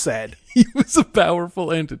 someone said. He was a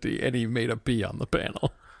powerful entity, and he made a P on the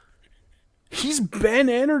panel. He's been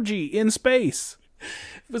energy in space.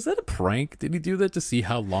 Was that a prank? Did he do that to see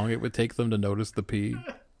how long it would take them to notice the P?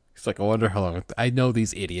 He's like, I wonder how long. I know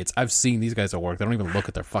these idiots. I've seen these guys at work. They don't even look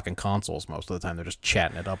at their fucking consoles most of the time. They're just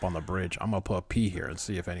chatting it up on the bridge. I'm going to put a P here and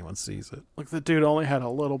see if anyone sees it. Like, the dude only had a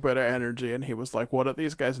little bit of energy, and he was like, what do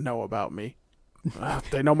these guys know about me?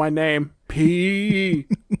 They know my name. P.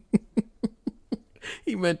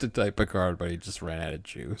 He meant to type Picard, but he just ran out of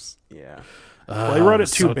juice. Yeah. Well, he wrote it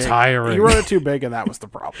too big. Tiring. He wrote it too big, and that was the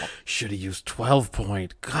problem. Should have used 12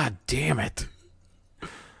 point. God damn it.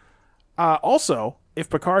 Also, if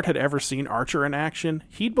Picard had ever seen Archer in action,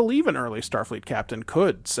 he'd believe an early Starfleet captain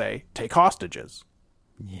could, say, take hostages.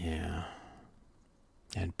 Yeah.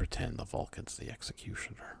 And pretend the Vulcan's the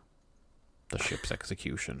executioner. The ship's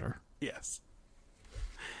executioner. Yes.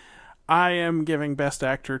 I am giving Best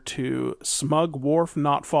Actor to Smug Worf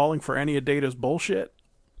not falling for any of Data's bullshit.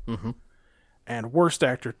 Mm-hmm. And Worst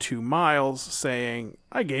Actor to Miles saying,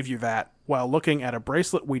 I gave you that, while looking at a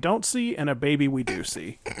bracelet we don't see and a baby we do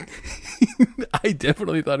see. I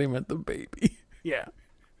definitely thought he meant the baby. Yeah.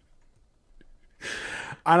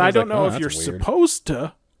 And I don't like, know oh, if that's you're weird. supposed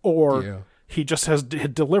to, or Yeah. he just has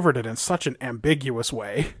delivered it in such an ambiguous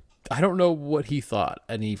way. I don't know what he thought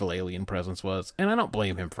an evil alien presence was, and I don't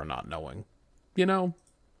blame him for not knowing. You know?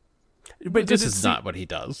 But This is not what he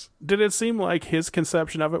does. Did it seem like his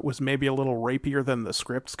conception of it was maybe a little rapier than the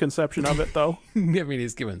script's conception of it, though? I mean,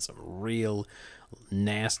 he's given some real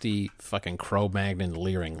nasty fucking Cro-Magnon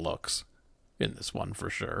leering looks in this one for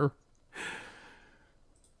sure.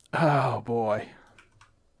 Oh, boy.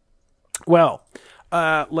 Well,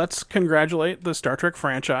 let's congratulate the Star Trek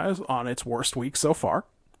franchise on its worst week so far.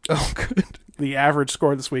 Oh, good. The average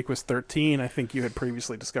score this week was 13. I think you had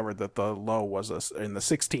previously discovered that the low was in the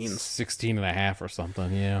 16s. 16 and a half or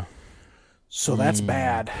something, yeah. So that's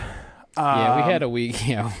bad. Yeah, we had a week,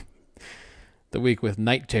 the week with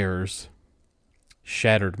Night Terrors,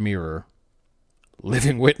 Shattered Mirror,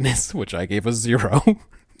 Living Witness, which I gave a 0,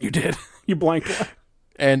 You did. You blanked one.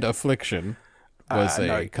 and Affliction was a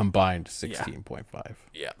no. combined 16.5.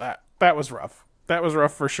 Yeah, that was rough. That was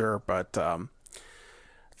rough for sure, but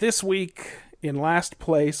this week, in last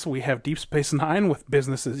place, we have Deep Space Nine with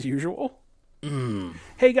Business as Usual.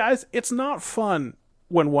 Hey guys, it's not fun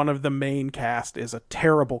when one of the main cast is a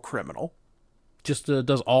terrible criminal. Just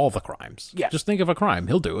does all the crimes. Yeah. Just think of a crime.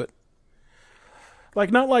 He'll do it.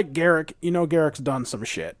 Like, not like Garrick. You know Garrick's done some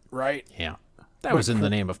shit, right? Yeah. That was in the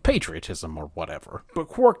name of patriotism or whatever. But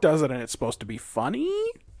Quark does it and it's supposed to be funny?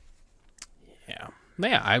 Yeah.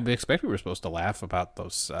 Yeah, I expect we were supposed to laugh about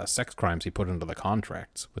those sex crimes he put into the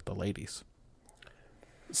contracts with the ladies.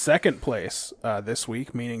 Second place this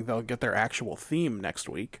week, meaning they'll get their actual theme next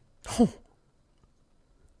week.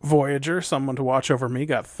 Voyager, Someone to Watch Over Me,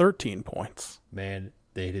 got 13 points. Man,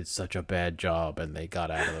 they did such a bad job and they got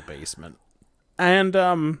out of the basement. And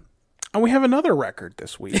we have another record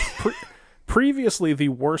this week. Previously, the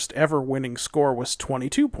worst ever winning score was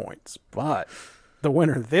 22 points. But the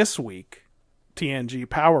winner this week, TNG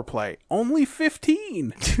Power Play, only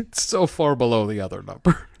 15. It's so far below the other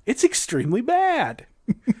number. It's extremely bad.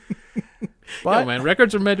 But No, man,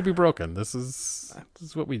 records are meant to be broken. This is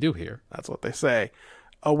what we do here. that's what they say.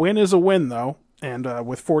 A win is a win, though. And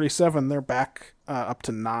with 47, they're back up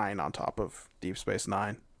to 9 on top of Deep Space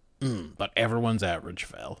Nine. But everyone's average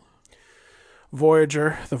fell.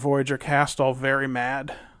 Voyager, the Voyager cast, all very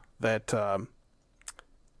mad that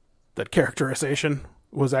that characterization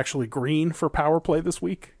was actually green for Power Play this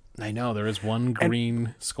week. I know, there is one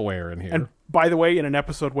green square in here. And by the way, in an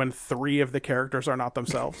episode when 3 of the characters are not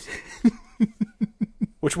themselves,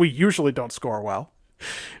 which we usually don't score well.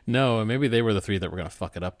 No, maybe they were the 3 that were going to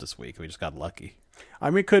fuck it up this week. We just got lucky. I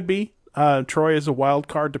mean, it could be. Troy is a wild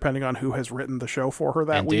card depending on who has written the show for her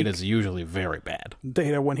that And week. Data's usually very bad.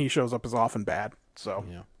 Data, when he shows up, is often bad. So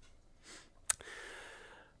Yeah.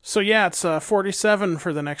 So yeah, it's 47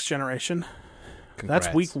 for the Next Generation. Congrats.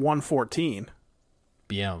 That's week 114.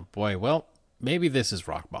 Yeah, boy, well, maybe this is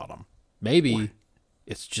rock bottom. Maybe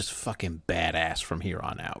it's just fucking badass from here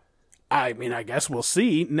on out. I mean, I guess we'll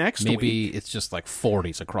see next week. Maybe it's just like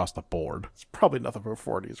 40s across the board. It's probably nothing but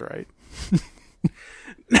 40s, right?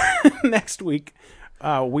 Next week,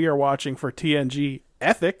 we are watching for TNG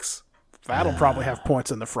Ethics. That'll probably have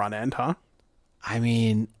points in the front end, huh? I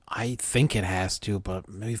mean, I think it has to,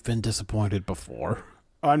 but we've been disappointed before.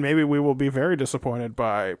 And maybe we will be very disappointed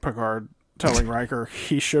by Picard telling Riker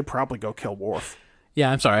he should probably go kill Worf. Yeah,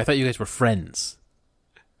 I'm sorry. I thought you guys were friends.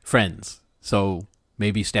 Friends. So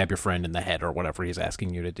maybe stab your friend in the head or whatever he's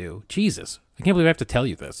asking you to do. Jesus. I can't believe I have to tell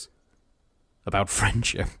you this. About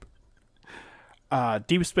friendship.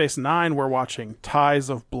 Deep Space Nine, we're watching Ties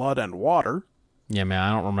of Blood and Water. Yeah, man,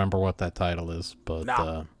 I don't remember what that title is, but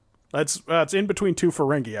Nah. That's in between 2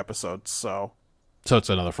 Ferengi episodes, so so it's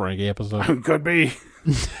another Ferengi episode. could be.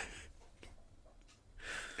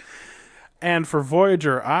 And for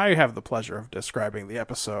Voyager, I have the pleasure of describing the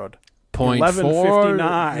episode. Point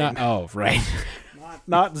 11:59. Oh, right.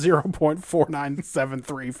 Not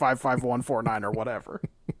 0.4973555149 or whatever.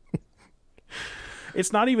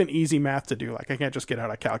 It's not even easy math to do. Like, I can't just get out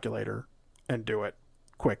a calculator and do it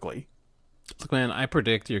quickly. Look, man, I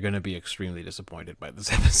predict you're going to be extremely disappointed by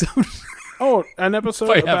this episode. Oh, an episode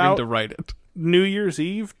by having about to write it. New Year's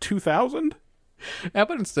Eve 2000? How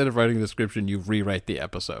about instead of writing the description, you rewrite the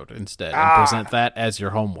episode instead and present that as your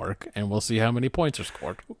homework, and we'll see how many points are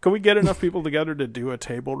scored. Can we get enough people together to do a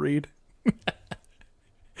table read?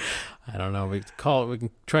 I don't know. We can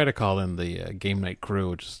try to call in the game night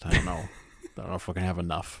crew. Just I don't know. I don't know if we're gonna have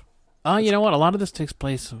enough. You know what? A lot of this takes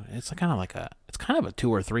place. It's kind of a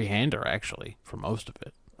 2 or 3 hander actually for most of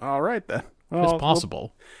it. All right then. Well, It's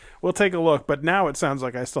possible. We'll take a look, but now it sounds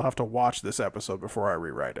like I still have to watch this episode before I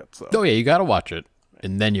rewrite it. So. Oh yeah, you got to watch it,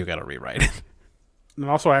 and then you got to rewrite it. And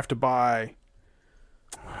also I have to buy...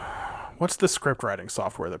 What's the script writing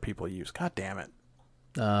software that people use? God damn it.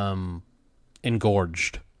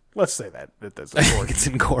 Engorged. Let's say that. That's I think it's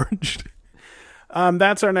engorged.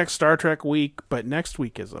 That's our next Star Trek week, but next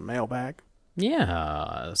week is a mailbag.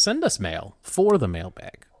 Yeah, send us mail for the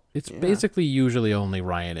mailbag. It's basically usually only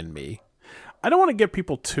Ryan and me. I don't want to get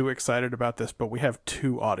people too excited about this, but we have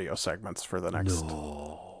 2 audio segments for the next...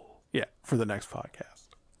 Yeah, for the next podcast.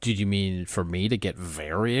 Did you mean for me to get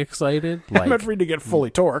very excited? I meant for you to get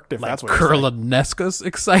fully torqued, if that's what you're saying. Kurlanescus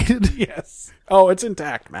excited? Yes. Oh, it's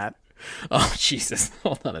intact, Matt. Oh, Jesus.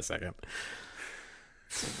 Hold on a second.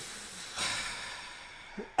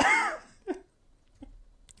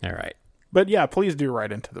 All right. But yeah, please do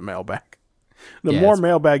write into the mailbag. The Yeah, more it's-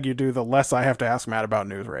 mailbag you do, the less I have to ask Matt about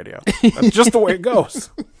news radio. That's just the way it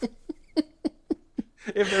goes.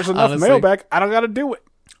 If there's enough Honestly- mailbag, I don't got to do it.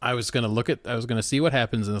 I was going to see what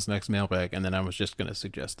happens in this next mailbag, and then I was just going to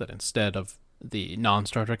suggest that instead of the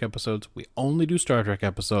non-Star Trek episodes, we only do Star Trek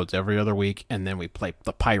episodes every other week, and then we play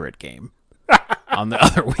the pirate game on the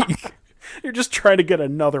other week. You're just trying to get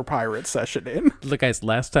another pirate session in. Look, guys,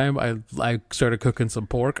 last time I started cooking some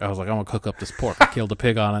pork, I was like, I'm going to cook up this pork. I killed a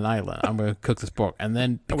pig on an island. I'm going to cook this pork. And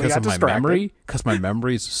then because of my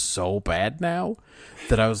memory's so bad now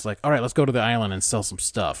that I was like, all right, let's go to the island and sell some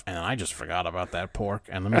stuff. And I just forgot about that pork.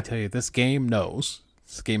 And let me tell you, this game knows.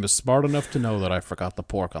 This game is smart enough to know that I forgot the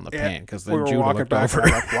pork on the pan. Because then we were Judah walking looked back. over.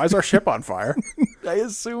 And I'm like, why is our ship on fire? I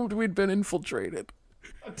assumed we'd been infiltrated.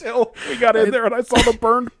 Until we got in there and I saw the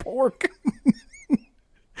burned pork.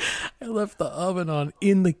 I left the oven on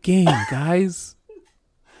in the game, guys.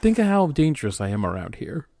 Think of how dangerous I am around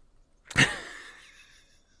here.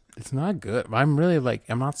 It's not good. I'm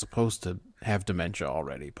not supposed to have dementia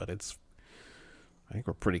already, but I think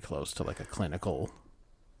we're pretty close to like a clinical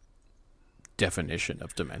definition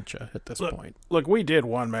of dementia at this point. Look, we did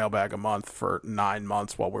one mailbag a month for 9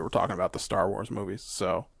 months while we were talking about the Star Wars movies,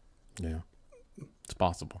 so... Yeah. It's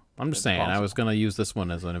possible. I'm just saying, I was going to use this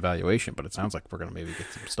one as an evaluation, but it sounds like we're going to maybe get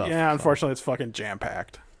some stuff. Yeah, unfortunately, it's fucking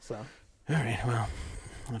jam-packed. So, all right, well,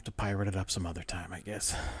 I'll have to pirate it up some other time, I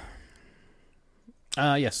guess.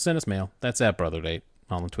 Yes, send us mail. That's at BrotherDate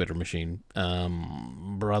on the Twitter machine.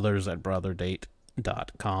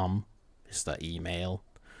 brothers@brotherdate.com is the email.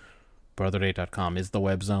 brotherdate.com is the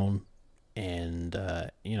web zone. And,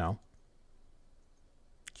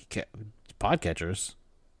 podcatchers.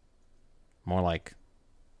 More like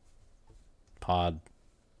pod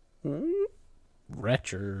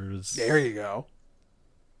retchers. there you go.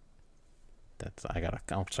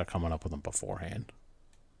 I'll start coming up with them beforehand.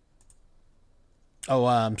 Oh,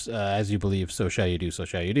 as you believe, so shall you do, so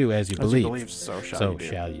shall you do, as you believe, so shall so you do.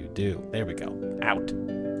 shall you do. There we go. Out.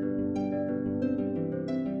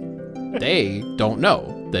 They don't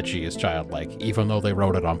know that she is childlike, even though they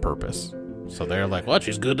wrote it on purpose. So they're like, "What?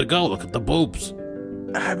 She's good to go. Look at the boobs."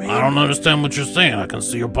 I mean, I don't understand what you're saying. I can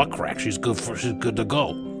see your butt crack. She's good to go.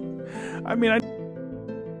 I mean,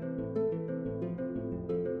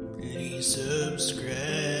 Please subscribe.